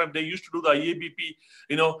point of time, they used to do the IABP,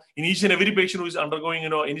 in each and every patient who is undergoing,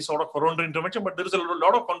 any sort of coronary intervention. But there is a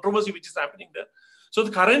lot of controversy which is happening there. So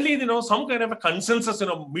currently, some kind of a consensus,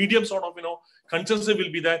 medium sort of, consensus will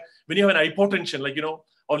be that when you have an hypotension, like,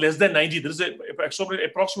 or less than 90, there is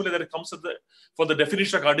approximately that it comes for the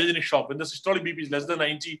definition of cardiogenic shock. When the systolic BP is less than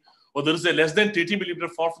 90, or there is a less than 30 millimeter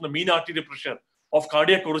fall from the mean arterial pressure of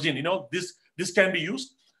cardiac origin, this can be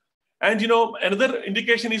used. And, another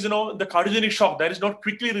indication is, the cardiogenic shock that is not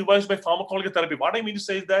quickly reversed by pharmacological therapy. What I mean to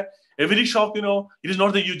say is that every shock, it is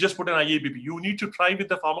not that you just put an IABP. You need to try with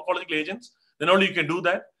the pharmacological agents. Then only you can do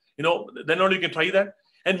that. Then only you can try that.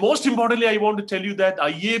 And most importantly, I want to tell you that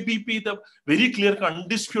IABP, the very clear,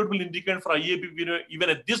 undisputable indicator for IABP, even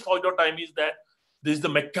at this point of time, is that there is the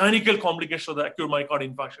mechanical complication of the acute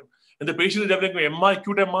myocardial infarction. And the patient is developing MR,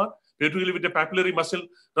 acute MR, particularly with a papillary muscle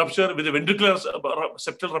rupture, with a ventricular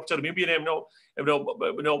septal rupture, maybe what do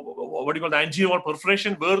you call the anterior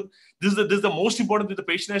perforation, where this is the most important thing. The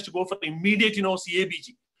patient has to go for immediate,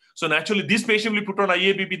 CABG. So naturally, this patient will put on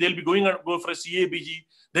IABP, they'll be go for a CABG.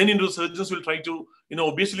 Then the surgeons will try to,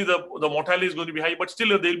 obviously the mortality is going to be high, but still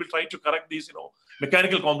they'll be trying to correct these,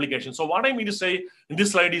 mechanical complications. So what I mean to say in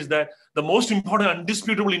this slide is that the most important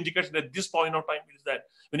undisputable indication at this point of time is that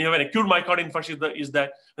when you have an acute myocardial infarction, is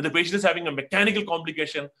that when the patient is having a mechanical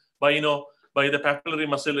complication by, by the papillary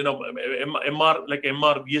muscle, MR, like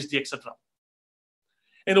MR, VSD, etc.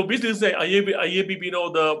 And obviously, this is the IABP,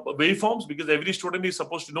 the waveforms, because every student is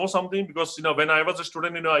supposed to know something. Because, when I was a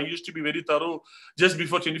student, I used to be very thorough just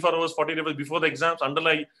before 24 hours, 48 hours before the exams.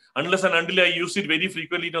 Unless and until I use it very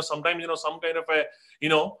frequently, sometimes, some kind of a,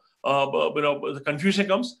 the confusion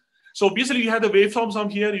comes. So obviously, you have the waveforms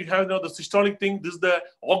on here. You have the systolic thing. This is the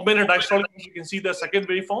augmented diastolic. You can see the second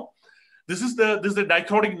waveform. This is the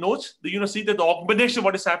dichrotic notch. See that the augmentation,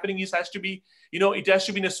 what is happening is has to be, it has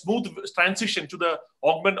to be in a smooth transition to the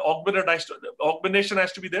augmented diastolic. Augmentation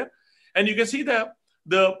has to be there. And you can see the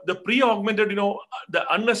pre-augmented, the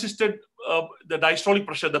unassisted, the diastolic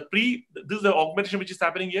pressure, this is the augmentation which is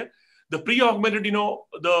happening here. The pre-augmented,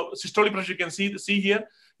 the systolic pressure you can see here.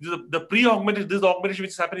 The pre-augmented, this is the augmentation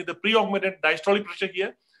which is happening, the pre-augmented diastolic pressure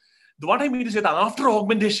here. What I mean is that after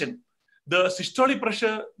augmentation, the systolic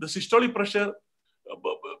pressure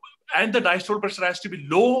and the diastolic pressure has to be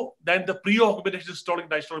low than the pre-augmentation systolic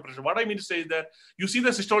diastolic pressure. What I mean to say is that you see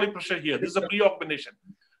the systolic pressure here. This is a pre-augmentation.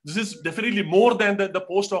 This is definitely more than the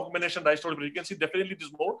post-augmentation diastolic pressure. You can see definitely it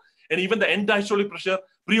is more. And even the end diastolic pressure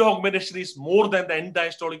pre-augmentation is more than the end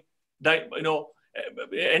diastolic,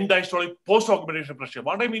 end diastolic post-augmentation pressure.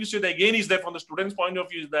 What I mean to say that again is that from the student's point of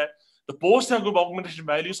view is that the post-augmentation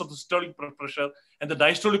values of the systolic pressure and the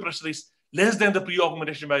diastolic pressure is less than the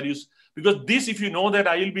pre-augmentation values. Because this, if you know that,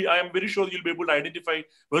 I am very sure you'll be able to identify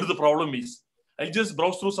where the problem is. I'll just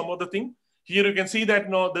browse through some of the thing. Here you can see that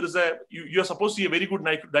there is you're supposed to see a very good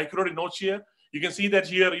dichroic notch here. You can see that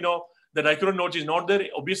here, the dichroic notch is not there.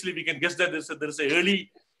 Obviously, we can guess that there is a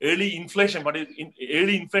early inflation. What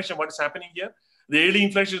is happening here? The early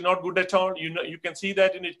inflation is not good at all. You can see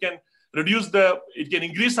that, and it can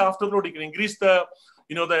increase afterload. It can increase the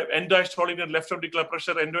end diastolic and left ventricular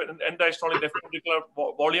pressure, end diastolic left ventricular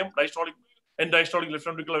volume, end diastolic left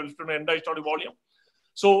ventricular end diastolic volume.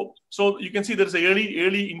 So you can see there is a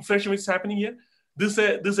early inflation which is happening here. This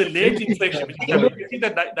is a late inflation. You can see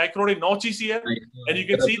that dichroic notch is here, and you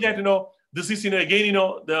can see that this is again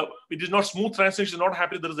it is not smooth transition, not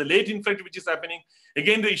happening. There is a late inflation which is happening.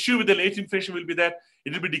 Again, the issue with the late inflation will be that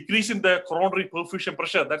it will be decreasing the coronary perfusion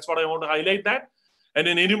pressure. That's what I want to highlight that. And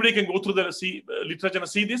then anybody can go through the literature and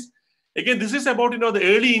see this. Again, this is about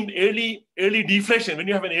the early deflation. When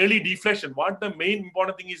you have an early deflation, what the main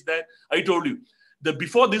important thing is that I told you.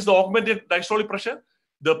 Before this, the augmented diastolic pressure,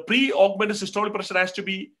 the pre-augmented systolic pressure has to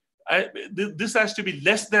be, this has to be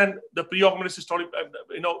less than the pre-augmented systolic,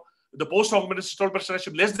 the post-augmented systolic pressure has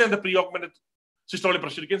to be less than the pre-augmented systolic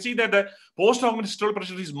pressure. You can see that the post-augmented systolic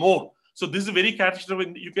pressure is more. So this is very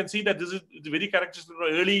characteristic. You can see that this is very characteristic of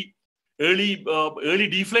early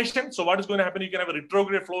deflation. So what is going to happen? You can have a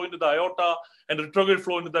retrograde flow into the aorta and retrograde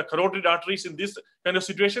flow into the carotid arteries in this kind of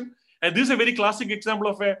situation. And this is a very classic example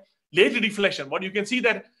of a late deflection. What you can see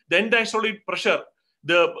that the end diastolic pressure,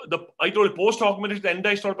 I told you post-augmentation, the end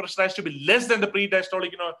diastolic pressure has to be less than the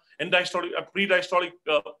pre-diastolic, end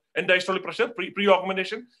diastolic pressure,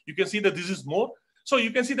 pre-augmentation. You can see that this is more. So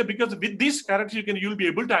you can see that because with this character, you'll be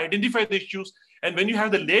able to identify the issues. And when you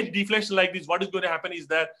have the late deflection like this, what is going to happen is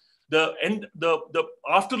that the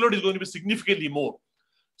afterload is going to be significantly more.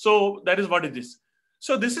 So that is what it is.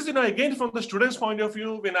 So this is, again, from the student's point of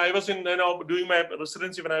view, when I was in, doing my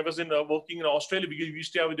residency, when I was in working in Australia, we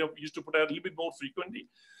used to put a little bit more frequently.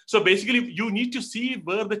 So basically, you need to see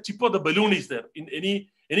where the tip of the balloon is there in any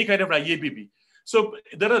kind of IABP. So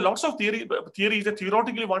there are lots of theories that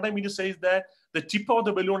theoretically, what I mean to say is that the tip of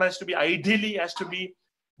the balloon ideally has to be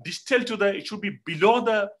distal to it should be below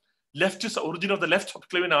the origin of the left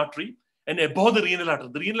subclavian artery and above the renal artery.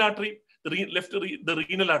 The renal artery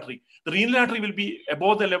will be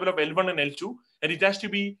above the level of L1 and L2, and it has to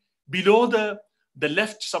be below the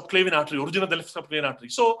left subclavian artery, origin of the left subclavian artery.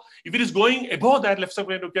 So if it is going above that left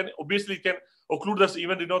subclavian, it can occlude this,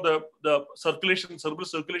 even the circulation, cerebral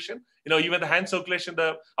circulation, even the hand circulation,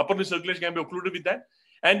 the upper limb circulation can be occluded with that.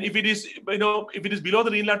 And if it is below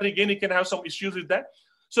the renal artery, again, it can have some issues with that.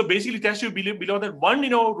 So basically, it has to be below that. One,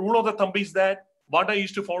 rule of the thumb is that what I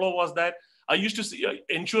used to follow was that I used to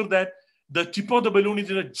ensure that the tip of the balloon is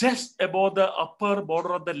just above the upper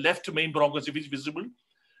border of the left main bronchus, if it's visible.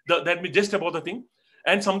 That means just above the thing.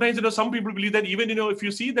 And sometimes, some people believe that even, if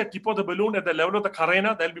you see the tip of the balloon at the level of the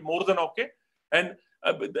carina, that'll be more than okay. And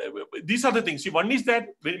these are the things. See, one is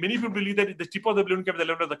that many people believe that the tip of the balloon can be the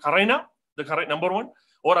level of the carina, number one.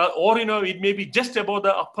 Or it may be just above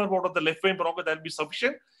the upper border of the left main bronchus, that'll be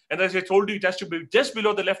sufficient. And as I told you, it has to be just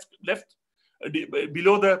below the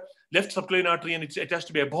below the left subclavian artery, and it has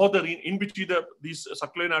to be above in between these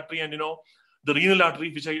subclavian artery and the renal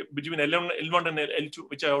artery, between L1 and L2,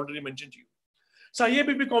 which I already mentioned to you. So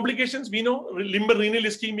IABP complications, we know limbar renal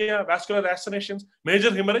ischemia, vascular lacerations,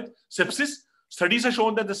 major hemorrhage, sepsis. Studies have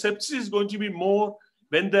shown that the sepsis is going to be more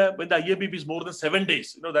when the IABP is more than 7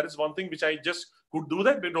 days. That is one thing which I just could do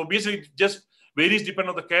that. But obviously, it just varies depending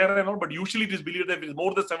on the care and all. But usually, it is believed that if it's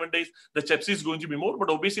more than 7 days, the sepsis is going to be more. But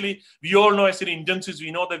obviously, we all know as in intensives,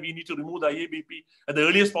 we know that we need to remove the IABP at the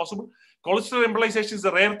earliest possible. Cholesterol embolization is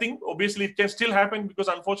a rare thing. Obviously, it can still happen because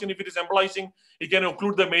unfortunately, if it is embolizing, it can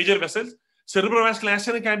occlude the major vessels. Cerebrovascular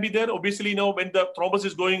accident can be there. Obviously, when the thrombus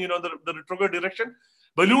is going, the retrograde direction.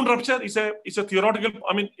 Balloon rupture is a theoretical,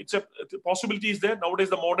 it's a possibility is there. Nowadays,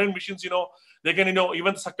 the modern machines, they can,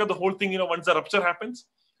 even suck up the whole thing, once the rupture happens.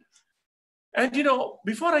 And,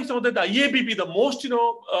 before I saw that the IABP, the most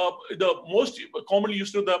commonly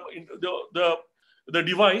used to the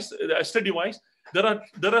device, the ESTER device, there are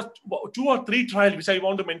 2 or 3 trials which I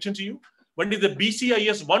want to mention to you. One is the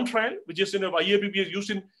BCIS-1 trial, which is, IABP is used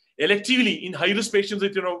in electively in high-risk patients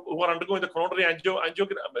that, who are undergoing the coronary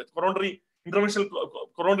interventional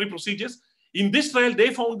coronary procedures. In this trial,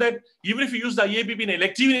 they found that even if you use the IABP in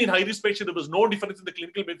electively in high-risk patients, there was no difference in the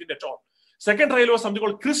clinical benefit at all. Second trial was something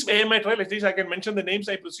called CRISP AMI trial. At least I can mention the names,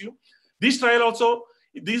 I presume. This trial also,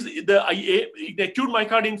 the acute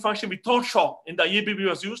myocardial infarction without shock in the IABP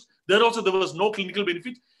was used. There also there was no clinical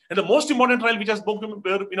benefit. And the most important trial which has spoken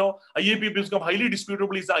where IABP has become highly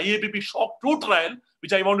disputable is the IABP Shock 2 trial,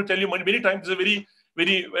 which I want to tell you many times. It's a very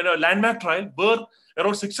landmark trial where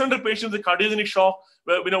around 600 patients with cardiogenic shock,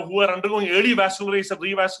 who are undergoing early vascularization,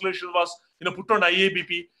 revascularization was put on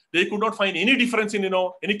IABP. They could not find any difference in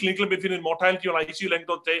any clinical benefit in mortality or ICU length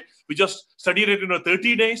of stay. We just studied it in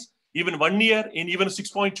 30 days, even 1 year, in even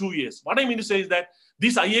 6.2 years. What I mean to say is that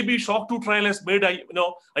this IABP Shock 2 trial has made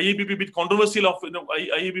IABP a bit controversial of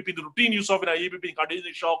IABP, the routine use of an IABP in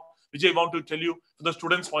cardiogenic shock, which I want to tell you from the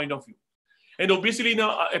student's point of view. And obviously,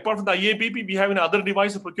 apart from the IABP, we have another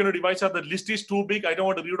device, a peculiar device. The list is too big. I don't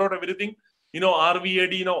want to read out everything.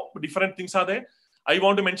 RVAD, different things are there. I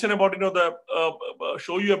want to mention about,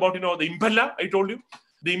 show you about, the impella. I told you.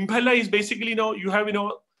 The impella is basically, you have,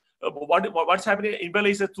 what's happening. Impella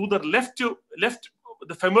is through the left,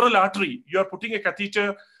 the femoral artery. You are putting a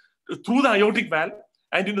catheter through the aortic valve,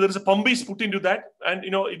 and there is a pump is put into that, and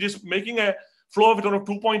it is making a flow of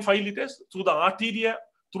 2.5 liters through the arteria,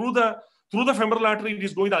 through the femoral artery. It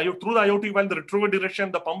is going through the aortic valve, the retrograde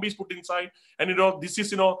direction. The pump is put inside, and this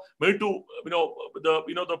is made to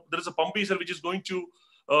there is a pump vessel which is going to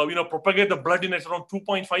propagate the blood in around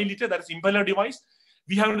 2.5 liter. That is impeller device.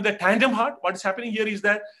 We have the tandem heart. What is happening here is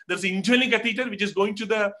that there is an indwelling catheter which is going through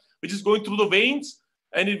the veins.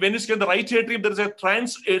 And when it's in the right atrium, there is a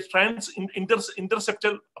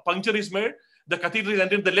interceptal puncture is made. The catheter is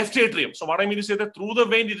entering the left atrium. So what I mean to say that through the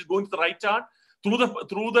vein, it is going to the right heart. Through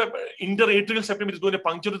the interatrial septum, it is going to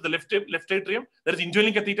puncture the left atrium. There is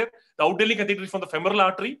indwelling catheter. The outdwelling catheter is from the femoral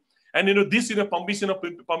artery. And this pump is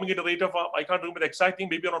pumping at a rate of I can't remember the exact thing,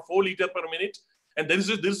 maybe around 4 liters per minute. And there is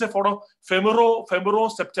a sort of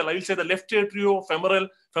femoropseptal. I will say the left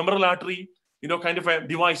femoral artery, kind of a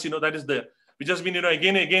device, that is there, which has been,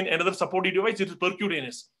 again, another supportive device. It is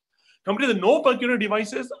percutaneous. Compared to the no percutaneous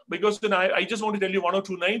devices, because I just want to tell you 1 or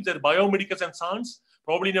 2 names. They're Biomedicals and Sons.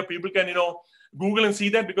 Probably, people can, Google and see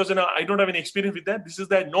that, because I don't have any experience with that. This is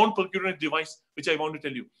the non-percutaneous device, which I want to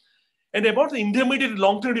tell you. And about the intermediate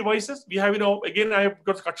long-term devices, we have, again, I have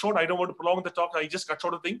got to cut short. I don't want to prolong the talk. I just cut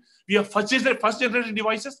short a thing. We have first generation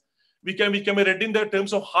devices. We can be read in the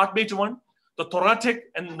terms of HeartMate 1, the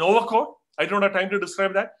Thoratec and Novacor. I don't have time to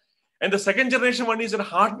describe that. And the second generation one is a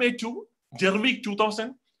HeartMate 2, Jervik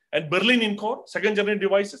 2000, and Berlin Incor, second generation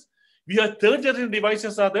devices. We have third generation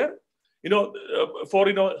devices are there,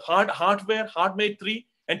 for hardware, HeartMate 3,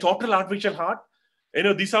 and total artificial heart.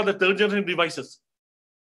 These are the third generation devices.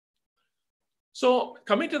 So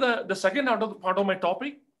coming to the second part of my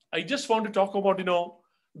topic, I just want to talk about,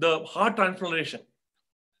 the heart transplantation.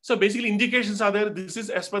 So basically indications are there. This is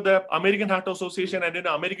as per the American Heart Association and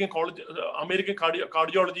American College of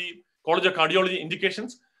Cardiology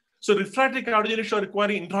indications. So refractory cardiology are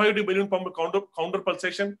requiring intra-aortic balloon pump counter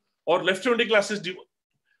pulsation or left ventricular assist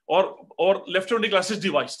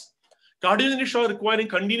device. Cardiology are requiring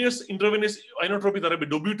continuous intravenous inotropy therapy,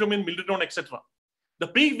 dobutamine, milrinone, etc. The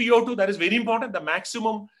peak VO2, that is very important. The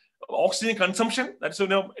maximum oxygen consumption, that's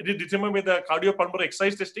it is determined by the cardiopulmonary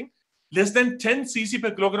exercise testing. Less than 10 cc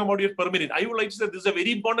per kilogram body weight per minute. I would like to say this is a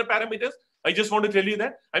very important parameter. I just want to tell you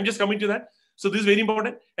that. I'm just coming to that. So this is very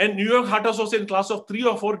important. And New York Heart Association class of 3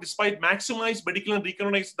 or 4, despite maximized medical and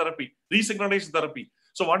resynchronized therapy.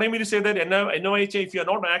 So what I mean to say that NIHA, if you are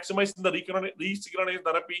not maximizing the resynchronized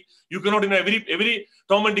therapy, you cannot, every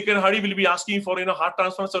Tom and Dick and Hardy will be asking for, heart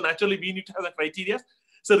transplant. So naturally, we need to have the criteria.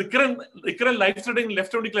 So recurrent life-threatening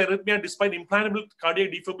left ventricular arrhythmia despite implantable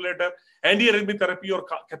cardiac defibrillator, anti-arrhythmic therapy or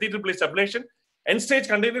catheter-placed ablation, end-stage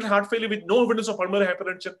congenital heart failure with no evidence of pulmonary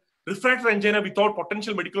hypertension, refractory angina without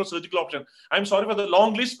potential medical or surgical option. I'm sorry for the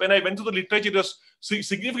long list. When I went to the literature, it was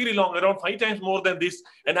significantly long, around 5 times more than this.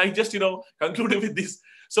 And I just, concluded with this.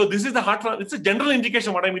 So this is the heart. It's a general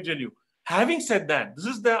indication what I mean to tell you. Having said that, this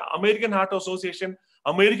is the American Heart Association,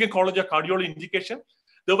 American College of Cardiology indication.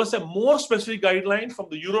 There was a more specific guideline from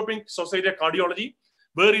the European Society of Cardiology,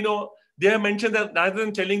 where they have mentioned that rather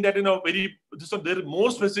than telling that there are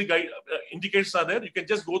more specific indicators are there. You can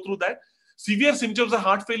just go through that. Severe symptoms of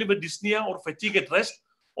heart failure with dyspnea or fatigue at rest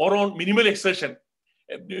or on minimal exertion.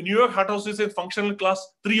 New York Heart Association functional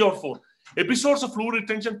class 3 or 4. Episodes of fluid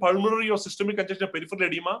retention, pulmonary or systemic congestion, peripheral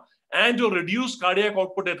edema, and or reduced cardiac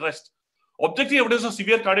output at rest. Objective evidence of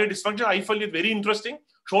severe cardiac dysfunction, I find it very interesting,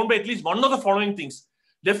 shown by at least one of the following things.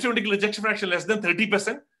 left ventricular ejection fraction less than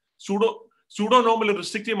 30%, pseudo-normal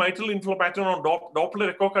restrictive mitral inflow pattern on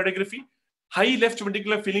Doppler echocardiography, high left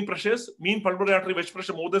ventricular filling pressures, mean pulmonary artery wedge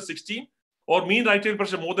pressure more than 16, or mean right atrial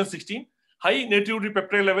pressure more than 16, high natriuretic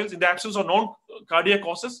peptide levels in the absence of non-cardiac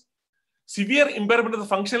causes, severe impairment of the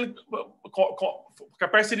functional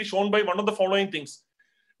capacity shown by one of the following things: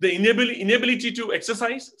 the inability to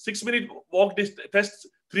exercise, 6-minute walk tests,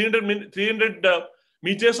 300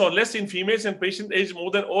 meters or less in females and patient age more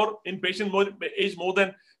than, or in patient age more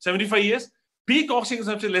than 75 years, peak oxygen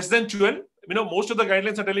consumption less than 12. Most of the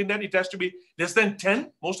guidelines are telling that it has to be less than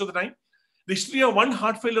 10 most of the time. The history of one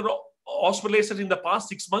heart failure hospitalized in the past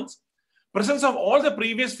 6 months. Presence of all the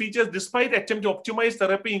previous features despite attempt to optimize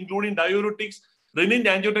therapy, including diuretics,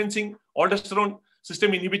 renin-angiotensin, aldosterone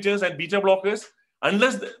system inhibitors, and beta blockers.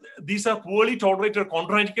 Unless these are poorly tolerated or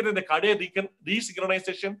contraindicated, the cardiac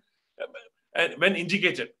resynchronization when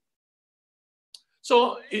indicated.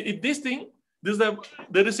 So this thing,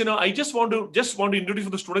 I just want to introduce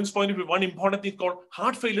from the students' point of view one important thing called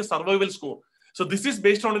heart failure survival score. So this is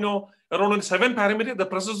based on around 7 parameters: the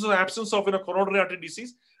presence or absence of coronary artery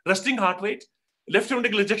disease, resting heart rate, left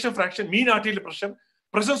ventricular ejection fraction, mean arterial pressure,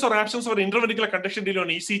 presence or absence of an interventricular conduction delay on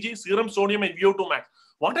ECG, serum sodium, and VO2 max.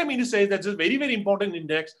 What I mean to say is that this is very, very important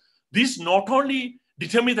index. This not only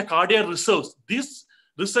determines the cardiac reserves, this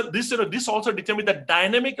also determines the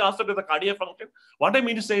dynamic aspect of the cardiac function. What I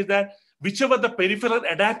mean to say is that whichever the peripheral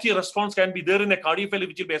adaptive response can be there in a cardiac failure,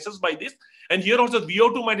 which will be assessed by this. And here also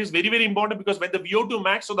VO2 max is very, very important, because when the VO2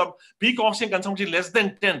 max, so the peak oxygen consumption less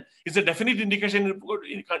than 10, is a definite indication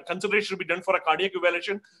consideration should be done for a cardiac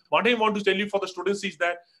evaluation. What I want to tell you for the students is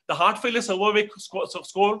that the heart failure survival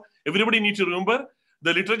score, everybody needs to remember,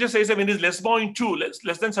 the literature says that when it is less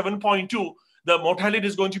than 7.2, the mortality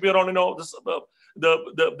is going to be around,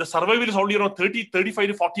 the survival is only around 35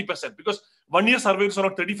 to 40%, because 1 year survival is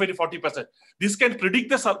around 35 to 40%. This can predict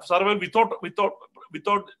the survival without it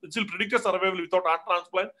will predict the survival without heart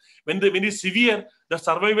transplant. When it is severe, the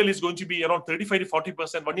survival is going to be around 35 to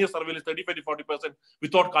 40%. 1 year survival is 35 to 40%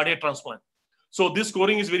 without cardiac transplant. So this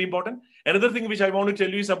scoring is very important. Another thing which I want to tell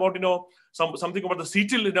you is about something about the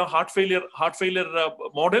CETL heart failure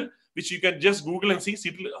model, which you can just Google and see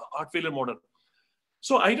CETL heart failure model.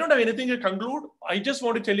 So I don't have anything to conclude. I just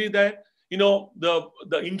want to tell you that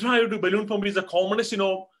the intra-aortic balloon pump is the commonest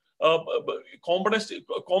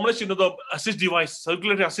the assist device,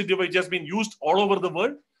 circulatory assist device, which has been used all over the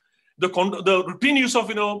world. The routine use of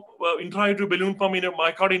intra-aortic balloon pump in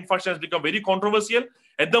myocardial infarction has become very controversial.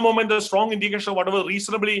 At the moment, the strong indication of whatever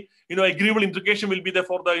reasonably agreeable indication will be there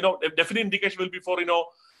for the definite indication will be for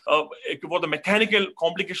the mechanical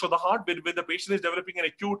complication of the heart, when the patient is developing an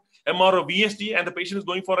acute MR or VSD, and the patient is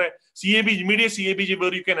going for a CABG, immediate CABG,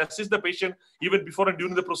 where you can assist the patient even before and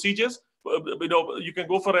during the procedures. You can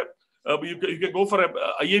go for a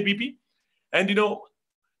IABP, and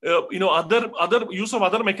other use of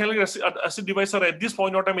other mechanical assist devices are at this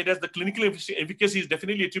point in time, it has the clinical efficacy is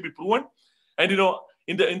definitely yet to be proven. And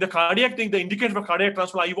in the cardiac thing, the indication for cardiac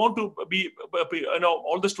transplant, I want to be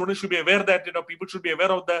all the students should be aware that people should be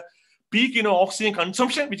aware of the peak oxygen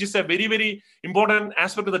consumption, which is a very, very important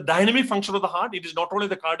aspect of the dynamic function of the heart. It is not only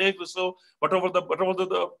the cardiac reserve, but over the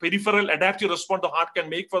peripheral adaptive response the heart can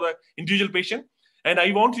make for the individual patient. And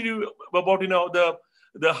I want to know about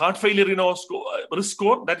the heart failure risk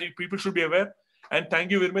score that people should be aware. And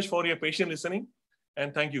thank you very much for your patient listening.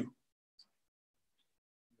 And thank you.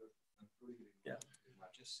 Yeah.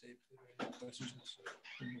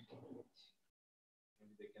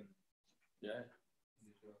 Yeah.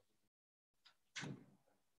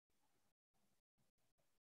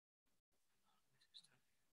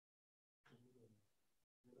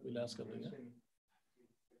 We'll ask them again.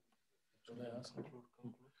 Should I ask?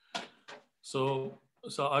 So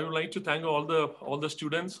I would like to thank all the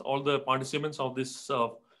students, all the participants of this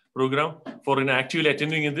program for actively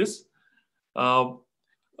attending in this. I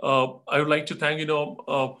would like to thank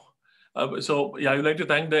I would like to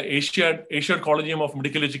thank the Asiad Collegium of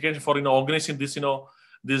Medical Education for organizing this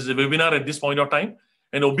this webinar at this point of time.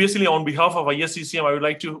 And obviously on behalf of ISCCM, I would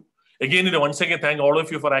like to again once again thank all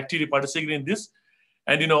of you for actively participating in this.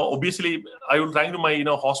 And obviously I will thank my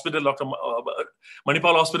hospital, Dr.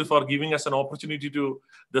 Manipal Hospital, for giving us an opportunity to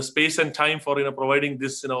the space and time for providing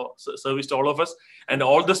this service to all of us, and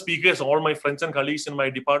all the speakers, all my friends and colleagues in my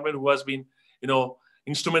department who has been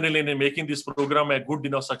instrumental in making this program a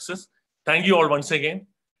good success. Thank you all once again.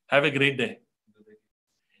 Have a great day.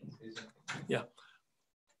 Yeah.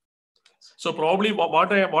 So probably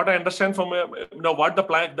what I understand from what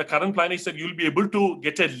the current plan is that you'll be able to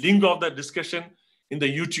get a link of the discussion in the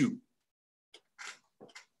YouTube.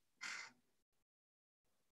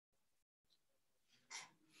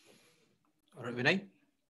 All right, Vinay?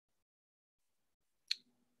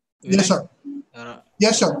 Yes, sir.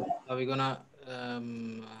 Yes, sir. Are we gonna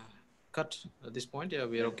cut at this point? Yeah,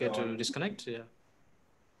 we are okay to disconnect. Yeah.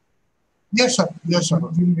 Yes, sir. Yes, sir.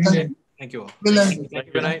 Thank you all. We'll Thank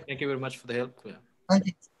you, Vinay. Thank you very much for the help. Yeah. Thank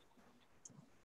you.